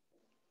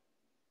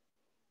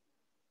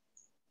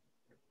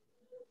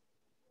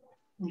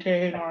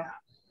 Okay,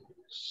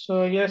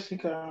 so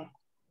Jessica,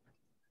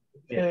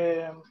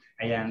 I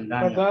am what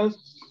Daniel.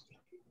 else?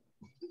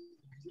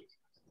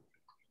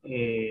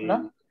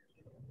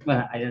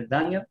 Well, I am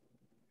Daniel.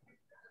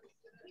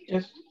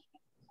 Yes.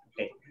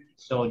 Okay.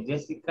 So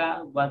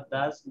Jessica, what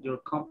does your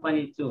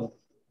company do?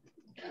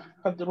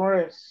 At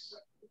Rest,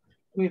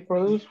 we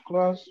produce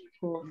clothes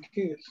for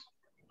kids.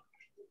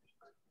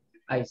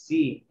 I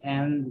see.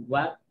 And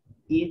what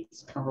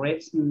is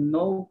Rex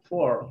known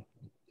for?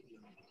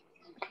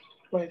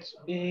 Which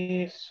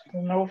is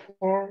known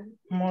for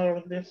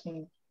modern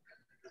design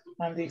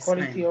and the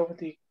quality of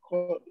the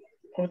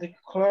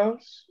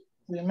clothes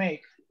we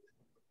make.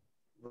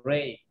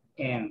 Great.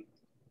 And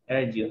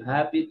are you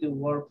happy to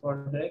work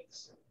for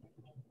Rex?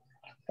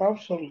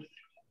 Absolutely.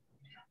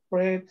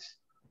 Rex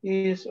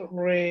is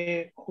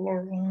recognized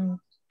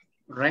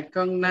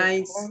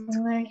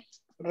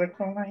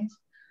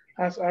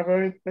as a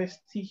very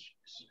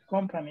prestigious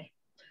company.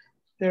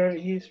 There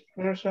is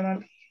personal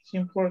is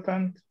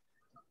important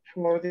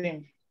for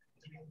them.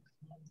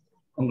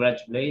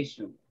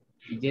 Congratulations,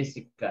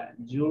 Jessica.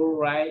 Your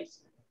Rex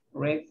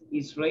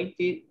is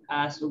rated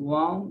as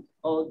one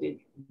of the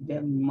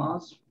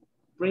most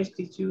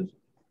prestigious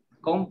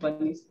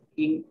companies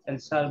in El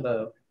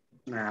Salvador.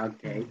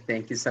 Okay,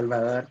 thank you,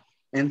 Salvador.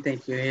 And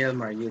thank you,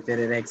 Hilmer. You did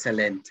it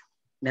excellent.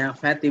 Now,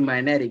 Fatima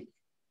and Eric,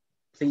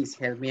 please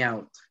help me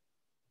out.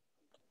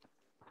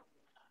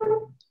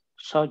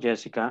 So,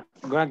 Jessica,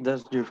 what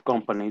does your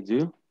company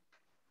do?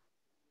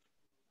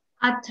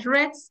 At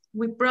Rex,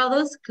 we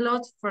produce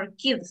clothes for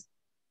kids.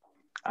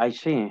 I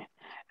see.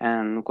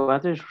 And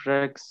what is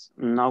Rex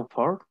now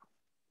for?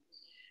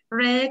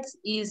 Rex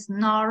is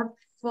known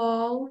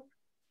for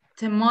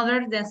the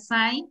modern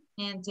design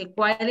and the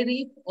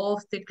quality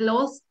of the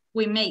clothes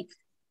we make.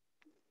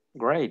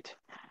 Great.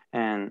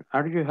 And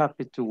are you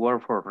happy to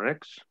work for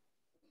Rex?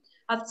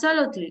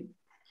 Absolutely.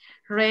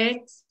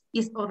 Rex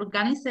is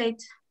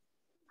organized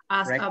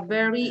as a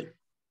very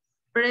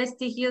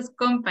prestigious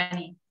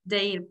company.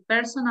 Their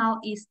personnel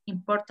is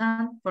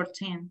important for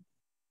them.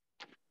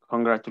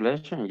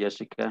 Congratulations,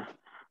 Jessica.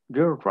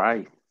 You're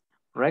right.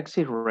 Rex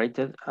is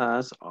rated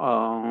as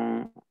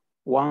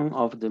one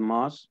of the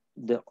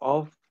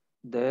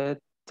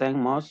 10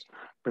 most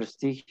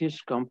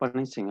prestigious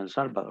companies in El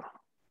Salvador.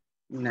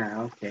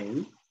 Now,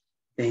 okay.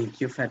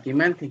 Thank you,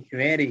 Fatima. Thank you,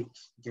 Eric.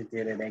 You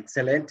did it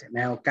excellent.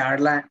 Now,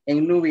 Carla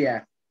and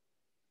Nubia.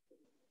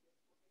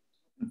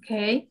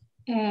 Okay.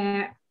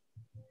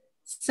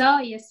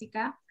 So,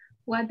 Jessica,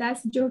 what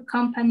does your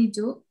company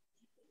do?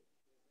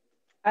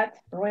 At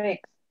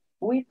Rex,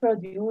 we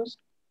produce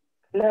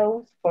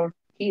clothes for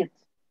kids.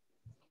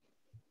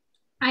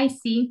 I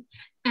see.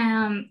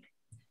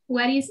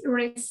 What is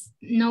Rex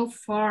known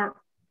for?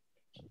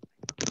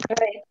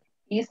 Rex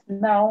is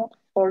known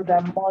for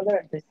the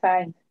modern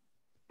design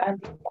and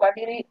the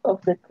quality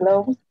of the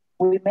clothes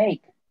we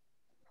make.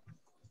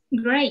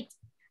 Great.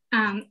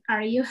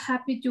 Are you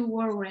happy to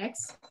work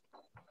Rex?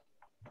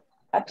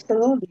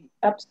 Absolutely,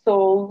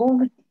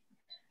 absolutely.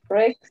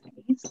 Rex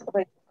is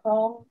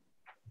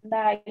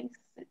recognized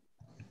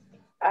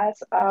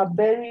as a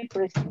very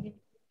prestigious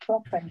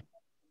company.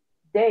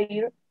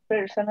 Their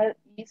personnel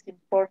is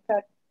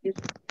important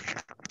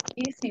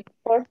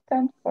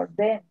for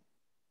them.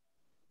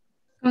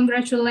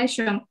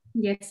 Congratulations,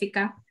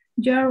 Jessica.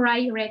 You're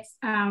right, Rex,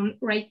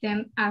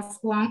 rated as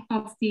one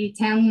of the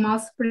 10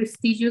 most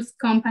prestigious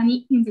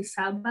companies in El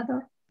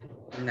Salvador.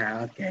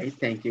 Now, okay,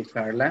 thank you,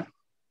 Carla.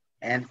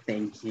 And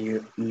thank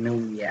you,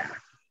 Nubia.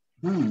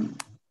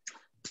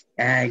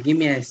 Give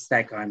me a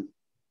second.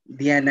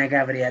 Diana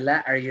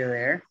Gabriela, are you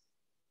there?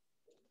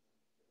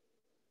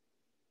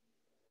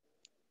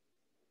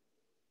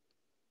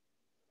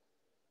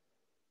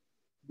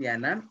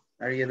 Diana,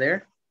 are you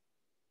there?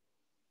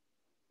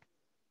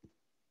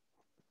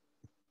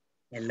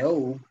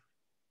 Hello.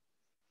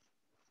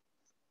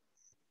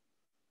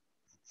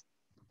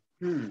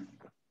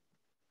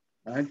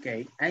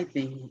 Okay, I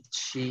think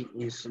she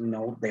is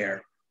not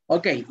there.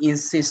 Okay,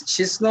 since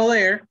she's not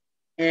there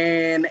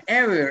and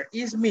Ever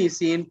is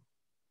missing,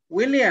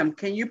 William,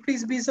 can you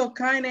please be so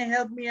kind and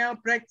help me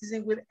out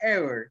practicing with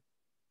Ever?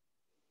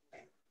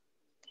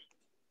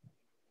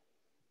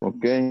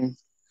 Okay.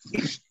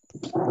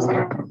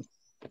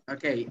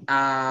 Okay.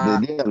 De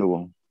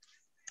diálogo.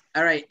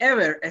 All right,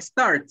 Ever,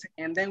 start,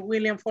 and then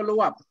William follow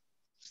up.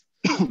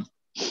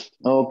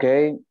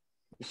 Okay,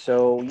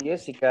 so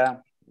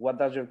Jessica, what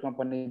does your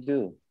company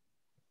do?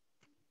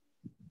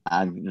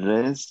 At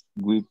Rex,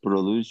 we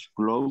produce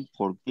clothes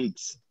for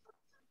kids.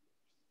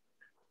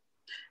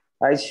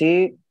 I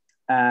see.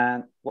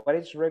 And what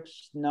is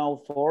Rex known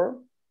for?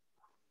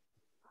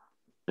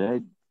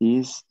 Rex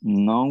is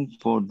known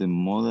for the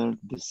modern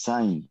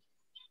design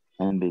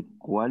and the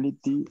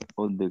quality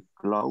of the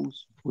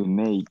clothes we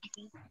make.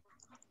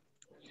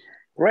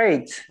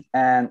 Great.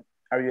 And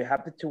are you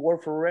happy to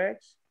work for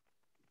Rex?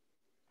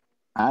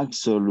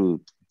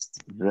 Absolute.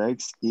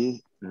 Rex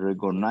is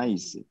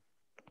recognized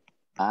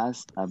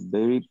as a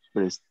very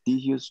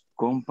prestigious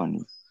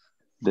company.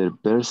 Their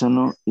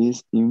personnel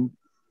is important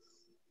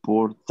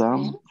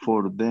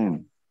for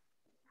them.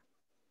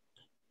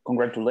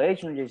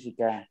 Congratulations,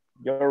 Jessica.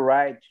 You're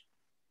right.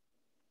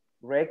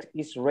 Rex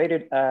is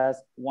rated as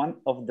one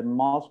of the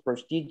most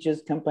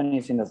prestigious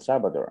companies in El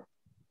Salvador.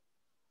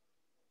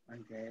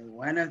 Okay,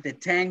 one of the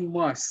 10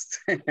 most.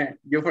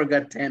 You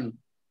forgot 10.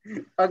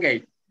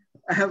 Okay,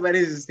 but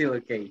it's still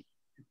okay.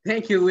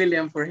 Thank you,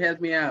 William, for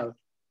helping me out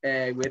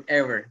with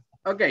Ever.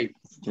 Okay,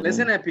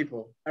 listen up,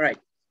 people. All right,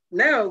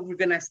 now we're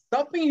gonna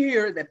stop in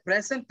here the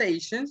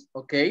presentations,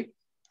 okay?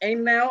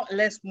 And now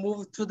let's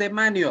move to the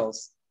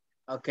manuals.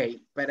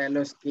 Okay, para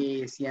los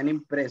que se han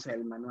impreso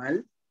el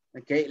manual,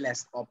 okay,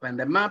 let's open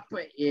them up.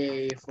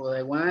 For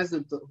the ones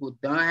who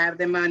don't have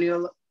the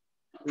manual,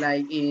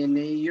 like in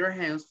your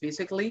hands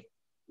physically,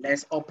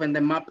 let's open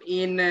them up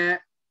in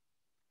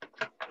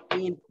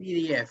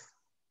PDF.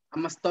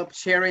 I'm gonna stop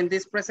sharing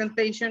this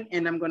presentation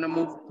and I'm gonna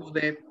move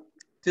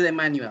to the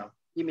manual.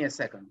 Give me a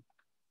second.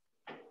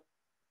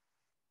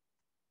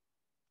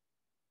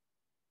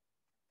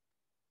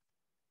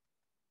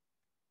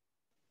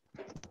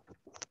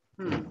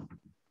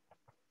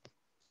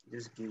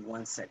 Just give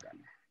 1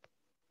 second.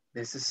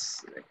 This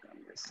is the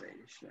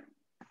conversation.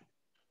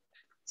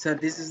 So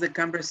this is the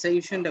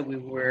conversation that we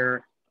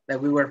were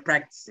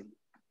practicing.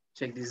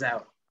 Check this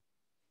out.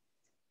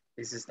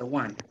 This is the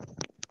one.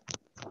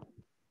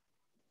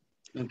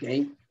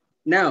 Okay.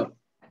 Now,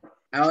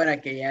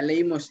 ahora que ya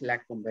leímos la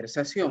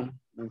conversación,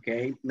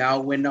 okay, now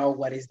we know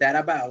what is that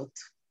about.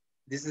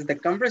 This is the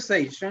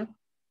conversation.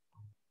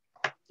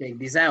 Check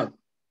this out.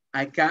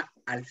 Acá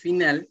al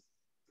final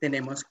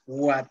tenemos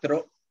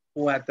cuatro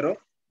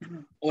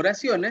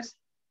oraciones,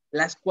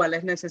 las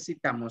cuales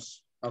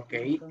necesitamos,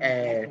 okay,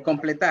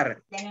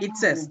 completar. It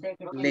says,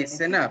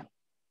 listen up.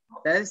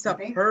 That is a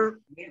per.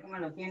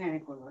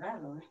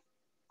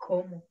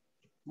 ¿Cómo?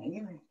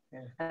 Mariana,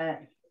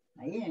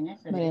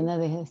 deja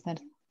de estar.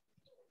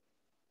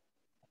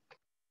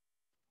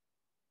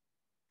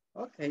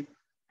 Okay,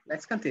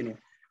 let's continue.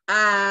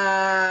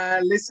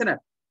 Listen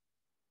up.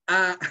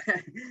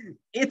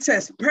 It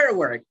says per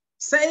word.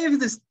 Say if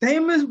the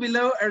statements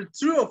below are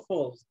true or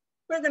false.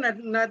 We're not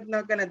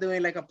gonna do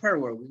it like a per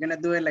word. We're gonna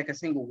do it like a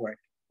single word.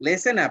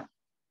 Listen up.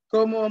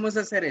 ¿Cómo vamos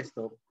a hacer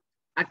esto?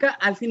 Acá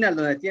al final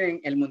donde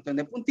tienen el montón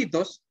de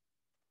puntitos,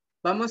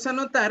 vamos a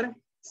anotar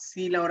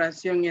si la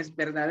oración es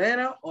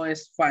verdadera o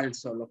es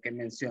falso lo que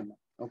menciona.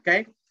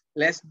 Okay?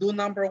 Let's do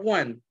number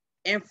 1.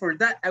 And for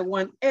that, I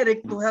want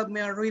Eric to help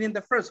me on reading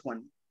the first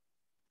one.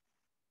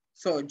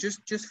 So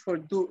just for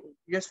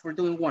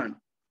doing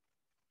one.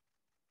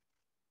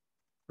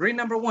 Read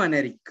number 1,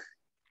 Eric.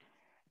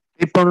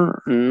 People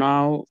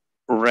now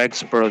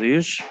Rex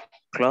produce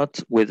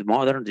clothes with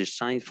modern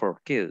design for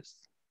kids.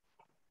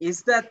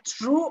 Is that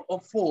true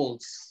or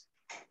false?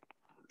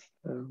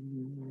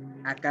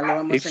 Acá lo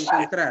vamos a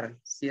encontrar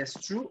si es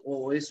true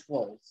o es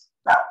false.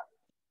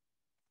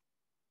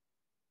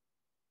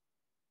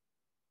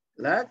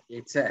 Look,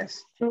 it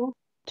says. True.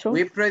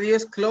 We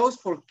produce clothes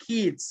for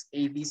kids.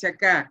 Y dice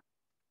acá,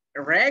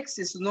 Rex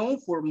is known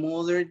for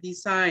modern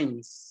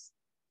designs.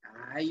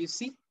 You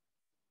see.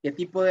 ¿Qué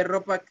tipo de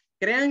ropa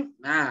crean?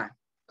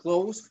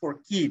 Clothes for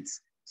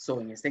kids. So,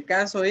 en este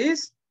caso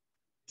es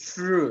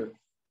true.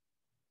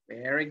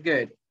 Very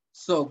good.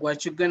 So,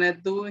 what you're gonna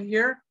do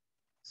here?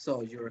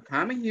 So, you're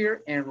coming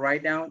here and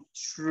write down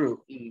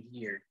true in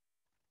here.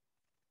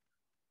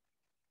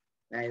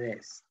 Like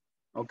this.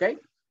 Okay?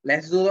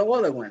 Let's do the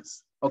other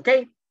ones.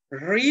 Okay?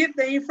 Read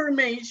the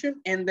information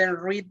and then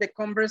read the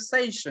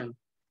conversation.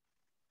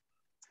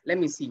 Let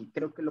me see.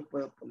 Creo que lo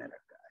puedo poner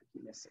acá.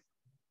 Give me a second.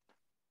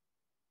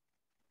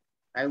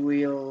 I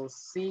will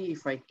see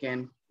if I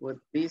can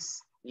put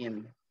this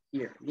in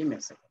here. Give me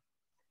a second.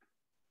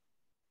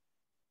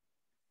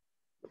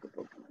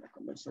 La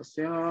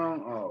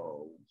conversación.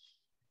 Oh,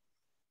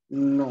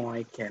 no,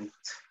 I can't.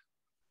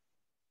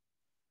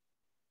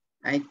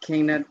 I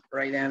cannot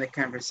write down the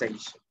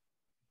conversation.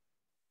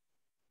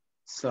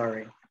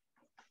 Sorry.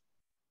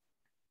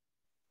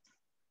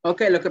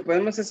 Ok, lo que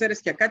podemos hacer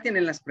es que acá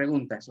tienen las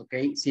preguntas, ok.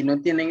 Si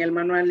no tienen el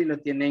manual y lo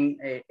tienen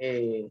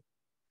en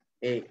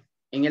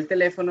el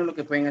teléfono, lo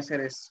que pueden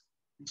hacer es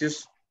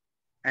just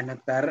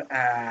anotar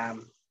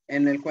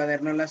en el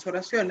cuaderno las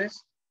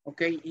oraciones,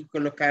 ok, y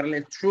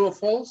colocarle true o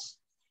false,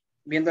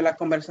 viendo la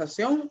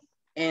conversación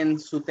en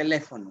su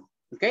teléfono,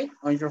 ok,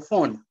 on your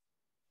phone.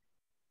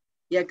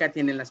 Y acá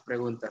tienen las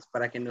preguntas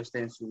para que no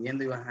estén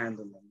subiendo y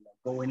bajando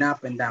going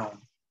up and down.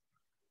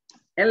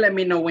 And let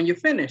me know when you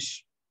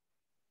finish.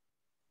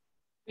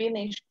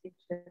 Finish,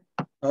 teacher.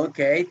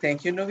 Okay,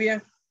 thank you,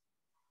 Nubia.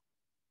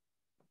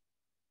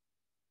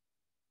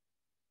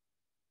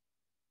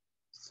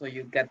 So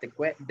you got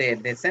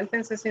the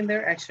sentences in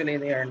there. Actually,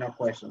 they are no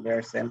questions. They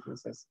are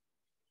sentences.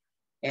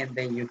 And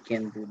then you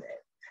can do that.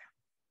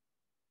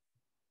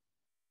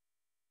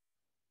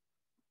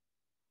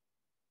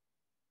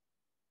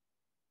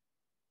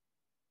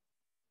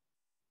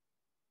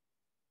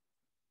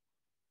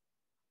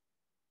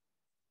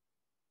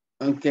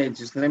 Okay,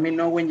 just let me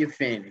know when you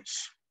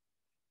finish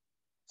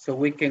so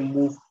we can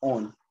move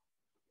on.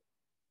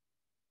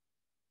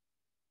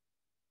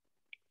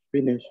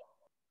 Finish.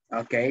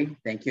 Okay,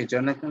 thank you,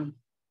 Jonathan.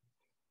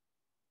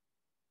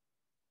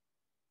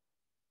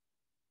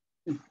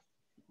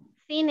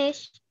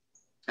 Finish.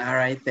 All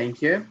right,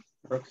 thank you,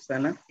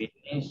 Roxana.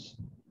 Finish.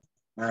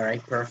 All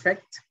right,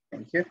 perfect.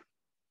 Thank you.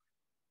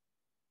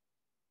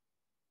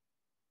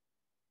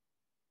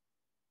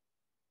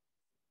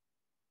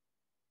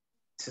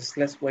 Just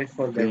let's wait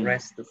for the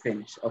rest to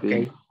finish,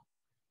 okay?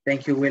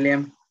 Thank you,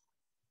 William.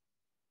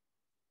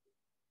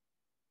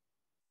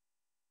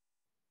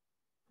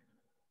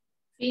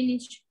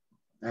 Finish.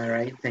 All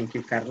right, thank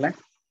you, Carla.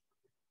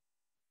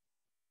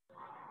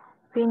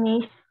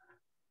 Finish.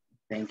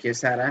 Thank you,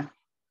 Sarah.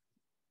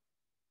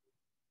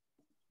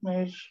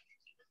 Finish.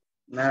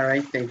 All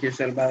right, thank you,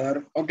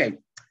 Salvador. Okay,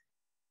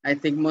 I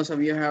think most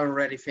of you have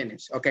already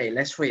finished. Okay,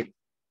 let's read.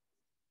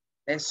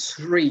 Let's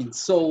read.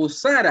 So,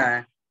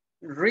 Sarah,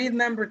 read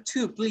number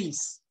 2,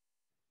 please.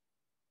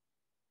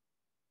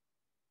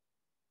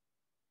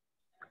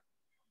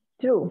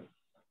 True.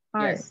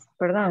 Yes.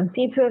 Perdón,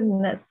 people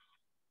not.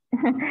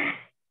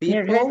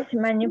 People?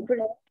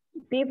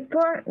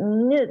 People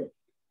need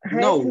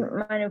No.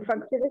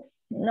 Manufacturers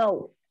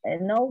no.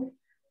 No.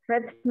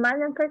 Red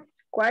manufacturers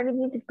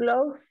quality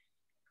clothes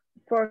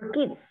for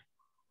kids.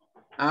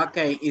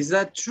 Okay, is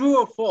that true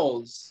or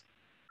false?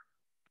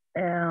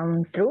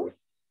 True.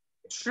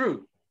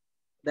 True.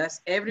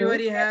 Does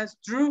everybody has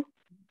true?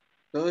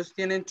 Todos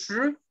tienen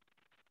true?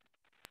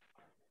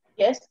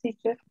 Yes,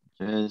 teacher.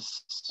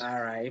 Yes.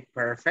 All right,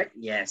 perfect.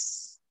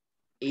 Yes,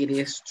 it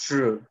is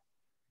true.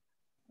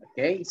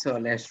 Okay, so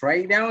let's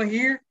write down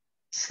here,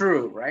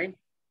 true, right?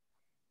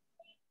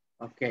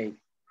 Okay,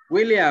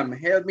 William,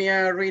 help me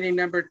out reading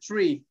number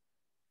 3.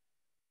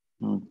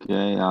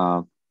 Okay,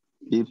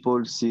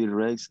 people see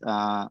Rex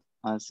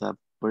as a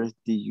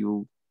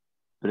prestigious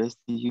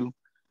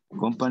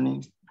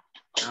company.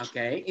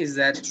 Okay, is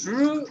that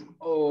true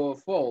or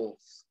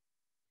false?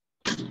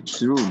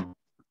 True.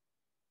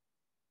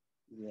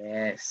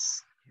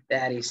 Yes,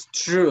 that is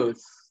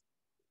truth.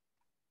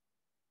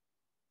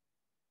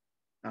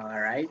 All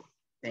right,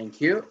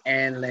 thank you.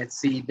 And let's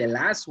see the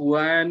last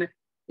one.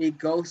 It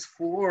goes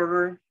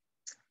for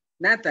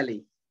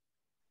Natalie.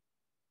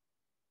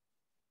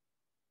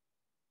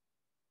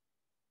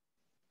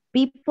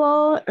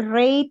 People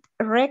rate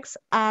Rex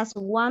as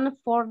one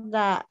for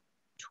the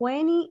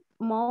 20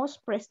 most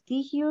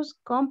prestigious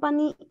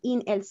company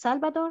in El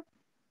Salvador.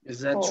 Is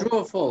that true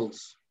or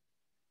false?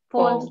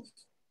 False.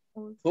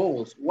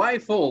 False. Why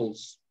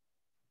false?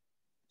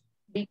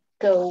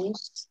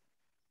 Because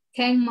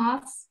 10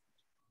 most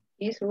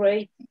is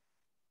rated.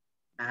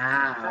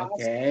 Ah,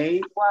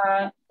 okay.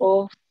 One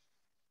of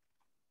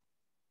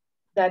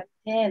the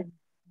 10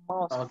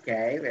 most.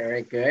 Okay,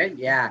 very good.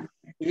 Yeah,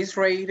 it's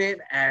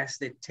rated as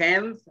the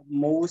 10th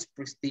most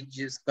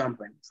prestigious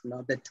companies,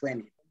 not the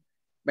 20th.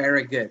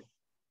 Very good.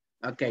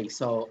 Okay,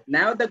 so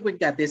now that we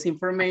got this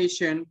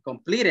information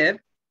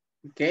completed,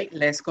 okay,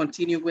 let's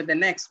continue with the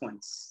next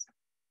ones.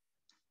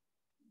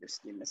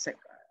 Just give me a second.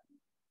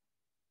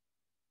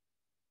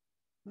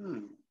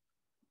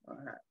 What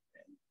happened?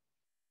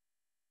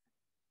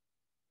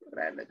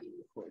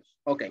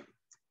 Okay,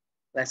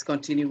 let's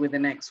continue with the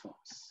next ones.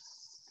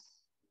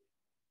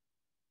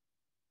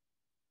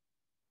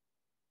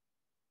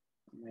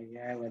 Oh my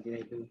God, what did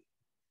I do?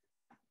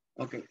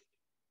 Okay.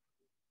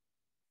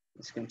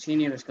 Let's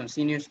continue.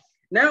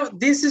 Now,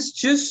 this is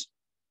just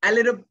a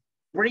little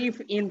brief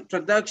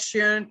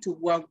introduction to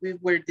what we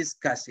were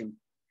discussing.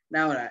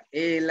 Ahora,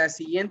 la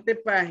siguiente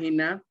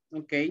página,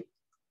 ok,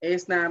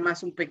 es nada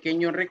más un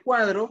pequeño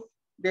recuadro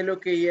de lo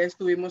que ya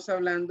estuvimos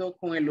hablando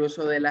con el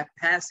uso de la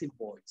passive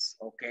voice,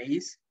 ok.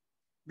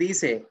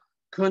 Dice,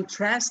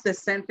 contrast the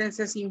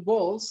sentences in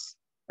bold,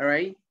 all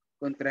right,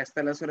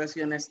 contrasta las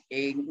oraciones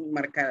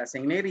marcadas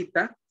en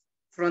negrita,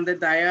 from the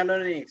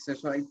dialogue in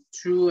exercise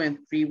 2 and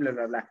 3, blah,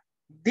 blah, blah.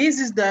 This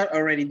is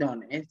already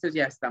done. Esto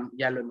ya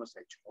lo hemos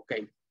hecho.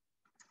 Okay.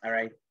 All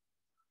right.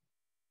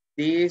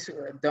 This,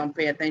 don't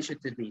pay attention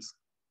to this.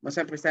 Vamos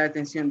a prestar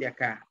atención de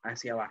acá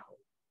hacia abajo.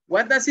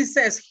 What does it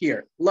says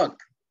here? Look.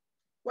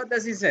 What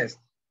does it says?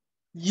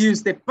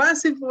 Use the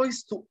passive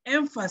voice to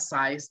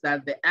emphasize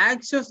that the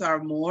actions are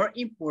more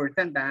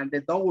important than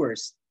the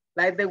doers,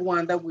 like the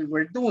one that we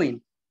were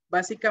doing.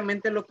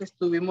 Básicamente lo que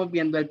estuvimos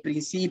viendo al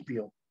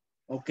principio.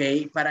 Ok,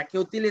 ¿para qué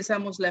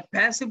utilizamos la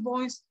passive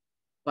voice?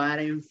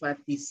 Para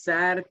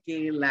enfatizar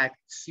que la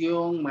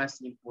acción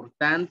más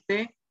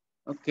importante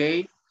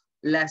ok,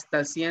 la está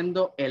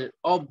haciendo el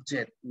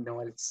object,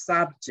 no el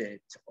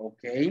subject,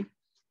 ok.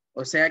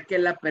 O sea que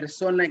la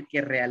persona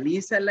que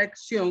realiza la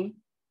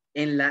acción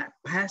en la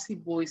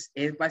passive voice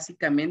es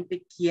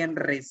básicamente quien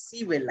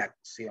recibe la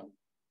acción,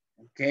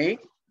 ok.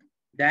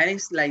 That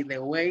is like the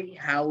way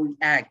how he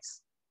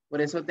acts.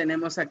 Por eso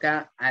tenemos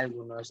acá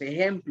algunos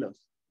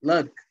ejemplos.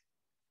 Look,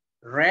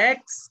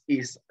 Rex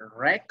is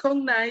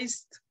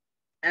recognized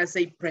as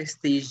a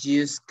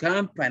prestigious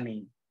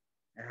company,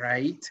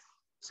 right?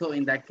 So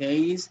in that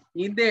case,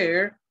 in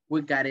there,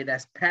 we got it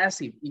as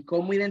passive. ¿Y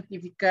cómo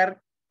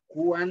identificar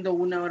cuando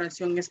una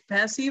oración es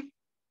passive?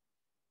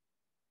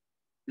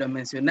 Lo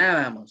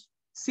mencionábamos.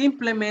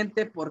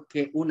 Simplemente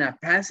porque una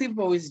passive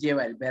voice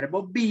lleva el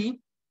verbo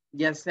be,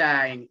 ya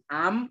sea en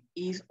am,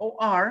 is o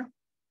are,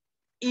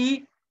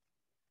 y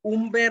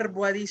un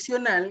verbo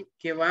adicional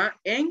que va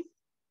en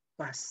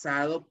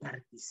pasado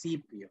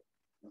participio,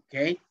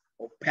 ¿ok?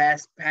 O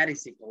past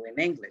participle in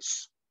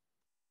English.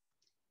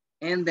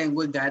 And then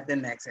we got the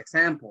next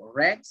example.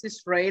 Rex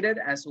is rated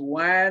as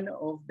one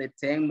of the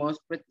 10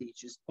 most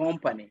prestigious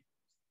companies.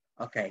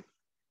 Okay,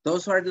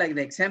 those are like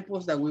the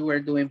examples that we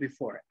were doing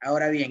before.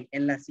 Ahora bien,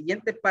 en la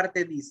siguiente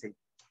parte dice,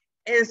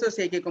 eso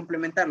sí hay que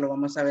complementarlo.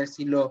 Vamos a ver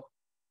si lo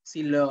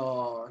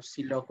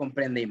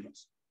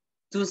comprendimos.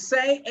 To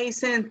say a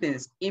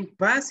sentence in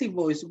passive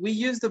voice, we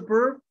use the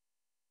verb.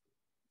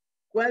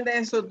 ¿Cuál de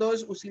esos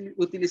dos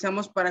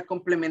utilizamos para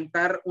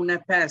complementar una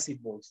passive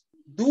voice?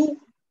 Do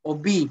o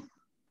be?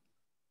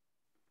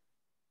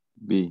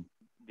 Be.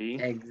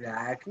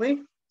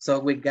 Exactly. So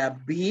we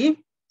got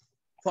be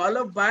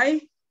followed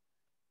by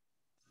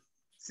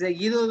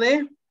seguido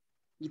de,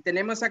 y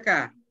tenemos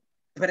acá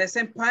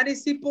present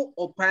participle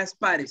o past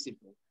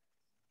participle.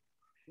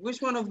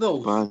 Which one of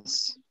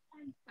those?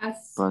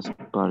 Past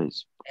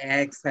participle.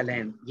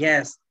 Excellent.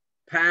 Yes.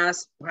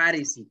 Past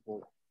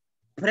participle.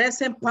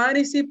 Present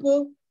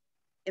participle.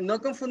 No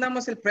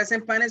confundamos el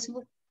present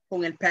participle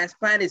con el past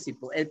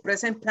participle. El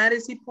present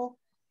participle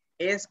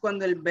es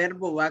cuando el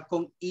verbo va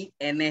con ing,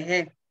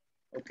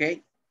 ¿ok?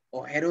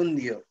 O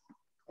gerundio,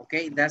 ¿ok?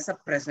 That's a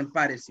present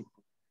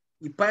participle.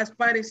 Y past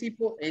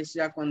participle es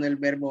ya cuando el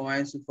verbo va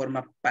en su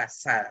forma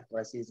pasada,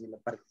 por así decirlo,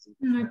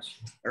 participle.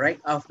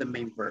 Right? Of the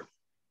main verb.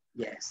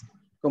 Yes.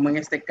 Como en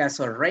este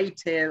caso,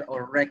 rated o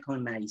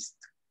recognized.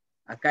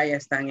 Acá ya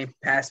están en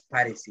past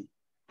participle.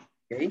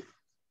 ¿Ok?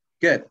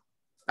 Good.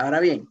 Ahora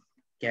bien,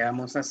 ¿qué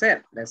vamos a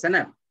hacer? Listen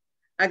up.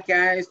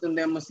 Acá es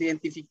donde vamos a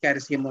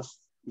identificar si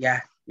hemos,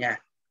 ya.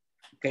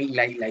 Okay,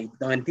 like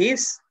done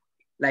this,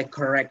 like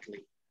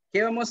correctly.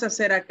 ¿Qué vamos a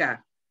hacer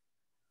acá?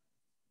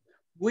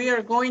 We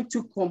are going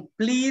to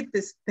complete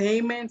the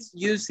statements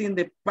using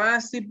the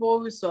passive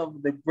voice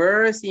of the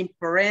verbs in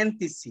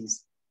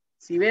parentheses.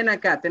 Si ven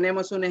acá,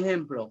 tenemos un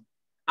ejemplo.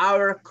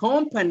 Our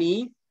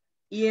company,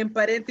 y en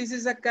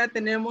paréntesis acá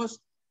tenemos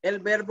el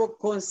verbo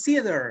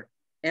consider,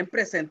 en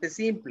presente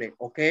simple,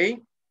 ¿ok?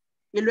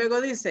 Y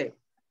luego dice,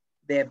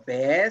 the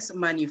best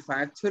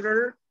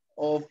manufacturer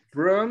of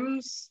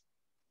brooms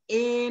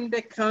in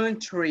the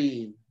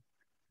country.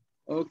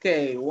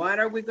 Okay, what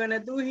are we gonna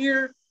do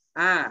here?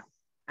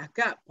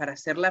 Acá, para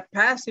hacer la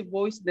passive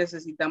voice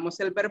necesitamos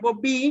el verbo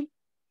be.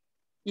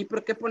 ¿Y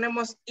por qué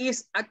ponemos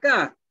is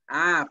acá?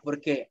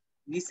 Porque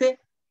dice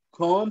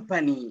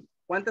company.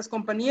 ¿Cuántas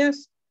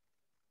compañías?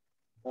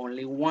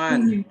 Only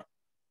one.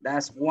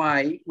 That's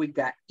why we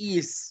got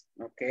is,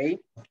 okay?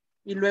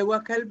 Y luego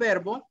acá el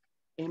verbo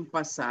en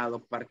pasado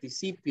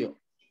participio.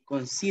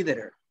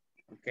 Consider,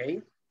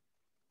 okay?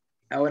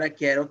 Ahora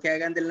quiero que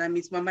hagan de la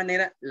misma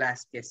manera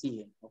las que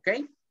siguen, ¿ok?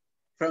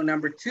 From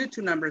number 2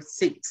 to number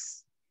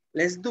 6.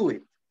 Let's do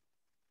it.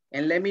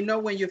 And let me know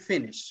when you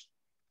finish.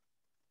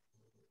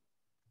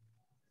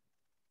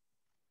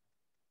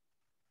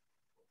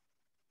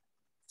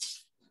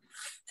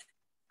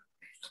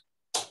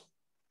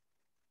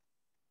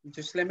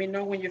 Just let me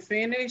know when you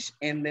finish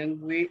and then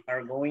we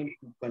are going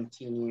to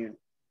continue,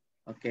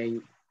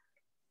 okay,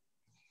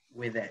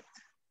 with it.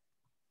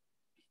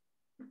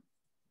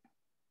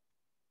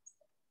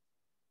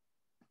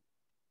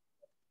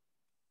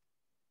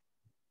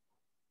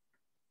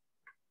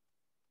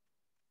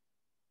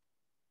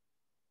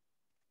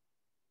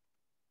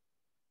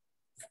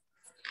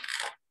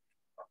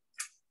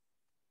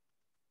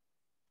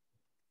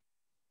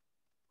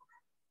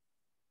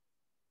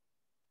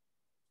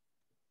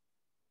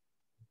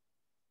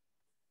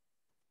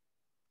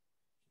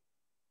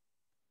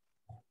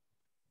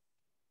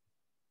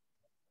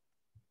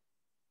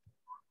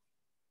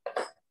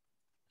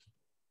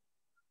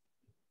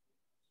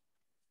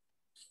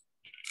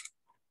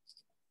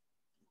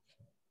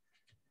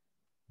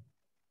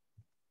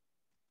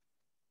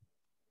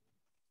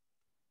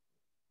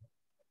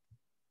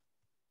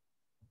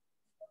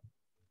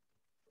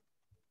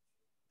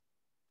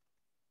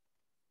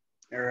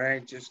 All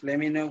right, just let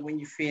me know when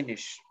you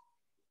finish.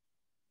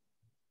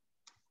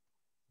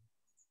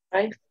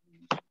 Right.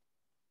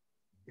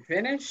 You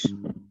finish?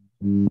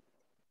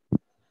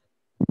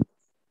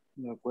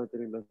 La 4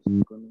 y la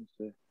 5, no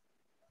sé.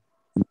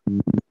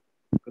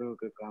 Creo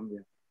que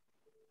cambia.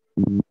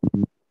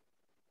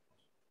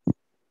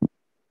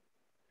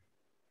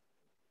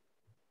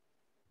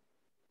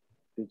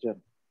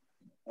 teacher.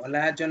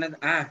 Hola, Jonathan.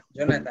 Ah,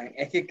 Jonathan,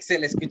 es que se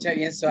le escucha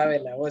bien suave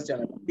la voz,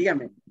 Jonathan.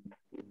 Dígame.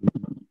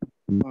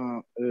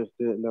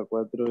 La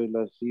 4 y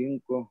la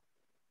 5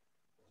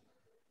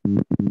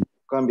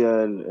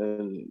 cambia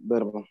el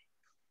verbo.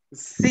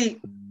 Sí,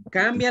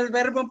 cambia el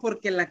verbo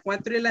porque la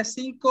 4 y la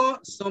 5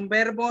 son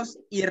verbos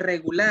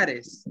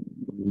irregulares.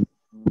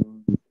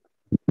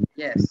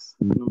 Yes.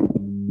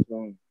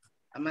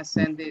 I'm gonna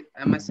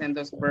send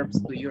those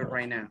verbs to you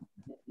right now.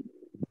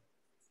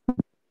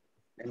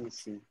 Let me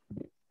see.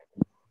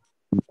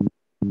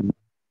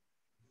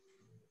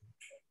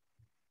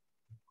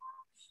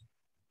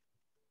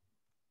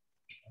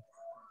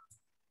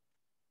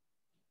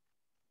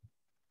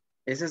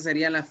 Esas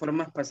serían las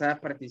formas pasadas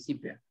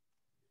participio.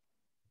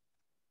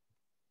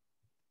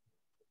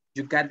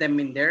 You got them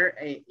in there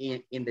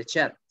in the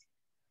chat.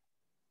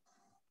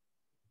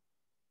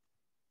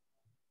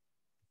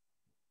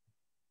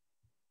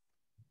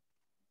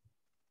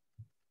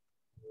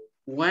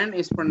 One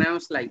is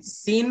pronounced like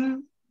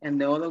sin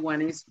and the other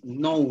one is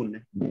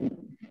known.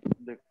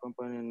 The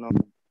company no.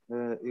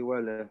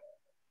 Igual.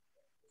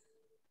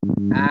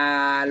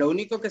 Lo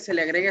único que se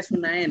le agrega es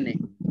una N.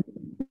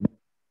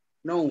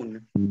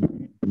 Known.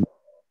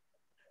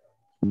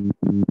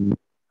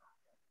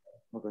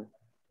 Okay.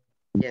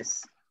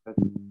 Yes.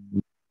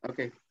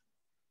 Okay.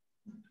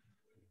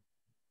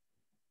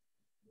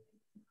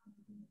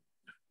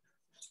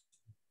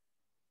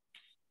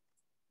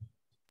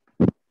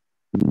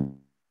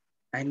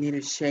 I need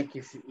to check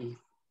if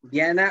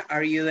Diana,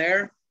 are you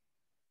there?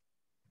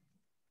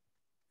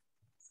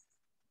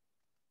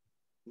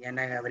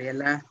 Diana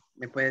Gabriela,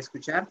 ¿me puede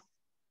escuchar?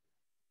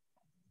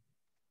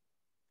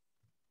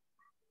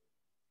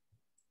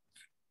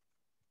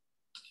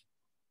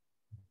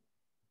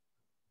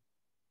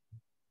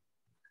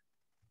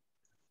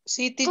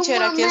 Sí,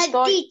 teacher, aquí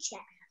estoy.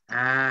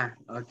 Ah,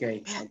 ok,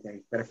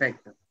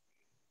 perfecto.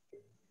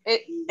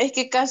 Es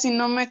que casi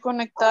no me he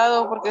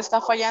conectado porque está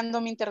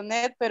fallando mi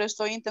internet, pero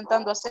estoy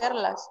intentando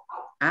hacerlas.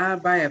 Ah,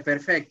 vaya,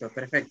 perfecto,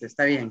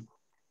 está bien.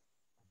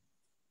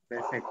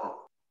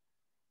 Perfecto.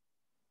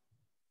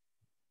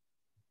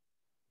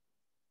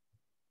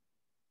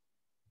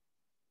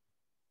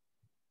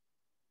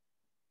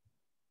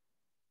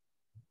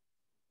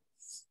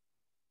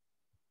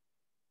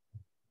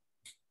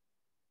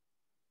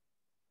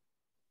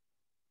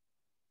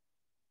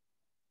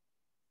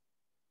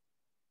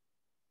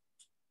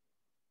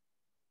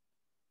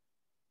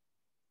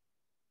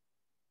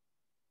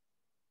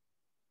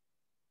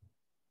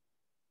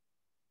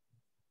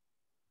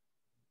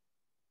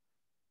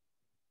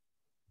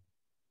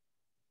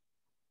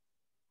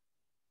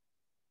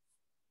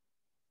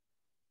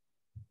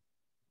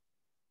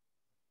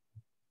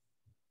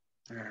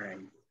 All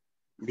right.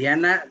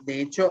 Diana,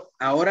 de hecho,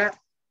 ahora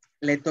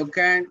le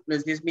tocan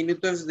los 10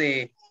 minutos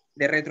de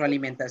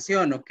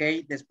retroalimentación, ¿ok?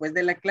 Después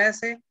de la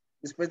clase,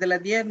 después de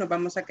las 10, nos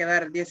vamos a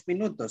quedar 10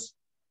 minutos.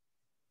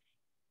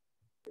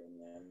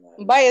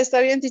 Vaya, está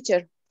bien,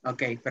 teacher.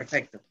 Ok,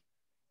 perfecto.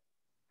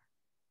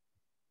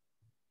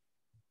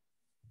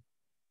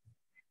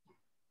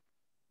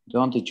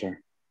 Don't,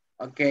 teacher.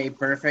 Ok,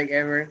 perfect,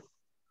 Ever.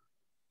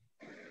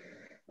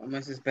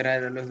 Vamos a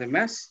esperar a los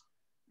demás.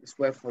 Let's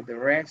wait for the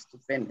rest to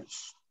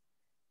finish.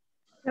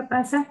 ¿Qué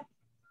pasa?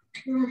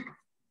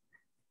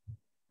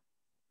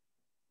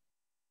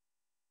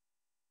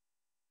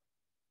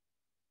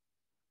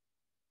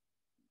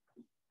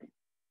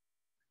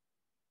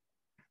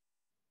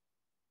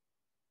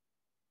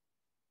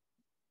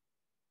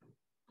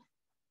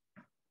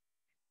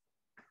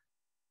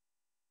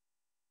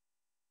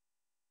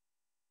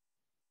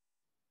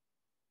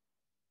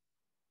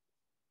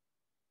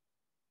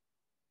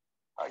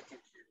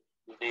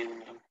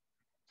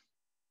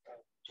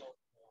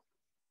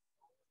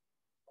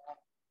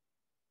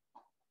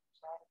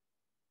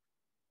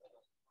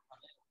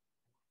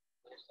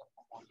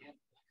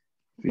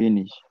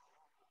 Finish.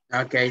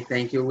 Okay,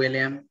 thank you,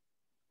 William.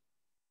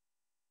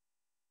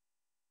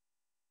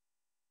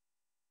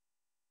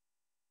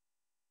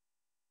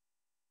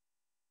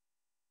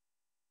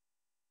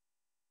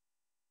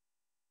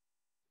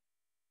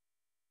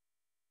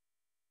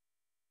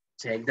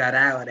 Check that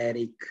out,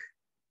 Eric.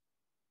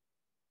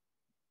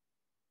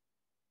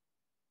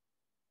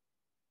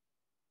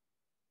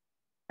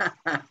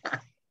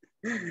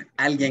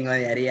 Alguien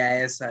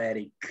odiaría eso,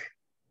 Eric.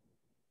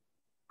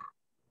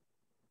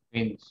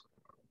 Finish.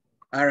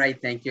 All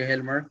right, thank you,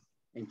 Helmer.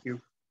 Thank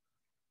you.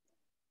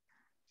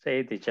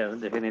 Sí, teacher,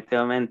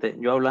 definitivamente.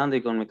 Yo hablando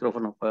y con el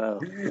micrófono apagado.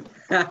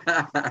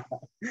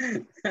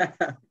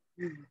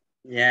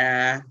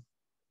 Yeah.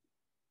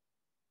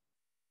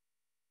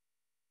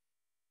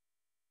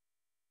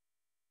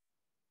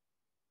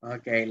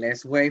 Okay,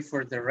 let's wait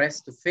for the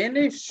rest to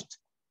finish.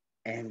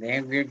 And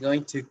then we're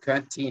going to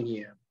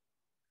continue.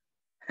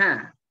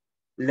 Huh.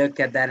 Look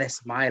at that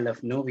smile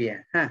of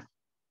Nubia. Huh.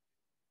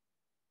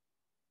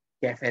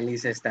 Qué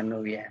feliz está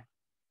Nubia.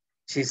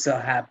 She's so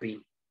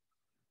happy.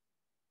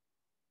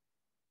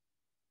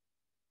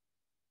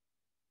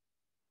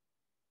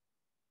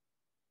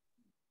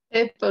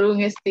 Es por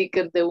un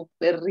sticker de un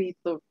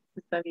perrito.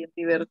 Está bien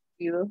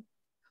divertido.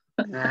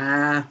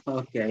 Ah,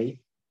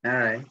 okay. All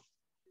right.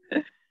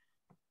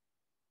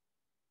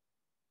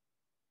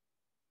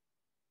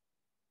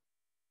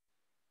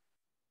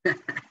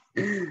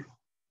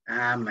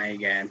 Oh my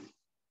God.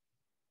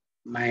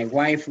 My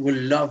wife will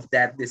love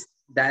that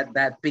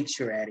that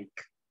picture, Eric.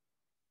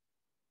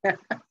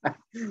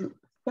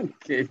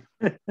 Okay.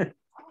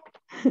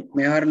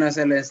 Mejor no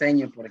se lo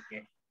enseño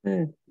porque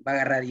va a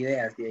agarrar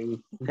ideas de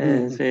ahí.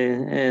 Sí,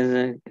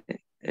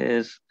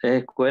 es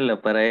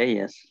escuela para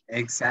ellas.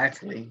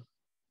 Exactly.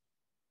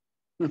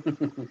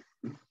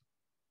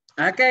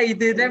 Okay,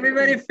 did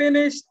everybody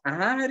finish?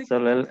 Ajá, Eric.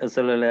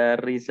 Solo le da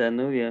risa a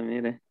Nubia,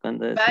 mire,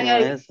 cuando decimos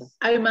Vaya, eso.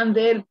 ahí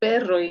mandé el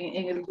perro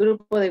en el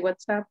grupo de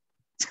WhatsApp.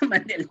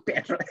 Mandé el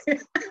perro.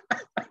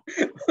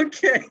 Ok,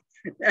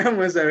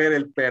 vamos a ver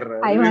el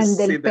perro. Ahí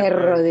mandé el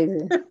perro.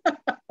 Dice.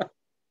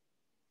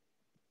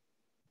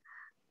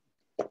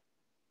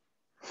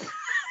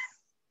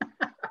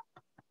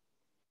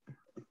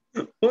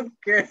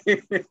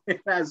 Okay,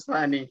 that's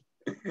funny.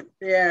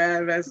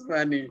 Yeah, that's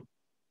funny.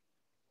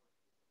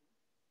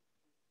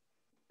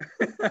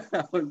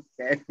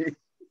 Okay.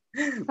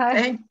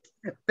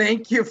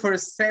 Thank you for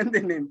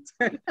sending it.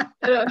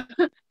 Pero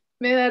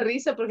me da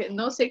risa porque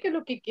no sé qué es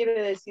lo que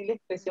quiere decir la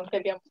expresión que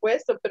habían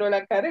puesto, pero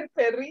la cara del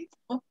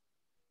perrito.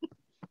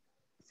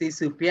 Si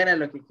supiera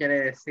lo que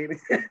quiere decir.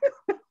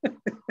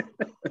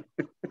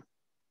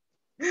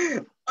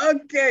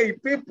 Okay,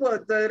 people,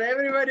 did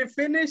everybody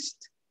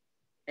finished?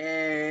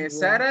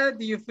 Sarah,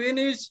 do you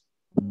finish?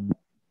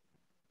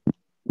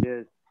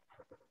 Yes.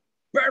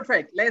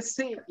 Perfect. Let's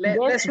see.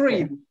 Let's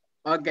read.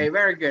 Okay,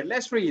 very good.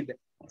 Let's read.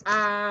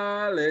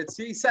 Let's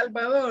see.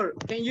 Salvador,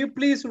 can you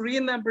please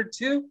read number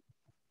 2?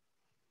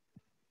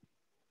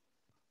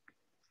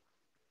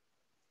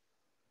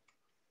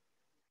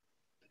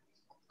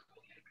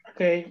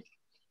 Okay.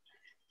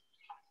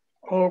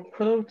 Our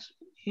product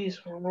is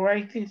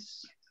rated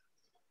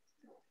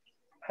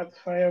at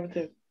 5 of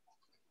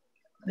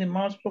the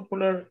most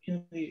popular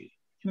in the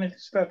United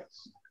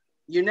States.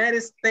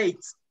 United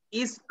States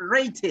is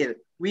rated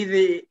with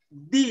the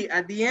D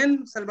at the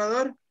end,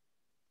 Salvador.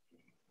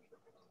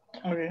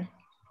 Okay.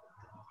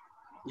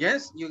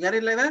 Yes, you got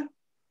it like that?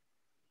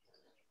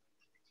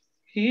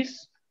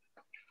 Is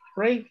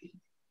rated.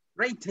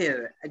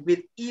 Rated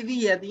with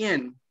ED at the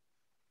end.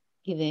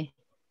 ED.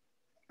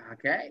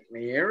 Okay,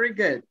 very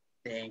good.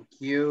 Thank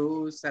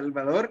you,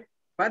 Salvador.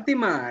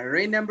 Fatima,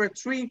 read number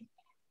 3.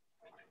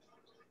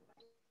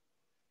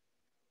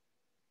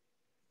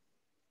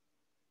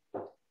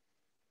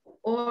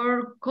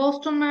 Or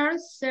customer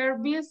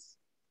service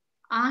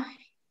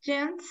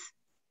agents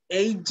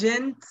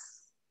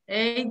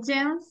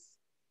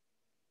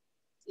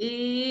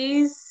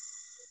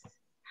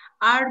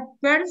are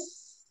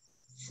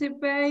perceived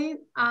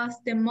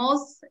as the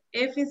most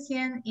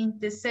efficient in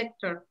the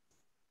sector.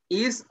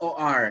 Is or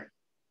are?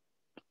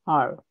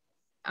 Are.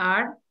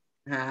 Are.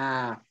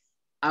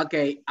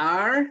 Okay,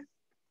 are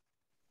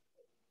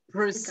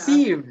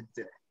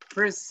perceived.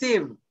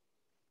 Perceived.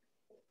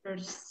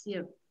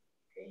 Perceived.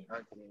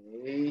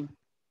 Okay.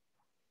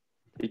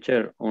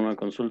 Teacher, una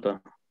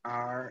consulta.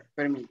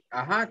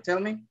 Tell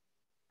me.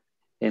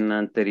 En la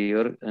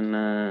anterior, en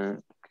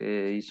la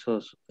que hizo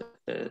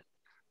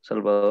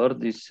Salvador,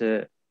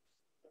 dice,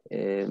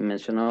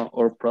 mencionó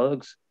all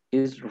products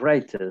is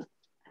rated.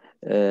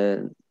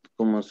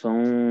 Como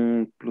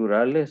son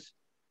plurales,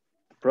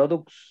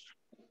 products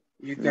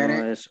You got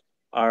no it. es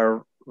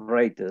are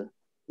rated.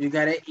 You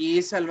got it,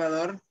 E,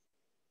 Salvador.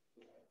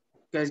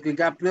 Because we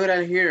got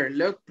plural here.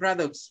 Look,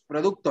 products,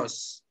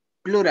 productos,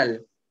 plural.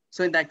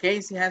 So in that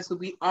case, it has to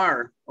be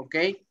are,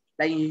 okay?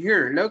 Like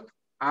here, look,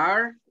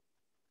 are.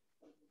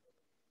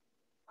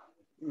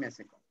 Give me a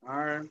second.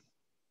 Are.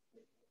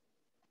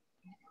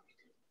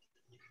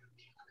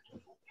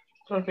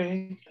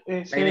 Okay.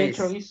 Like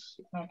Choice.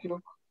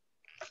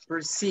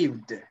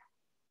 Perceived.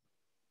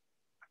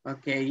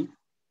 Okay.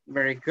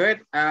 Very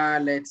good.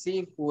 Let's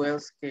see who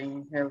else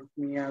can help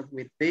me out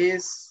with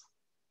this.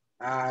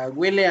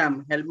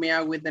 William, help me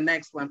out with the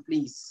next one,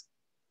 please.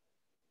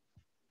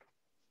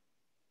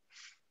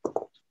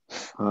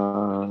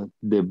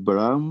 The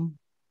brand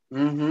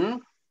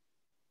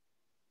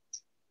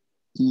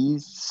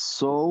is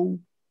so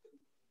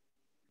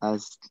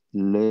as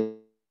less.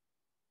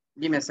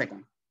 Give me a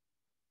second.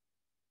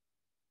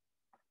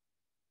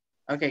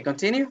 Okay,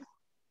 continue.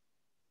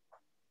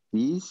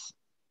 Is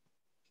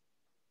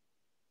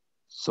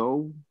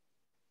so.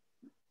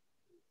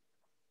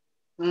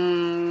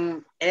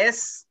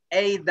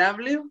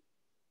 S-A-W?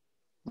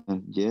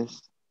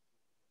 Yes.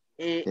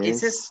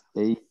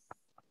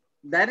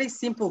 That is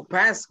simple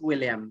past,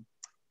 William.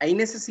 Ahí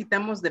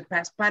necesitamos de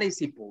past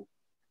participle.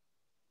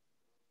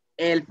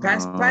 El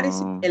past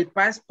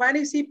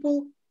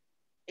participle,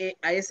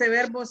 a ese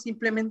verbo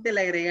simplemente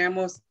le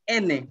agregamos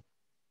N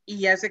y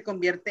ya se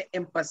convierte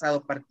en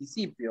pasado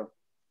participio.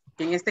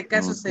 Que en este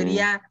caso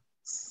sería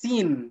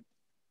sin.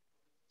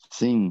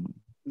 Sin.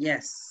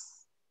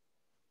 Yes.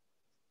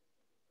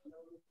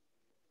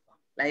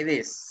 Like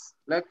this.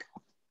 Look.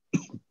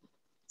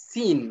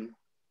 Seen.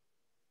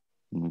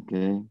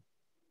 Okay.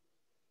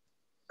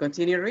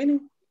 Continue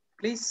reading,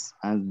 please.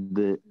 As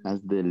the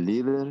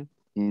leader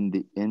in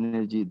the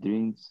energy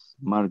drinks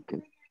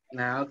market.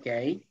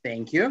 Okay,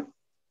 thank you.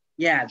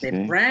 Yeah, the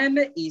Okay. brand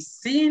is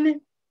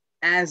seen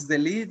as the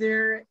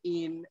leader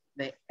in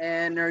the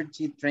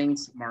energy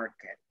drinks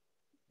market.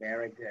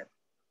 Very good.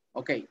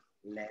 Okay,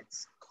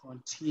 let's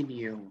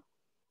continue.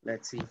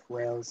 Let's see who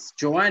else.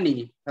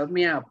 Joanny, help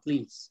me out,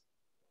 please.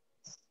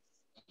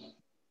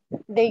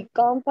 The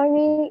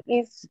company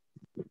is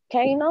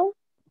Kano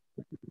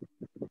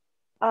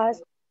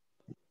as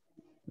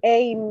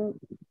a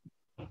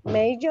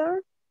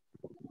major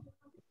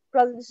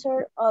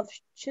producer of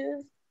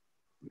shoes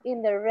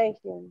in the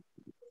region.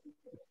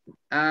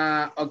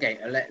 Okay,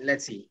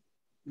 let's see.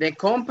 The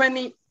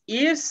company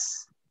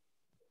is...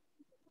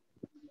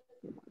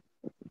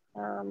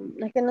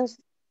 Es que no es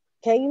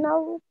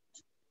Kano.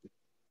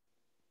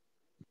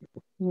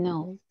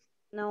 No.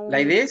 No.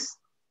 Like this.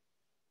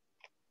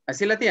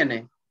 ¿Así la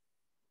tiene?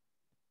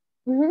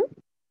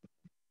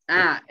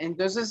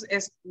 Entonces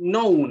es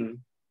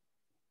known.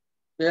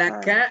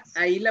 La K,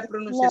 ahí la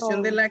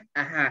pronunciación de la...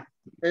 Ajá.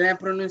 La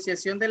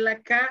pronunciación de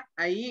la K,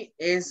 ahí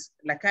es...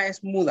 La K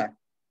es muda.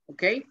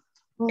 ¿Ok?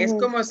 Es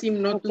como si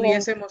no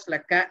tuviésemos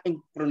la K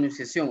en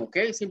pronunciación. ¿Ok?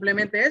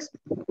 Simplemente es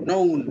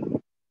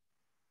known.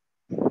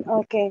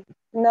 Okay,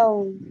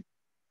 known.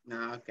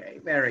 Okay,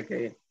 very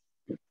good.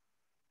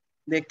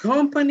 The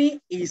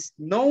company is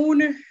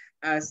known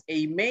as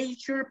a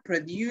major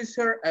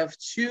producer of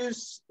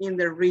shoes in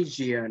the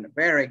region.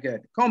 Very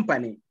good.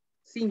 Company,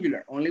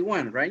 singular, only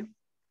one, right?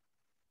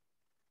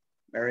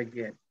 Very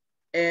good.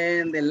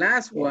 And the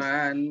last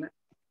one,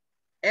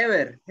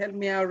 Ever, help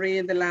me out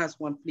reading the last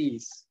one,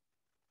 please.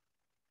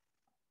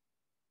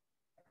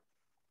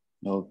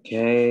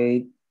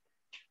 Okay.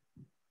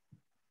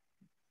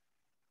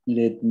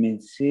 Let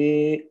me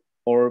see.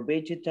 Our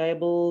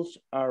vegetables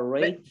are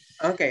rated.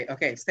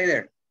 Okay, stay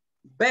there.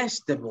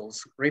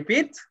 Vegetables,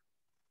 repeat.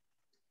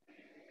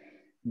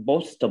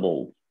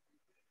 Vegetable.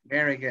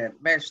 Very good,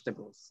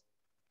 vegetables.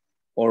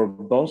 Our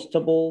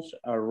vegetables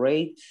are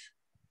rated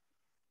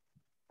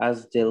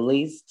as the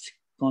least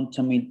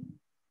contaminator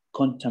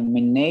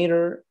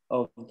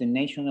of the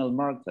national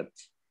market.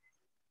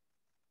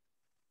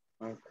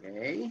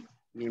 Okay,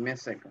 give me a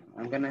second.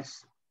 I'm gonna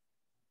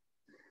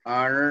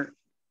are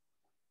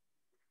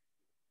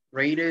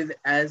rated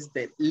as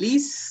the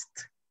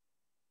least.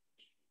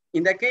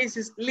 In that case,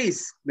 it's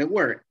least, the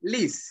word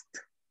least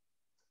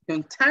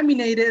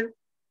contaminated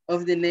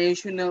of the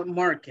national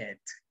market.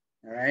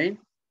 All right.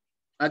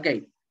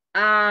 Okay.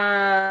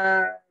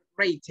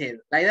 Rated,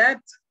 like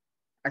that.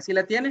 ¿Así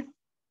la tiene?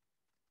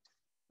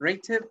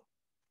 Rated.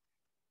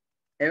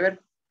 Ever?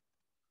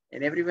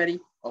 And everybody?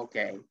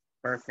 Okay,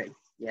 perfect.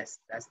 Yes,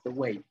 that's the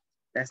way.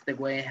 That's the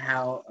way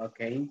how,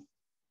 okay,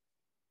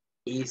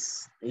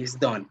 is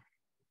done.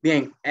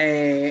 Bien,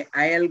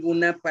 ¿hay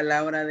alguna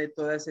palabra de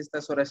todas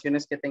estas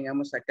oraciones que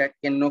tengamos acá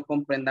que no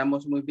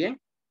comprendamos muy bien?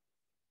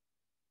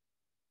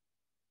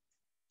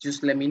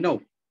 Just let me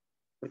know.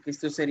 Porque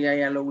esto sería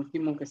ya lo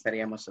último que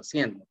estaríamos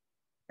haciendo.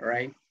 All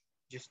right?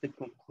 Just to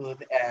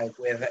conclude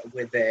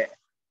with the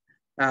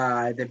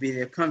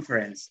video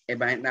conference.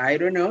 I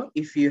don't know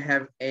if you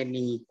have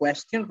any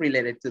question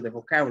related to the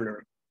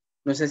vocabulary.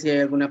 No sé si hay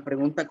alguna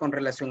pregunta con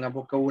relación al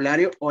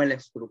vocabulario o a la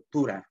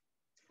estructura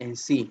en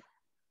sí.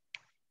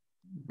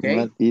 Okay.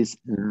 What is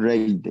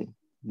rated?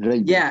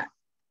 Rated. Yeah,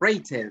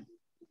 rated.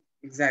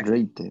 Exactly.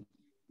 Rated.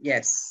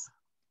 Yes.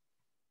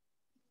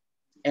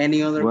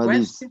 Any other What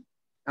question? Is?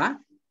 Huh?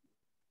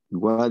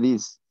 What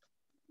is?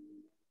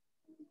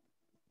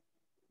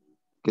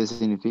 ¿Qué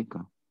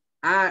significa?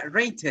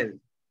 Rated.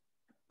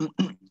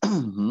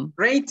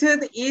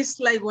 Rated is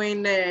like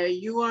when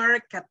you are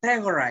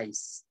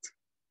categorized.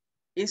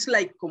 It's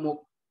like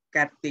como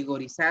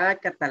categorizada,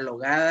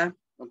 catalogada,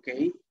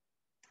 okay,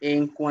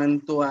 en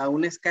cuanto a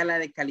una escala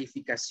de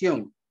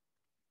calificación,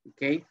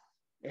 okay.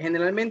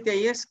 Generalmente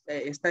ahí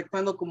está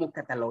actuando como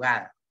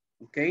catalogada,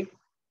 okay.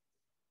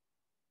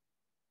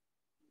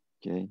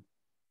 Okay.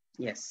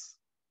 Yes.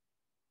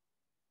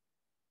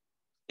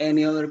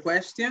 Any other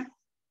question?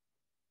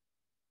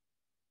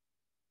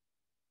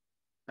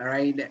 All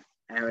right.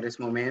 Ahora es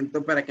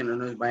momento para que no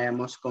nos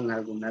vayamos con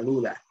alguna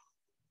duda.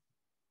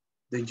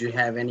 Did you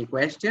have any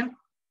question?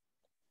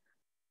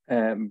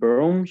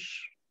 Brooms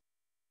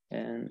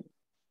and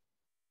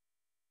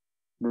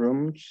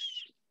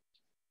brooms.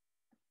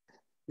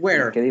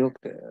 Where? ¿Qué dijo?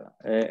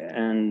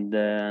 And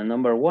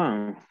number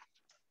one.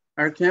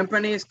 Our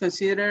company is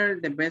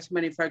considered the best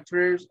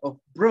manufacturers of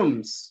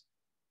brooms.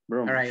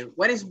 Brooms. All right.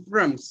 What is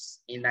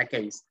brooms in that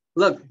case?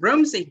 Look,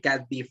 brooms, it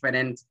got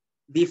different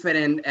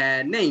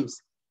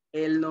names.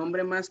 El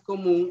nombre más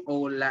común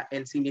o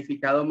el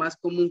significado más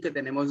común que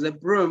tenemos de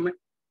broom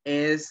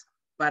es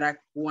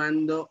para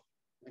cuando,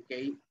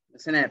 okay,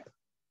 listen up.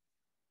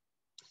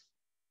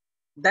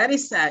 That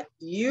is a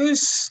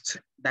use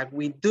that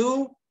we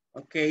do,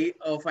 okay,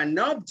 of an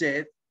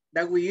object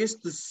that we use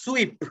to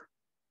sweep.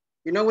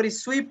 You know what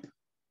is sweep?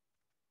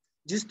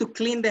 Just to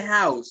clean the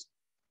house.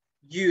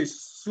 you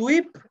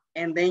sweep,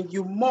 and then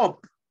you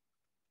mop.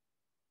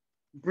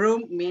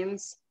 Broom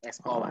means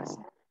escobas.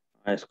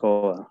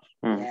 Escoba.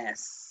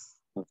 Yes.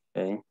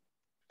 Okay.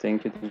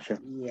 Thank you, teacher.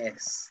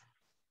 Yes.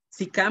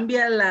 Si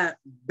cambia la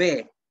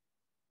B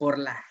por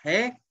la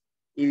G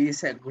y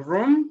dice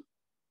groom,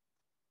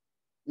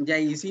 y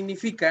ahí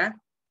significa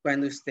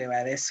cuando usted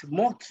va de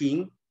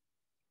smoking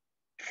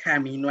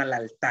camino al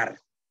altar.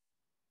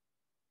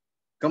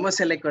 ¿Cómo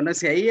se le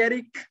conoce ahí,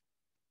 Eric?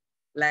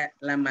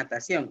 La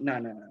matación. No.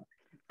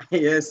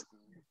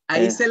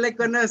 Ahí se le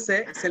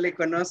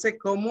conoce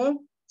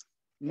como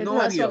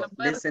novio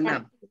de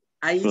cenar.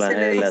 Ahí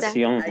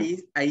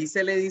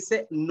se le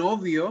dice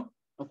novio,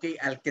 ok,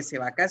 al que se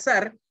va a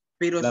casar,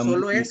 pero La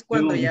solo murición. es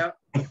cuando ya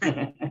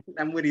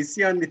la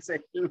murición,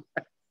 dice.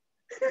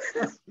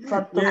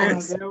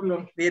 Yes,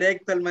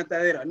 directo al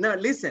matadero. No,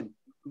 listen.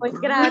 Pues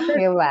gracias.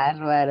 Qué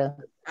bárbaro.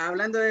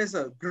 Hablando de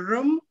eso,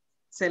 groom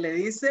se le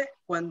dice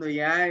cuando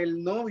ya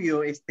el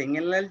novio esté en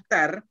el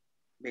altar,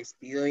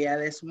 vestido ya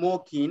de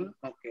smoking,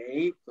 ok,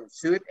 con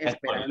suit,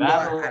 esperando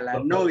a la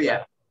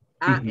novia.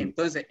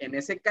 Entonces, en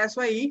ese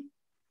caso ahí,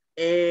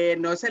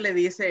 no se le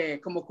dice,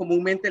 como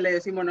comúnmente le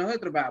decimos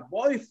nosotros, va,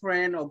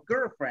 boyfriend o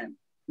girlfriend.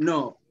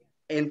 No.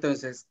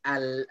 Entonces,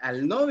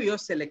 al novio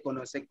se le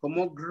conoce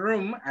como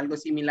groom, algo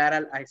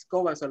similar a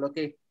escoba, solo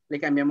que le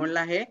cambiamos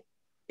la G.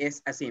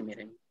 Es así,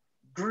 miren.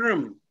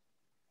 Groom,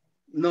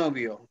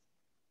 novio.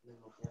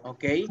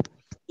 Ok.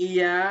 Y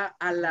ya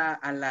a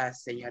la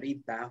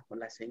señorita o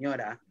la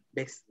señora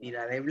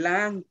vestida de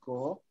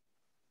blanco,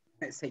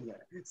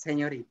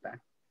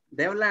 señorita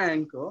de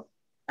blanco,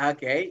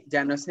 ok,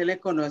 ya no se le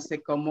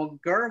conoce como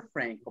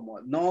girlfriend,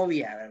 como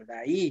novia, ¿verdad?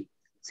 Ahí,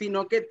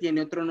 sino que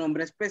tiene otro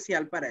nombre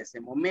especial para ese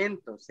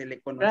momento. Se le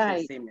conoce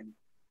así.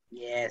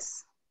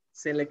 Yes.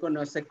 Se le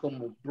conoce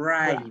como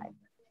bride.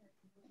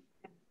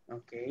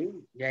 Ok.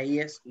 Y ahí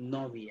es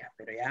novia,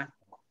 pero ya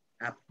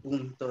a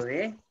punto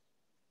de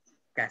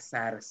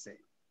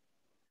casarse.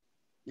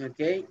 Ok.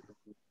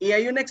 Y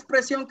hay una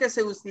expresión que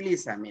se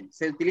utiliza, miren,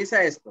 se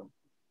utiliza esto.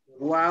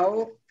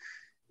 Wow.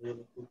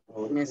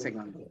 Un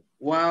segundo.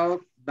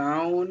 Walk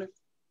down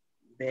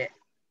the...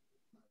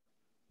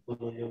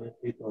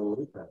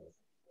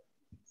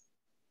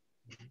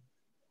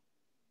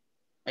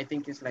 I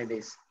think it's like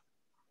this.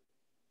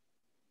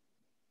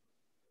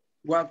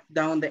 Walk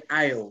down the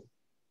aisle.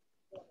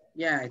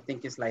 Yeah, I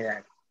think it's like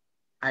that.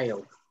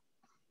 Aisle.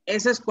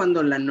 Eso es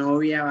cuando la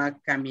novia va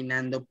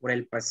caminando por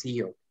el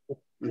pasillo,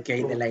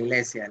 okay, de la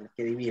iglesia, el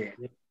que divide.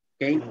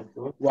 Okay?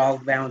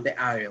 Walk down the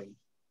aisle.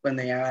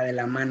 Cuando ella va de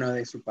la mano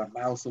de su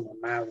papá o su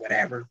mamá,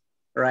 whatever.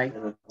 Right?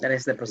 That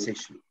is the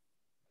position.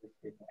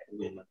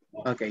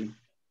 Okay.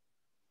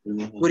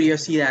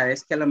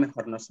 Curiosidades que a lo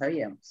mejor no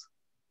sabíamos.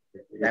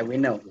 That we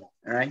know.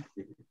 All right?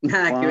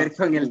 Nada que ver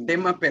con el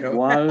tema, pero...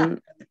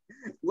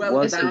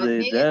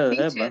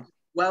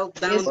 well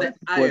down the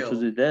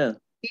aisle.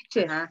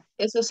 Teacher,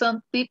 esos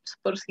son tips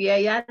por si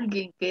hay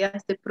alguien que ya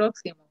esté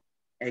próximo.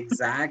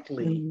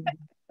 Exactly.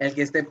 El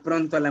que esté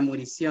pronto a la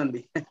murición.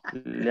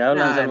 Le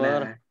hablo a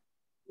Salvador.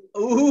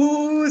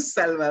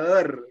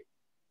 Salvador.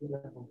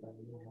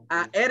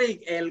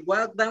 Eric, el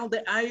walk down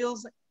the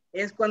aisles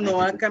es cuando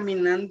va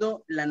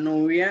caminando la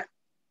novia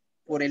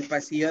por el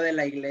pasillo de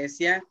la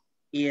iglesia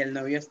y el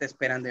novio está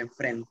esperando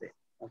enfrente.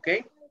 ¿Ok?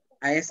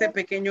 A ese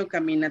pequeño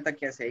caminata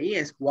que hace ahí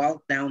es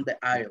walk down the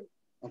aisle.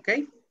 ¿Ok?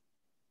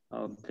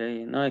 Ok,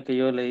 no, es que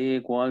yo leí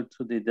walk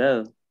to the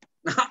dead.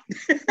 Walk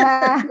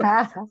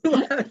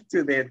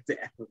to the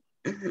dead.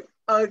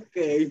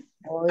 Okay.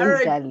 All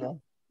right.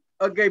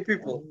 Okay,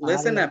 people,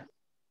 listen up.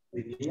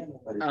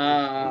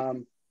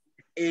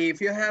 If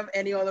you have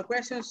any other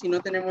questions, si no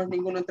tenemos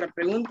ninguna otra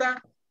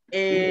pregunta,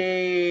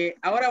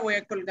 ahora voy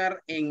a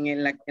colgar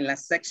en la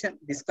section,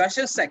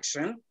 discussion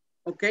section,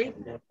 ok,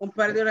 un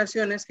par de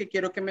oraciones que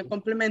quiero que me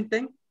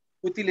complementen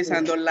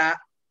utilizando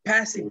la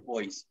passive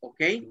voice, ok,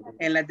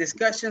 en la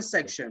discussion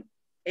section.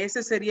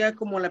 Esa sería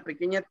como la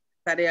pequeña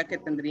tarea que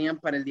tendrían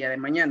para el día de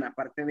mañana,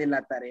 aparte de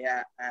la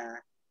tarea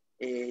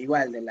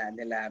igual de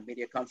la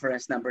video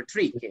conference number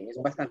 3, que es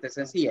bastante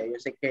sencilla. Yo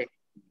sé que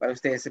para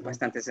ustedes es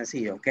bastante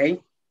sencillo, ¿ok?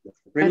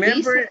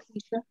 Remember...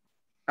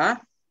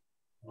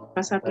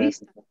 ¿Pasar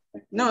lista?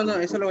 No,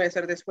 eso lo voy a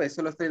hacer después.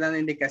 Solo estoy dando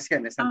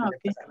indicaciones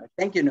antes de pasarlo.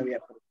 Thank you, Nubia,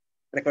 por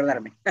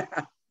recordarme.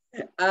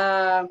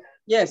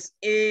 Yes,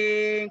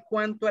 en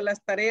cuanto a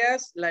las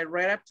tareas, like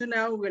right up to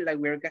now,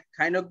 we're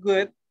kind of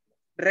good.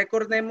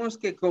 Recordemos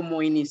que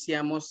como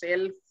iniciamos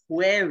el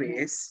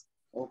jueves,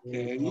 ok,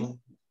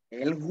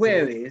 el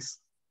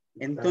jueves,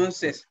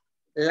 entonces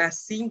las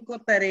 5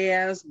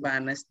 tareas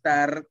van a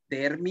estar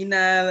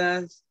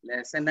terminadas,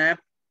 listen up,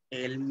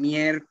 el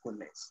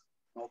miércoles,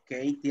 ok,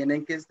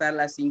 tienen que estar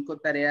las 5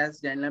 tareas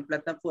ya en la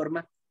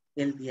plataforma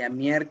el día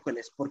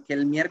miércoles, porque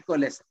el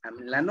miércoles a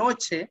la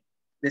noche,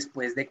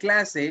 después de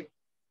clase,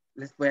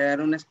 les voy a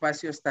dar un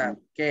espacio hasta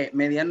que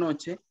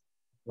medianoche.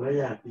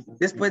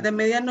 Después de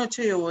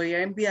medianoche yo voy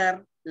a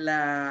enviar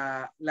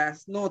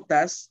las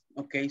notas,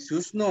 ok,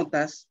 sus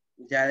notas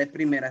ya de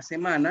primera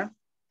semana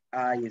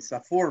a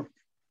INSAFORP,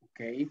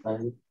 ok.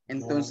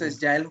 Entonces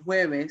ya el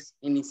jueves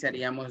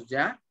iniciaríamos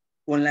ya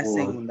con la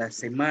segunda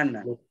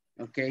semana.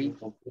 ¿Ok?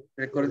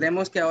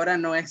 Recordemos que ahora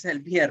no es el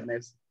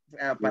viernes.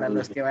 Para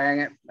los que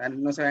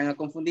no se vayan a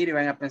confundir y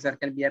van a pensar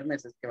que el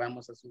viernes es que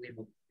vamos a subir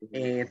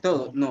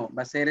todo. No,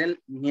 va a ser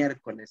el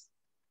miércoles.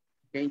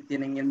 ¿Ok?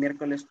 Tienen el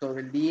miércoles todo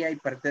el día y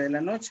parte de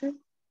la noche.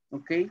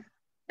 ¿Ok?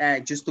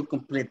 Just to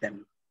complete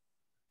them.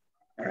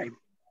 All right.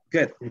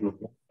 Good.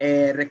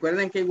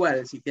 Recuerden que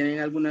igual, si tienen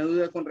alguna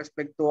duda con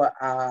respecto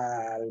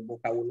al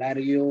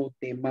vocabulario,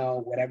 tema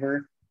o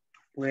whatever,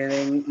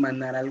 pueden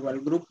mandar algo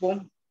al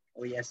grupo,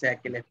 o ya sea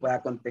que les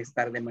pueda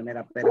contestar de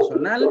manera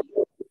personal,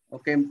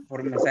 ok,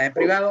 por mensaje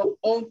privado,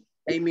 o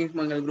ahí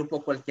mismo en el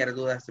grupo cualquier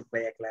duda se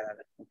puede aclarar,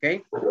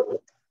 ok.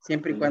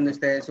 Siempre y cuando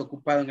esté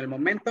desocupado en el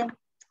momento,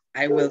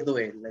 I will do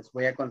it, les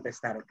voy a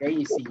contestar, ok.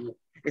 Y si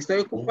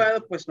estoy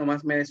ocupado, pues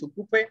nomás me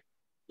desocupe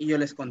y yo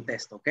les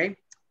contesto, ok.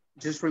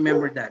 Just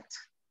remember that.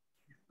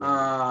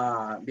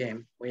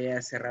 Bien, voy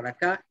a cerrar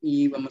acá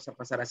y vamos a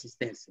pasar a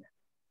asistencia.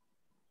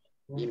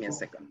 Give me a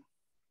second.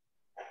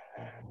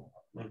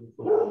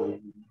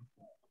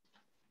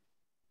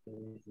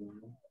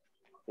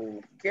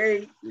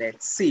 Okay,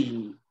 let's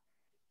see.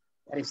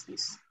 What is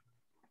this?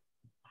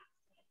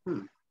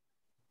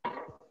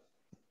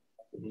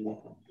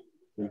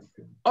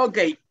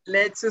 Okay,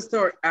 let's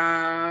start.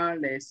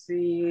 Let's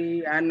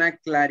see. Ana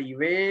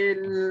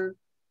Claribel.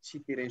 She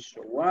didn't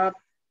show up.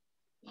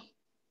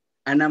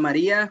 Ana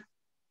María.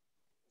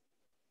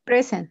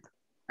 Present.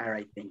 All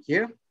right, thank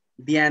you.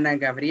 Diana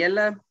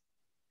Gabriela.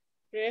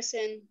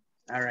 Present.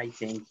 All right,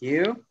 thank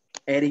you.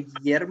 Eric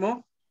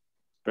Guillermo.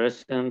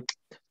 Present.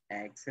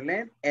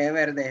 Excellent.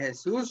 Ever de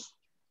Jesús.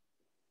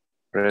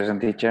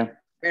 Present,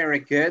 teacher. Very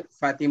good.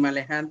 Fátima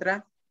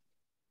Alejandra.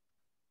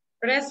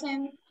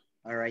 Present.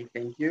 All right,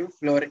 thank you.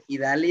 Flor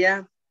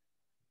Idalia.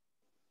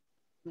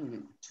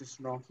 Just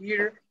not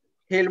here.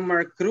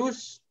 Hilmar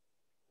Cruz.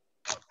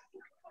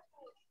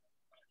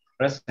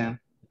 Present.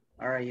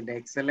 All right,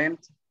 excellent.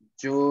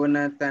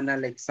 Jonathan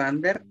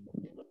Alexander.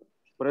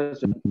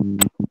 Present.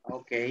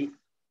 Okay,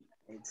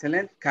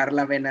 excellent.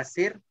 Carla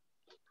Benazir.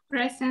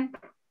 Present.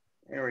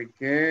 Very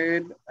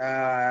good.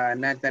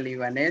 Natalie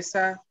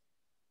Vanessa.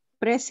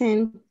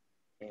 Present.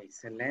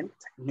 Excellent.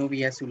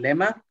 Nubia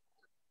Zulema.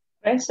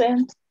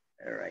 Present.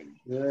 All right,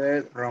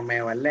 good.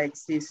 Romeo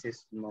Alexis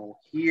is not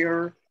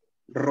here.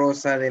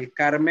 Rosa del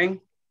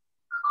Carmen.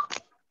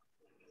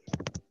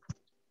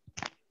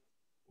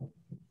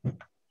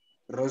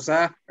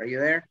 Rosa, are you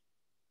there?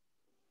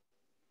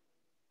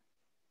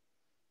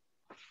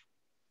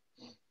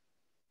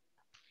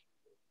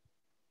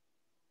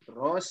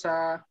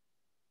 Rosa,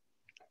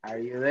 are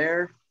you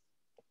there?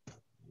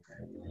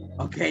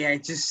 Okay, I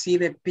just see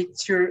the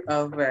picture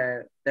of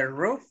the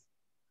roof,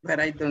 but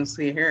I don't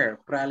see her.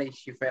 Probably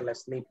she fell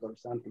asleep or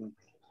something.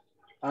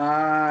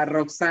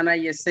 Roxana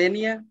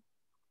Yesenia.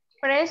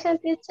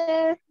 Present,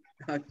 teacher.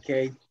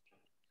 Okay.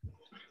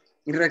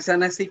 Y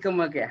Roxana así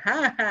como que,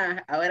 ja,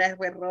 ja, ahora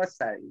fue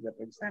Rosa, dice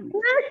Roxana.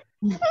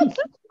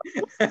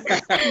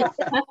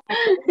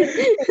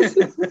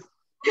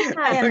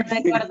 Ay, ya no me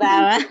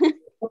acordaba.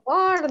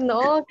 Por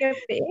no, qué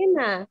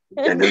pena.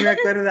 Ya no me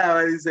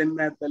acordaba, dice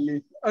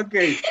Natalie. Ok.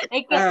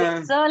 Es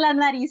que solo la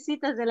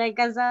naricita se la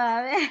alcanzaba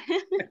a ver.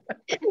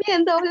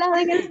 Bien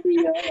doblada en el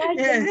sillón.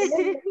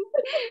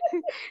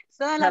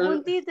 Solo la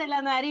puntita de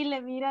la nariz le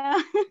miraba.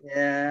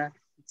 Yeah.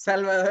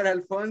 Salvador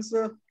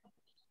Alfonso.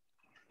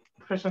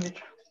 Present.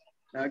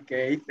 Ok,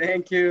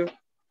 thank you.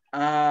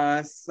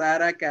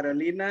 Sara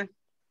Carolina.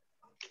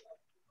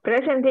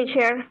 Present,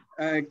 teacher.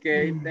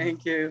 Okay,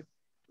 thank you.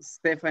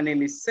 Stephanie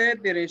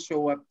Lisette didn't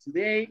show up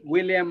today.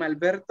 William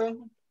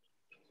Alberto.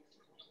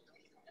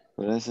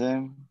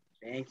 Present.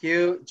 Thank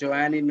you.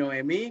 Joanny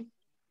Noemi.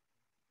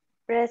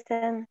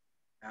 Present.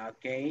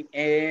 Okay,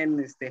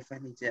 and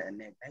Stephanie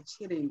Janet.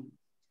 She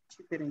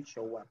didn't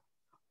show up.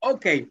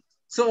 Okay,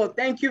 so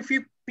thank you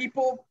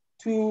people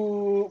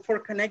for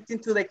connecting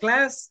to the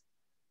class.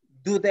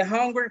 Do the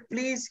homework,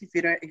 please.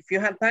 If you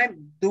have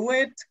time, do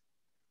it.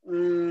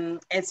 And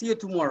see you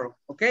tomorrow,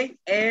 okay?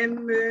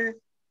 And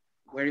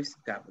where is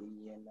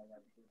Gabriela?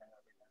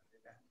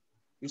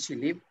 Did she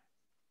leave?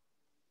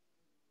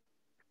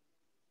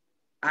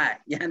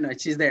 Yeah, no,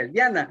 she's there.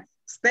 Diana,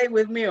 stay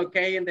with me,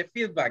 okay, in the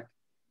feedback.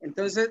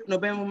 Entonces, nos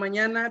vemos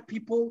mañana,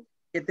 people.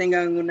 Que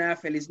tengan una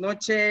feliz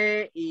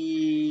noche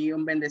y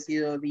un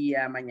bendecido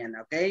día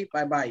mañana, okay?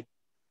 Bye-bye.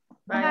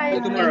 Bye. See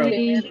you tomorrow.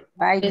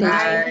 Bye.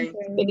 Bye.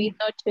 Feliz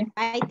noche.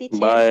 Bye, teacher.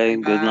 Bye.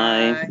 Good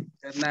night.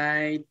 Good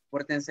night.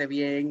 Pórtense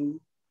bien.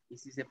 Y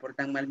si se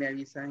portan mal, me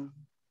avisan.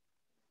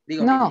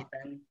 Digo, No. me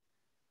invitan.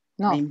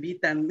 No. Me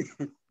invitan.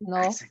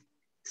 No.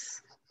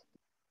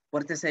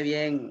 Pórtese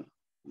bien,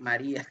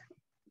 María.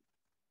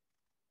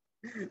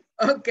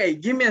 Ok,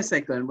 give me a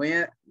second.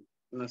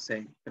 No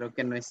sé, creo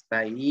que no está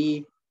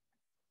ahí.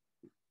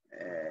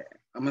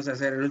 Vamos a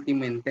hacer el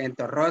último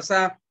intento.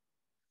 Rosa.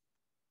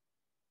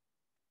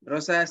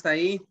 Rosa, ¿está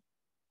ahí?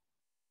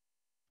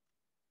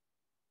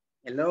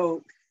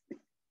 Hello.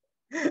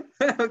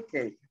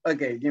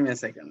 Ok, give me a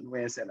second.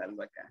 Voy a hacer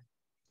algo acá.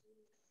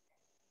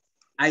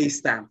 Ahí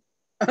está.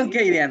 Ok,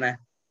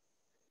 Diana.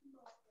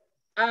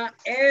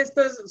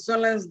 Estos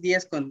son las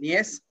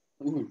 10:10.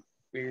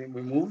 We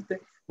moved.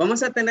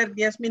 Vamos a tener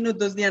 10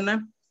 minutos,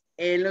 Diana,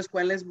 los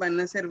cuales van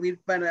a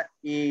servir para,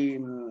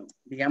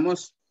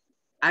 digamos,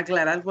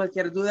 aclarar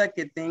cualquier duda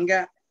que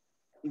tenga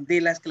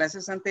de las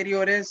clases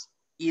anteriores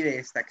y de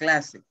esta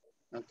clase.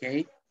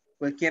 Ok.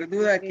 Cualquier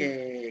duda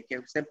que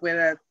usted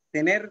pueda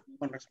tener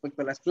con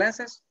respecto a las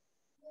clases,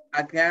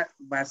 acá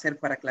va a ser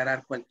para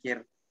aclarar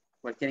cualquier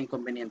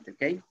inconveniente,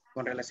 ¿ok?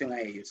 Con relación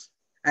a ellos.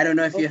 I don't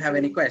know if you have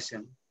any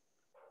question.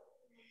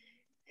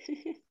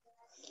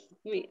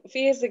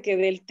 Fíjese que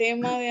del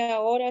tema de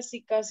ahora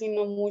sí casi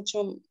no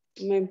mucho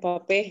me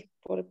empapé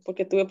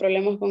porque tuve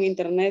problemas con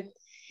internet.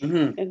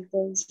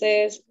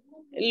 Entonces,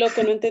 lo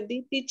que no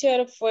entendí,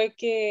 teacher, fue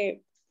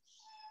que,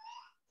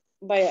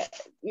 vaya,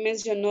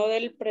 mencionó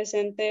del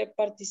presente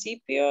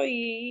participio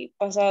y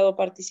pasado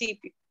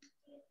participio.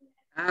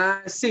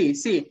 Sí,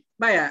 sí.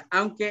 Vaya,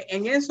 aunque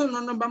en eso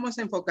no nos vamos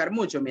a enfocar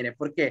mucho, mire,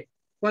 porque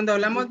cuando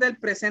hablamos del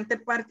presente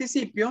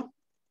participio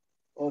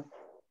o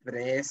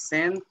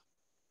present,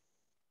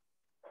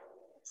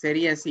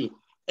 sería así.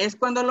 Es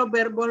cuando los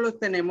verbos los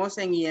tenemos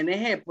en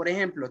ing. Por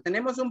ejemplo,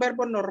 tenemos un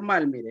verbo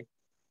normal, mire.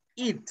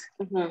 Eat.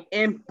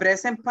 En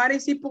present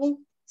participle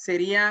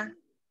sería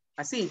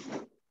así.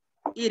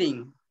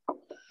 Eating.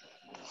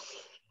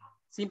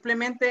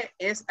 Simplemente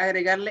es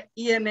agregarle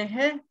ing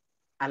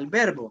al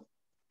verbo.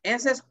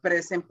 Ese es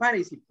present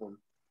participle.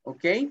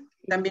 ¿Ok?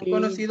 También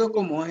conocido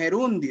como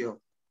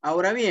gerundio.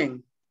 Ahora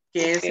bien,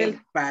 ¿qué es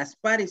el past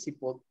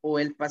participle o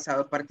el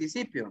pasado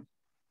participio?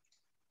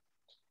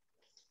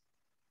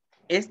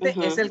 Este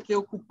es el que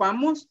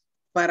ocupamos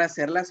para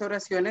hacer las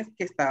oraciones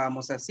que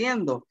estábamos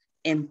haciendo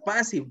en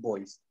passive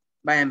voice.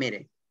 Vaya,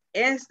 mire,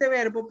 este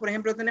verbo, por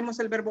ejemplo, tenemos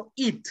el verbo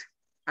eat.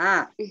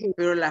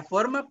 Pero la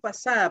forma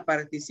pasada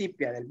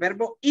participia del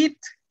verbo eat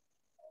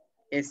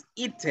es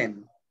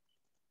eaten.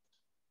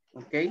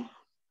 ¿Ok?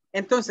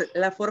 Entonces,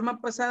 la forma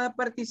pasada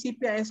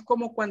participia es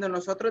como cuando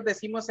nosotros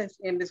decimos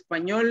en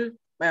español,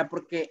 vaya,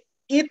 porque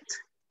eat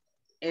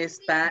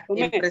está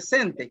en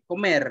presente,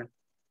 comer.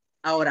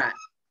 Ahora,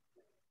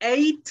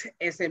 ate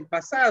es en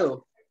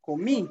pasado,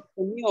 comí.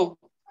 Comió.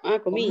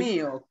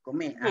 Comí.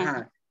 Comí,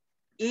 ajá.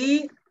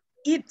 Y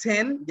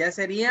eaten ya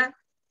sería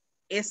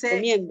ese.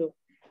 Comiendo.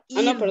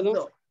 No,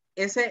 perdón.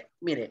 Ese,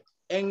 mire,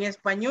 en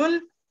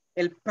español,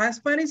 el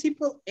past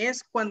participle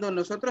es cuando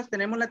nosotros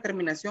tenemos la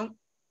terminación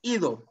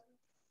ido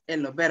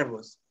en los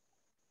verbos.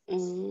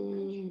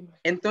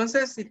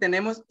 Entonces, si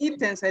tenemos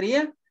eaten,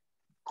 sería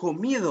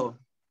comido.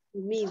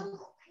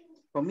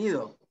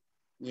 Comido.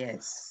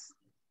 Yes.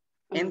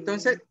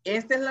 Entonces,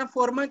 esta es la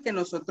forma que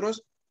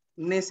nosotros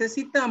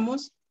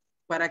necesitamos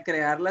para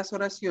crear las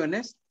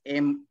oraciones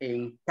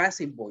en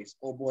passive voice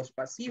o voz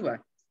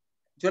pasiva.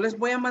 Yo les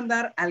voy a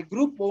mandar al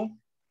grupo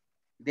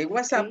de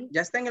WhatsApp.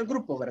 Ya está en el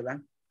grupo, ¿verdad?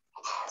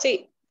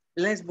 Sí.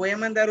 Les voy a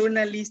mandar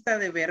una lista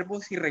de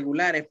verbos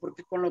irregulares,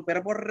 porque con los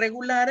verbos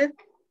regulares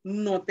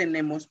no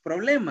tenemos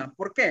problema.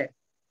 ¿Por qué?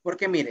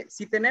 Porque mire,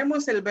 si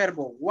tenemos el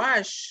verbo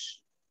wash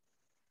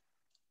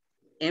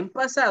en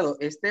pasado,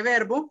 este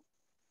verbo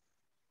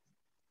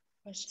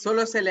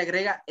solo se le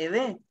agrega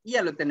ed y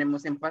ya lo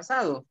tenemos en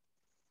pasado.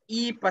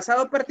 Y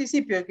pasado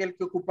participio, que el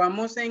que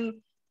ocupamos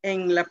en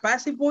la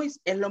passive voice,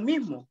 es lo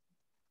mismo.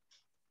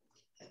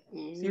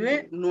 ¿Sí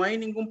ve? No hay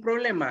ningún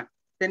problema.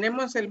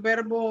 Tenemos el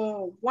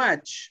verbo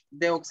watch,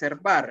 de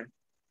observar.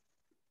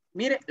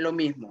 Mire, lo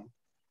mismo.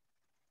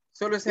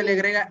 Solo se le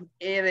agrega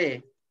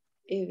ed.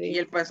 Y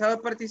el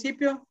pasado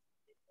participio,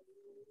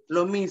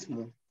 lo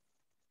mismo.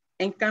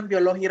 En cambio,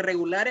 los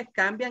irregulares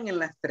cambian en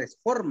las tres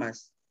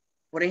formas.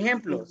 Por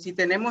ejemplo, si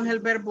tenemos el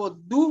verbo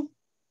do,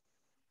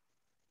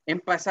 en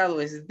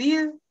pasado es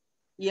did,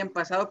 y en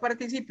pasado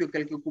participio, que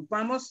el que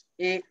ocupamos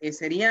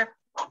sería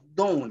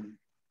don't.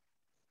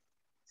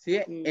 ¿Sí?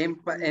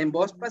 En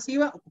voz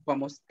pasiva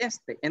ocupamos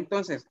este.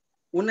 Entonces,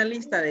 una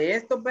lista de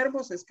estos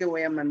verbos es que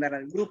voy a mandar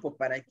al grupo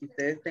para que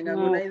ustedes tengan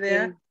una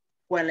idea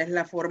cuál es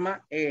la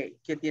forma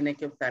que tiene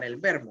que optar el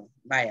verbo.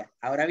 Vaya,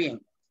 ahora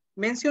bien,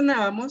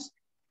 mencionábamos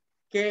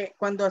que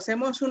cuando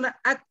hacemos una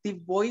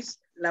active voice,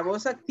 la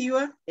voz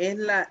activa es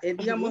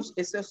digamos,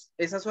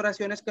 esas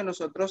oraciones que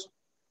nosotros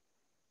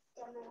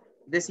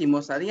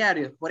decimos a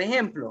diario. Por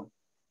ejemplo,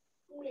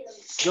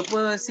 yo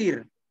puedo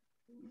decir,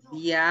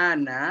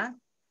 Diana,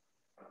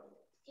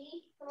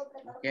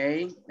 ok,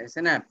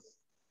 listen up.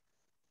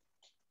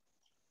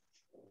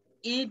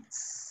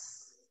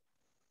 It's,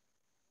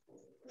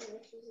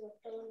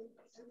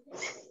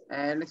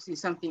 let's see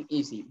something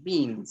easy,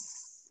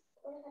 beans.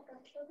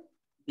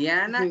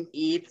 Diana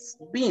eats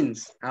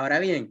beans. Ahora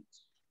bien,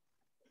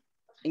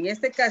 en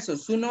este caso,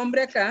 su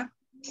nombre acá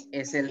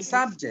es el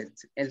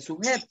subject, el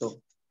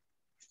sujeto.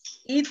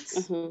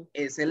 Eats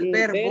es el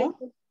verbo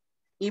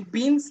y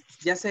beans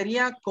ya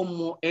sería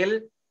como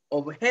el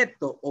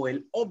objeto o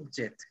el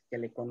object que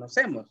le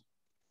conocemos.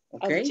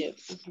 ¿Ok?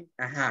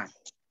 Ajá.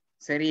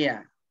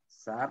 Sería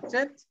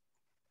subject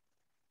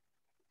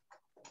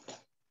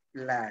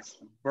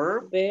plus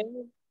verb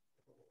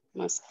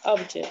más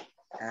object.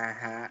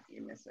 Ajá. Y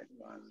me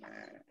sacó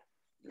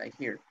like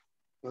here,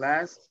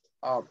 class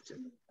object.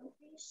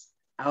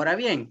 Ahora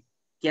bien,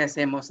 ¿qué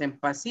hacemos en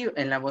pasivo,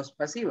 en la voz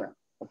pasiva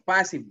o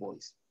passive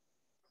voice?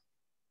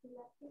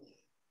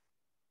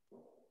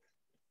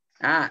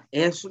 Ah,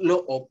 es lo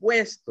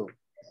opuesto.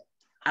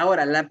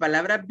 Ahora, la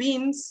palabra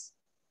beans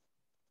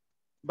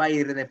va a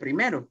ir de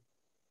primero.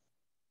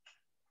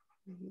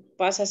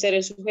 Pasa a ser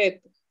el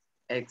sujeto.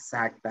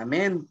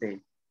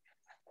 Exactamente.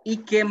 ¿Y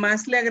qué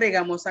más le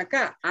agregamos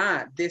acá?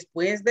 Ah,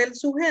 después del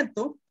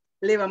sujeto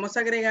le vamos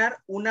a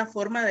agregar una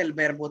forma del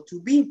verbo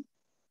to be.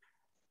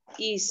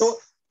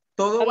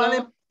 Todo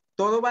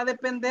va a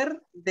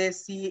depender de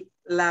si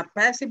la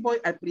passive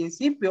voice al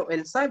principio,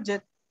 el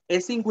subject,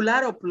 es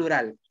singular o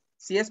plural.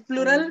 Si es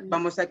plural,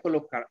 vamos a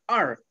colocar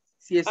are.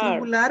 Si es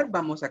singular,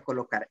 vamos a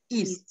colocar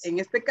is. En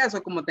este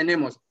caso, como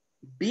tenemos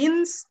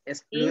beans,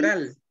 es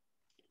plural.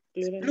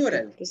 Es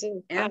plural.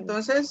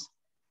 Entonces,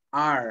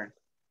 are.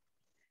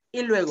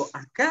 Y luego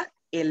acá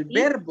el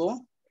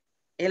verbo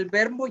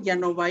ya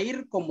no va a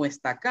ir como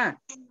está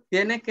acá.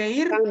 Tiene que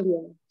ir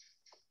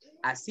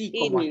así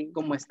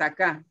como está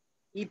acá.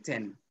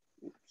 Eaten.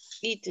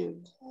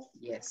 Eaten.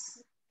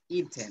 Yes.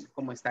 Eaten,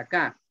 como está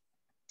acá.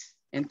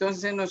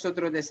 Entonces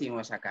nosotros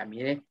decimos acá,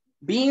 mire,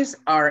 beans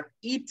are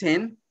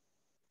eaten.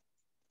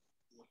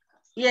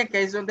 Y acá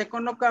es donde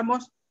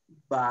colocamos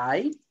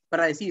by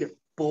para decir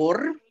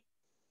por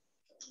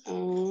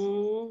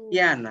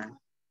Diana.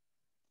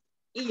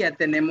 Y ya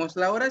tenemos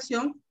la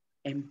oración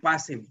en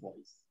passive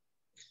voice.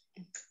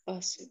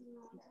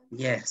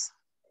 Yes.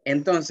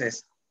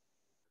 Entonces,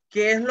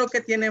 ¿qué es lo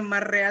que tiene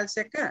más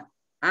realce acá?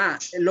 Ah,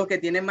 lo que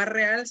tiene más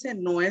realce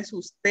no es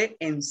usted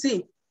en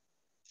sí.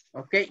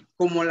 ¿Ok?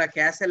 Como la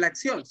que hace la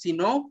acción,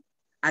 sino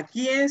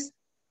aquí es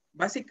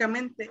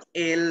básicamente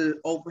el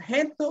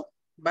objeto,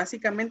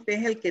 básicamente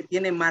es el que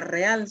tiene más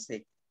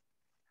realce,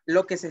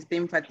 lo que se está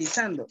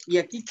enfatizando. ¿Y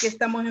aquí qué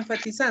estamos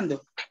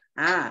enfatizando?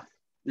 Ah,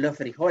 los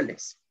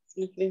frijoles.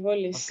 Los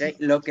frijoles. Ok,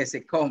 lo que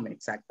se come,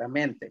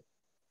 exactamente.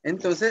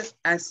 Entonces,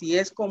 así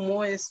es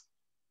como es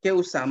que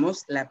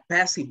usamos la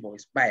passive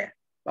voice. Vaya,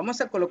 vamos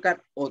a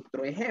colocar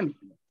otro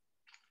ejemplo.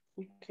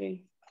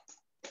 Ok.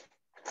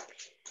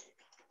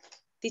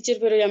 Teacher,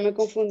 pero ya me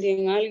confundí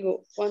en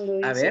algo. Cuando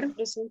dice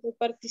presente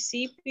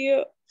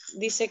participio,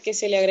 dice que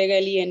se le agrega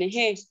el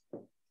ing.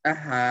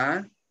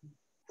 Ajá.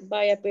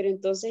 Vaya, pero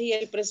entonces, ¿y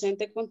el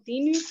presente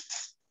continuo?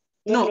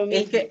 No,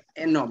 es que,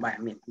 no, vaya,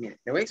 mire,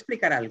 le voy a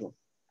explicar algo.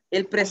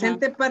 El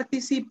presente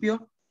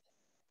participio,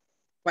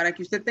 para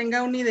que usted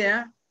tenga una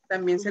idea,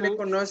 también se le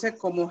conoce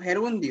como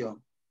gerundio.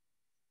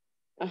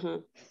 Ajá.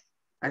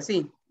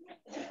 Así,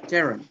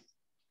 gerund.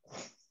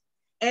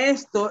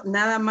 Esto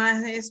nada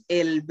más es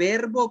el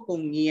verbo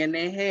con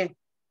ing,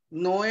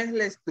 no es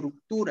la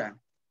estructura,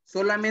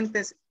 solamente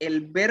es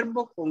el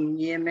verbo con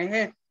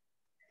ing.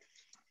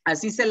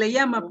 Así se le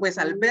llama pues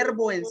al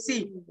verbo en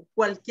sí.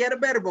 Cualquier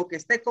verbo que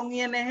esté con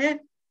ing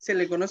se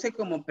le conoce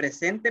como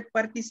presente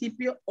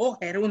participio o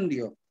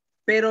gerundio,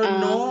 pero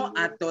no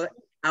a todo.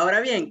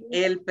 Ahora bien,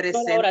 el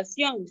presente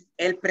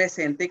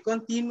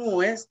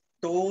continuo es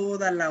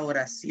toda la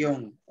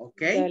oración,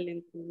 ¿ok? Dale,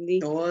 entendí.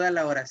 Toda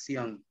la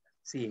oración.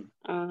 Sí.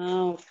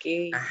 Ah, ok.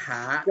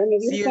 Ajá. Ya me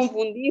había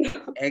confundido.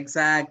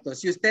 Exacto.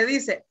 Si usted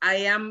dice,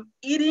 I am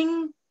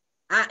eating,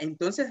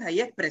 entonces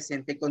ahí es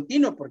presente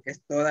continuo porque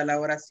es toda la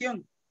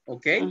oración.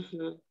 ¿Ok? Ajá.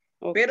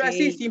 Okay. Pero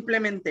así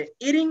simplemente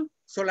eating,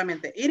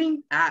 solamente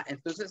eating,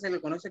 entonces se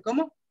le conoce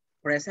como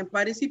present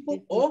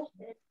participle o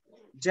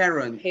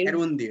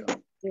gerundio.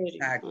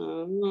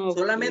 Exacto.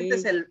 Okay.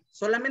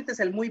 Solamente es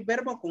el muy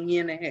verbo con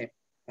ing.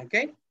 ¿Ok?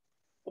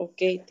 Ok,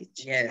 teacher.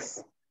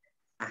 Yes.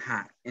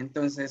 Ajá,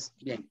 entonces,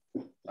 bien.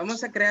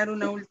 Vamos a crear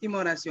una última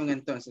oración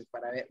entonces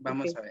para ver,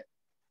 vamos a ver.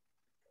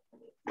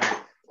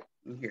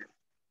 Here.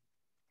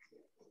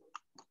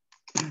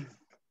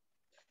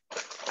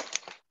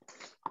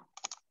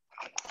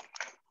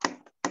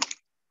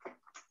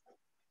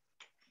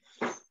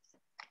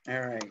 All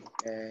right.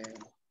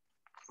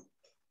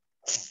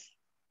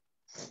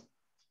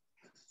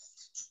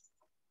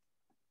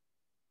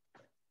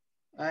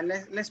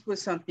 Let's put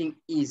something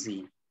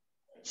easy.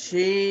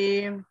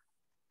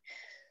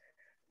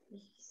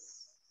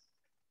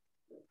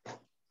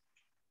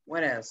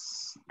 What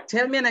else?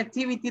 Tell me an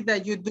activity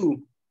that you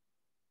do.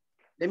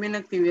 Deme una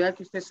actividad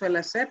que usted suele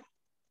hacer.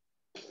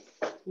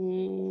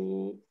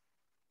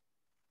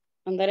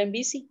 Andar en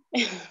bici.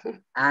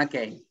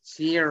 Okay.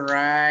 She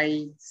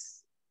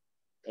rides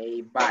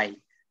a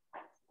bike.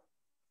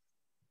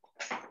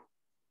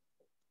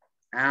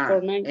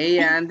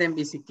 Ella anda en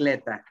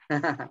bicicleta.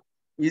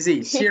 You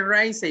see, she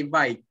rides a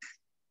bike.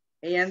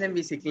 Ella anda en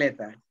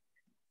bicicleta.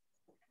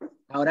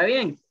 Ahora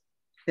bien,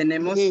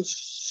 tenemos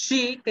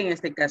she, que en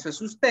este caso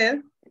es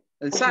usted,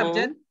 el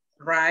subject,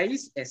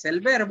 rides es el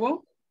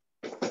verbo,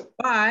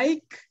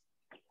 bike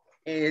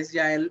es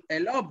ya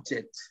el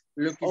object,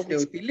 lo que usted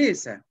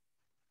utiliza.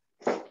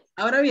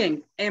 Ahora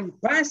bien, en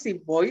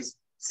passive voice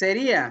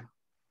sería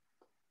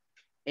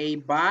a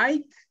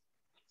bike,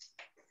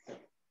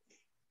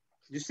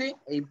 you see,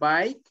 a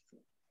bike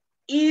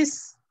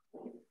is,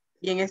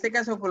 y en este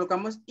caso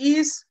colocamos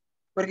is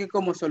porque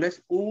como solo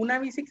es una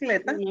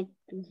bicicleta,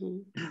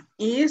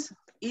 is,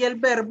 y el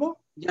verbo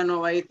ya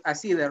no va a ir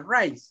así de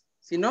rise,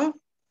 sino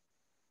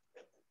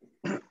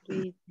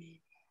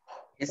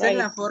esa es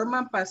la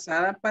forma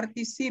pasada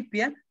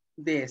participia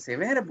de ese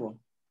verbo.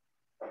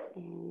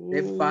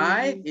 The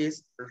by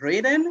is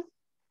written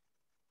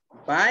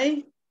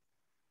by.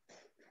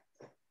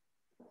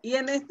 Y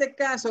en este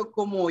caso,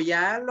 como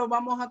ya lo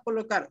vamos a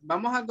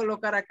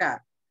colocar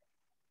acá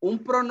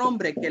un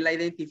pronombre que la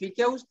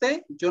identifique a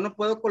usted, yo no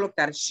puedo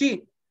colocar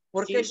she,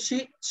 porque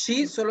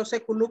she solo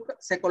se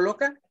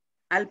coloca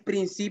al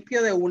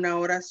principio de una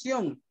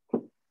oración.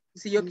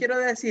 Si yo quiero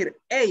decir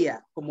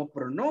ella como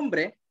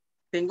pronombre,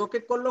 tengo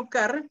que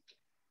colocar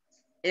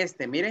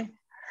mire,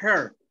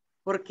 her,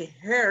 porque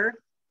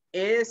her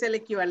es el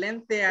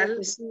equivalente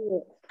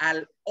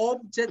al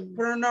object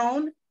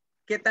pronoun,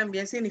 que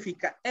también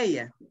significa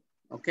ella,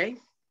 ¿ok?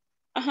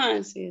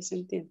 Ajá, sí, se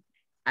entiende.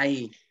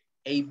 Ahí.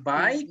 A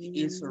bike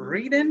is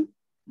ridden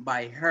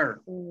by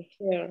her.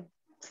 Her.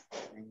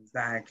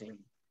 Exactly.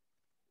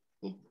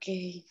 Ok.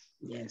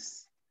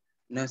 Yes.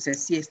 No sé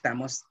si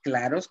estamos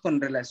claros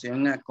con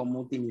relación a cómo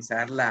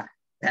utilizar la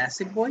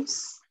passive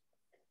voice.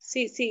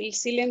 Sí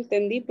le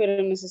entendí,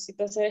 pero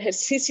necesito hacer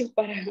ejercicio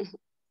para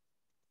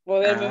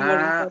poder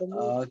memorizar.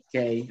 Ok,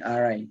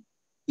 all right.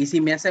 ¿Y si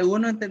me hace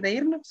uno antes de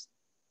irnos?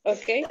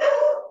 Ok.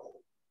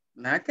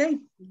 Ok,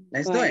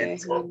 let's do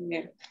it.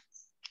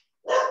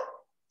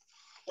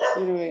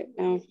 Quiero ver,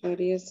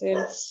 podría ser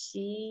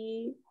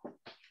he.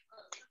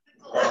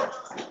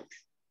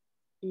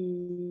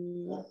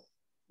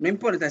 No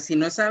importa, si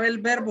no sabe el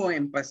verbo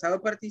en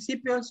pasado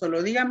participio,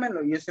 solo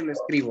dígamelo, yo se lo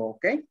escribo,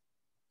 ¿ok?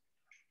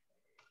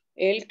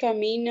 Él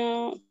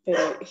camina,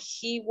 pero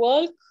he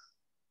walk.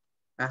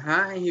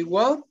 Ajá, he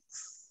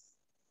walks.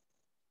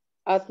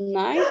 At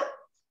night.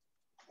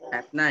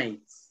 At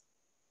night.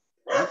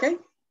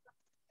 ¿Ok?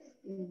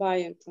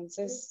 Vaya,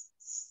 entonces,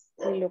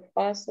 si lo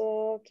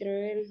paso, quiero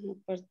ver, el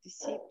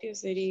participio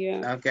sería...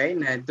 Ok,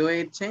 now do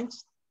it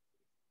change.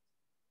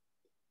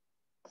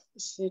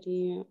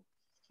 Sería,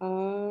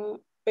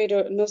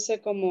 pero no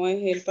sé cómo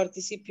es el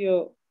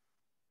participio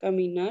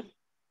caminar.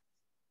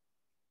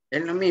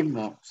 Es lo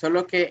mismo,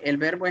 solo que el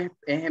verbo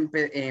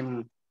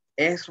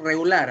es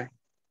regular.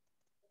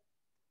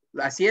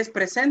 Así es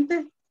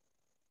presente,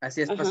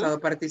 así es pasado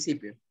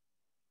participio.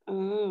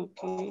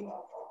 Ok.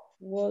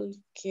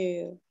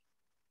 Walked.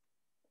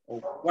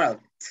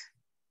 Walked.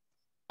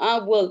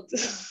 Walked.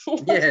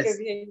 Yes.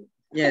 Bien.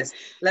 Yes.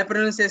 La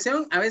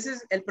pronunciación, a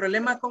veces el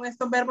problema con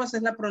estos verbos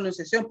es la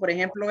pronunciación. Por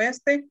ejemplo,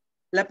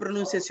 la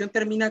pronunciación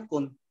termina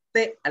con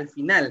T al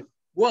final.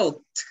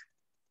 Walked.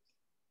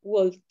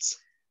 Walked.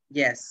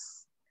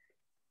 Yes.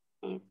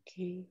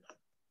 Ok.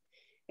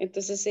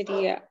 Entonces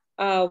sería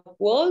a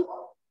walk.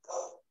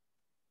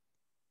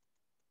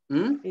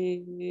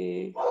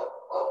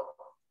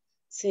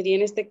 Sería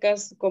en este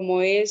caso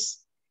como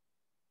es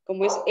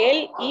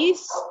él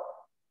is.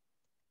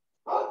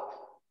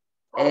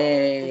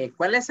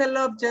 ¿Cuál es el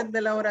objeto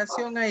de la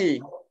oración ahí?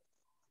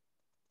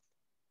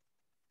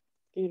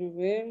 Quiero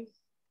ver.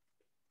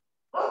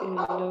 El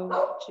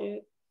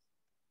objeto.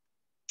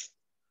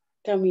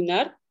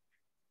 Caminar.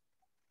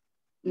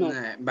 No.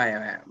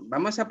 Vaya,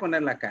 vamos a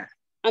ponerla acá.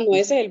 No,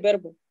 ese es el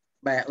verbo.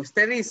 Vaya,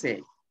 usted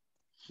dice,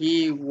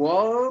 he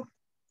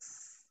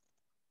walks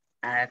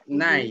at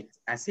night.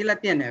 Así la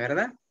tiene,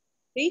 ¿verdad?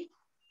 Sí.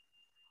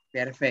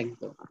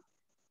 Perfecto.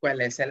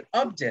 ¿Cuál es el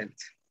object?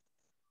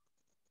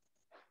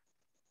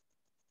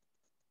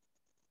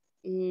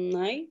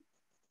 Night.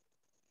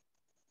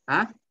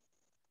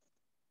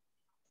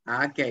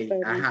 Ok,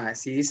 ajá.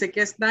 Si dice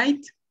que es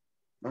night,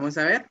 vamos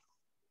a ver.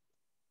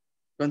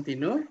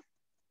 Continúe.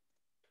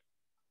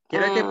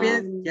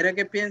 Quiero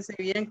que piense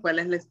bien cuál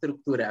es la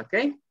estructura, ¿ok?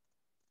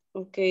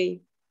 Ok.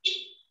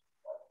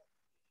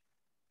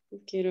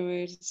 Quiero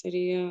ver,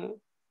 sería...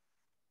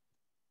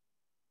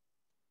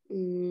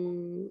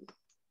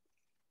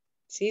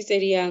 sí,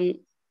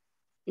 serían...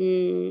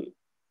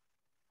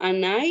 a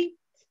night.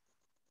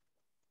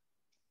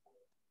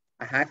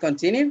 Ajá,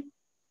 continue.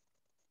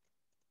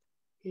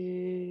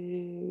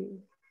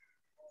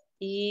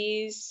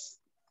 Is...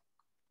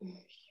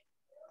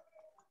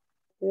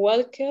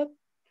 walked.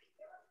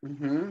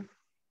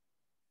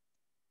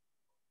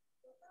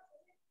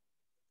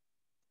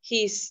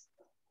 His.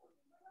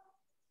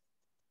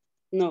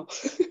 No.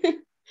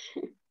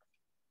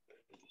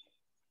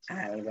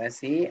 Algo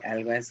así,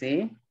 algo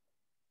así.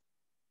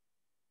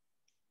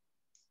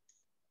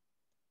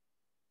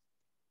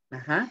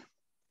 Ajá.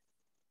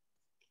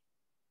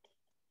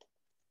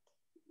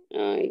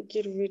 Ay,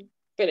 quiero ver.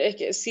 Pero es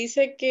que sí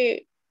sé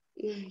que...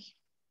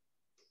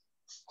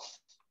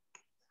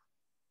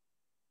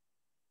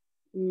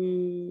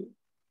 Ay.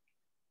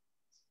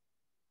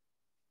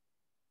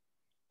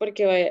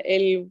 Porque vaya,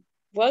 el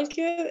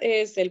walked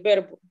es el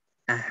verbo.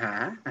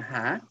 Ajá,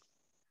 ajá.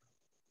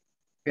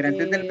 Pero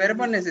antes del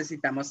verbo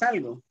necesitamos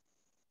algo.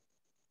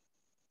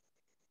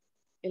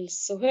 El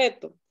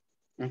sujeto.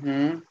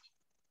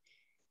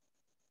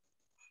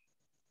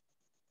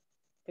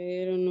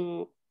 Pero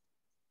no.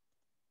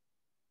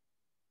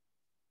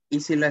 Y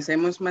si lo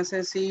hacemos más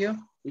sencillo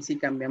y si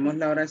cambiamos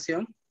la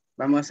oración,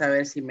 vamos a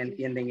ver si me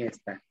entienden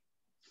esta.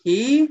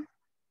 He,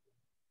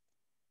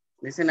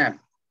 listen up.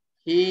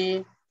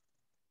 He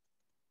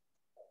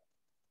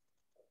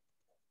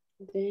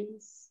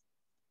dance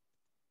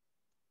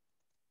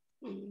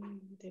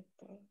in the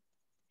party.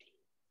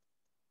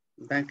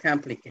 Don't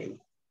complicate.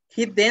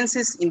 He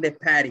dances in the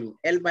party.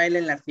 Él baila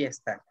en la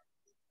fiesta.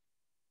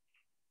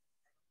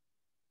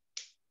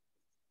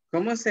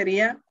 ¿Cómo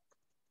sería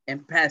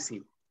en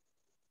passive?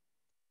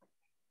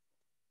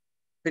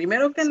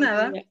 Primero que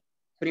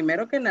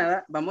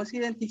nada, vamos a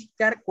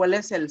identificar cuál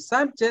es el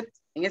subject.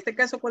 En este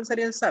caso, ¿cuál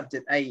sería el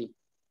subject ahí?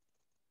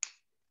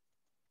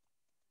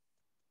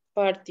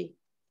 Party.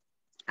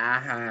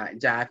 Ajá,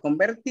 ya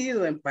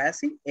convertido en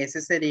passive, ese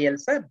sería el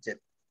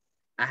subject.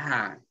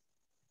 Ajá.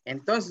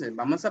 Entonces,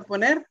 vamos a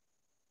poner.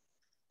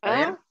 A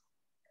ver.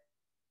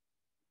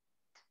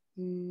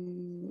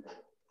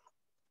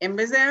 En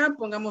vez de A,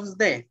 pongamos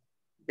D.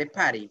 The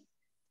party.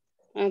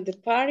 The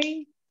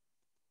party.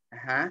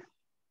 Ajá.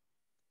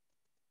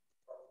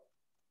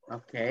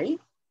 Ok.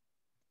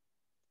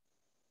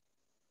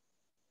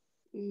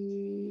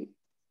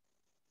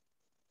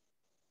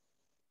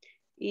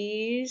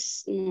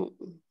 Is, no.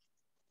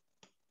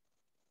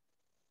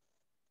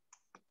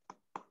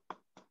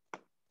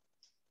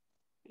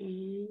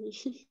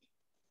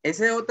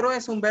 Ese otro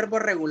es un verbo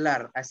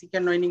regular, así que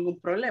no hay ningún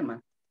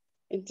problema.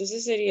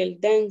 Entonces sería el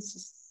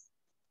dances.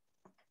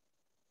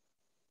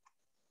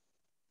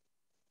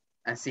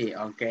 Así,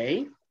 ok.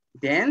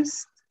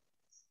 Danced.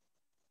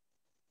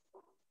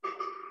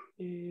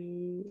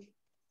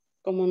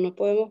 Como no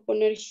podemos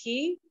poner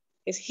he,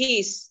 es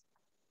his.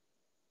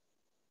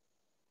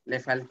 Le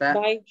falta.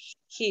 By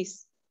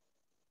his.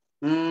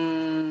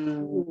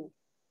 No,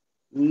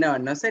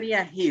 no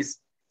sería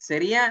his.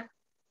 Sería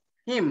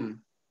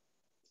him.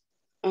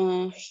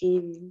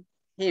 Him.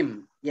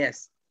 Him,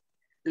 yes.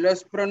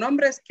 Los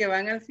pronombres que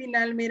van al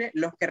final, mire,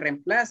 los que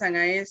reemplazan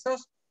a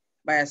esos,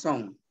 vaya,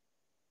 son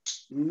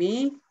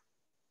me,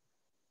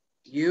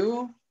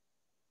 you,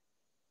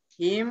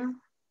 him,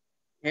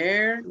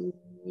 her,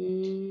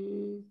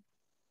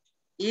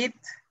 it,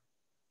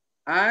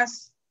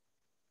 us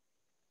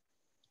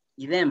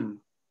y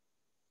them.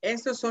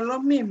 Estos son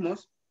los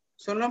mismos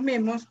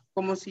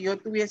como si yo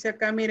tuviese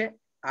acá, mire,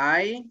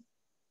 I,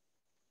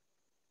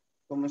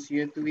 como si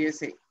yo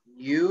tuviese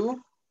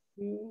you,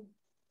 si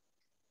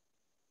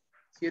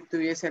yo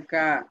tuviese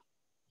acá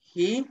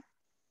he,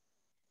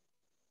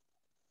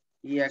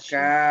 y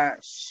acá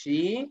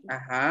she,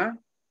 ajá.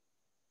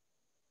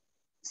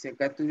 Si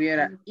acá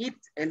tuviera it,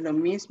 es lo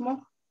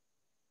mismo.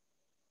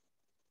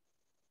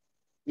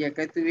 Y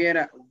acá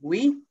tuviera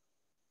we.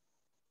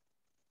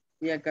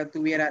 Y acá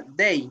tuviera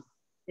they.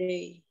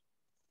 They.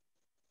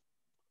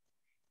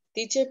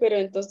 Teacher, pero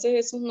entonces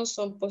esos no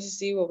son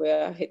posesivos,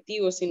 ¿verdad?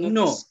 Adjetivos, sino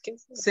no, que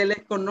se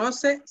les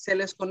conoce,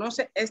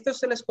 esto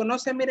se les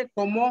conoce, mire,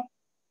 como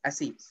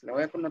así, se lo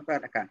voy a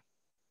connotar acá.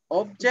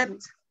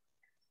 Object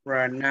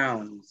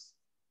pronouns.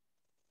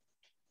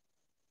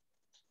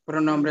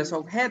 Pronombres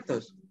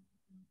objetos.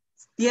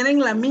 Tienen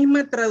la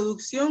misma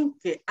traducción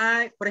que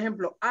I, por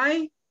ejemplo,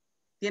 I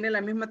tiene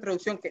la misma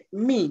traducción que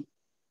me,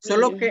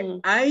 solo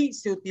que I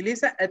se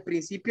utiliza al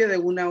principio de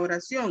una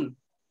oración.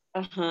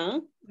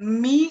 Ajá.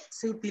 Me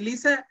se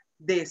utiliza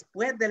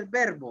después del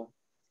verbo.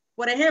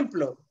 Por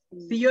ejemplo,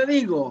 si yo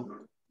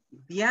digo,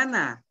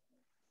 Diana,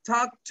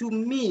 talk to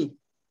me,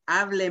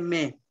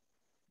 hábleme.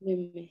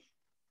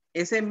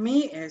 Ese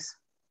me es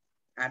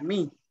a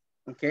mí,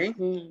 ¿ok?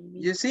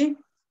 You see?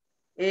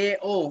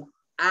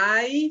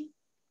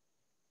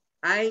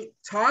 I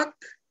talk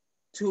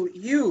to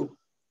you.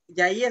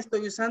 Y ahí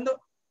estoy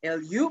usando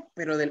el you,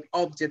 pero del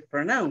object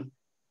pronoun,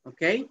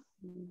 ¿ok?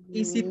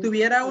 Y si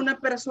tuviera una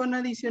persona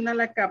adicional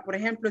acá, por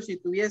ejemplo, si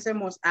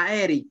tuviésemos a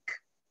Eric,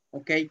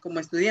 ¿ok? Como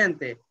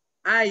estudiante,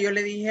 yo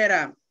le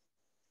dijera,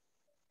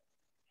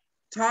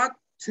 talk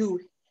to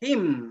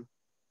him,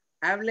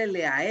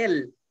 háblele a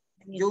él.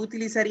 Yo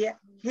utilizaría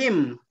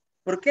him.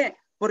 ¿Por qué?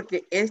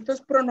 Porque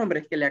estos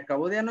pronombres que le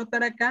acabo de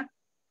anotar acá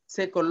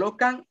se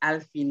colocan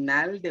al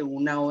final de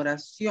una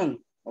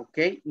oración, ¿ok?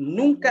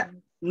 Nunca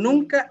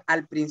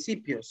al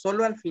principio,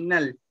 solo al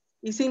final.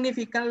 Y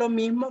significan lo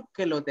mismo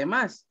que los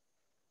demás.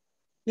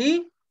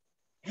 He,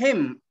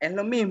 him, es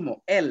lo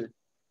mismo, él.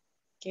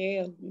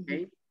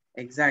 Okay.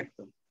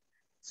 Exacto.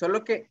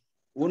 Solo que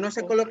unos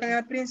se colocan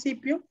al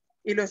principio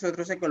y los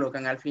otros se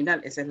colocan al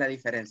final. Esa es la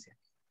diferencia.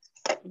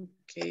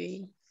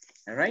 Ok.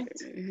 All right.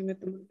 Me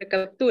tomo de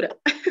captura.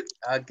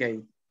 Ok.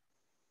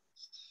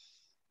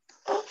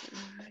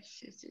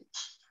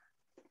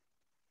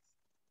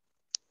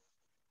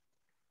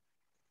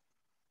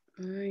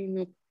 Ay,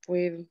 no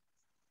puedo.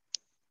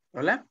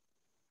 ¿Hola?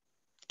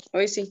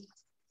 Hoy sí.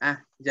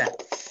 Ya.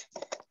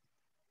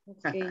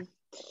 Okay.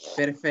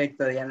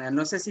 Perfecto, Diana.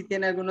 No sé si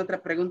tiene alguna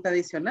otra pregunta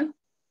adicional.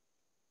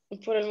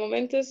 Por el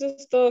momento eso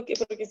es todo,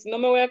 porque si no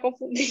me voy a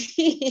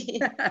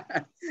confundir.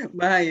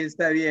 Vaya,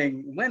 está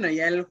bien. Bueno,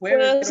 ya el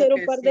jueves Puedo hacer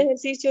un que par sí. de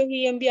ejercicios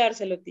y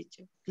enviárselo,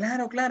 teacher.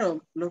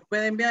 Claro. Los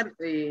puede enviar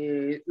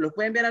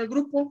al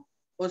grupo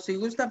o si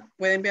gusta,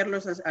 puede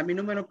enviarlos a mi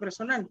número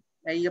personal.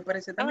 Ahí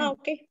aparece también. Ah,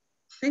 ok.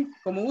 Sí,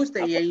 como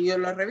guste, y ahí yo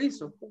lo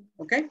reviso.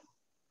 ¿Ok?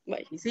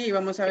 Bye. Y sí,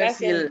 vamos a ver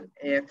Gracias.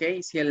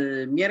 si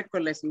el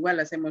miércoles igual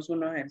hacemos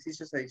unos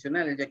ejercicios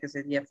adicionales, ya que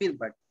sería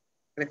feedback,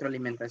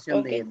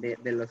 retroalimentación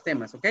de los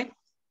temas, ¿ok?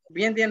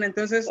 Bien, Diana,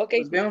 entonces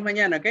nos vemos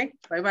mañana, ¿ok?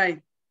 Bye,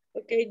 bye.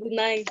 Ok, good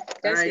night. All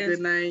right, Gracias. good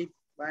night.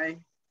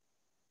 Bye.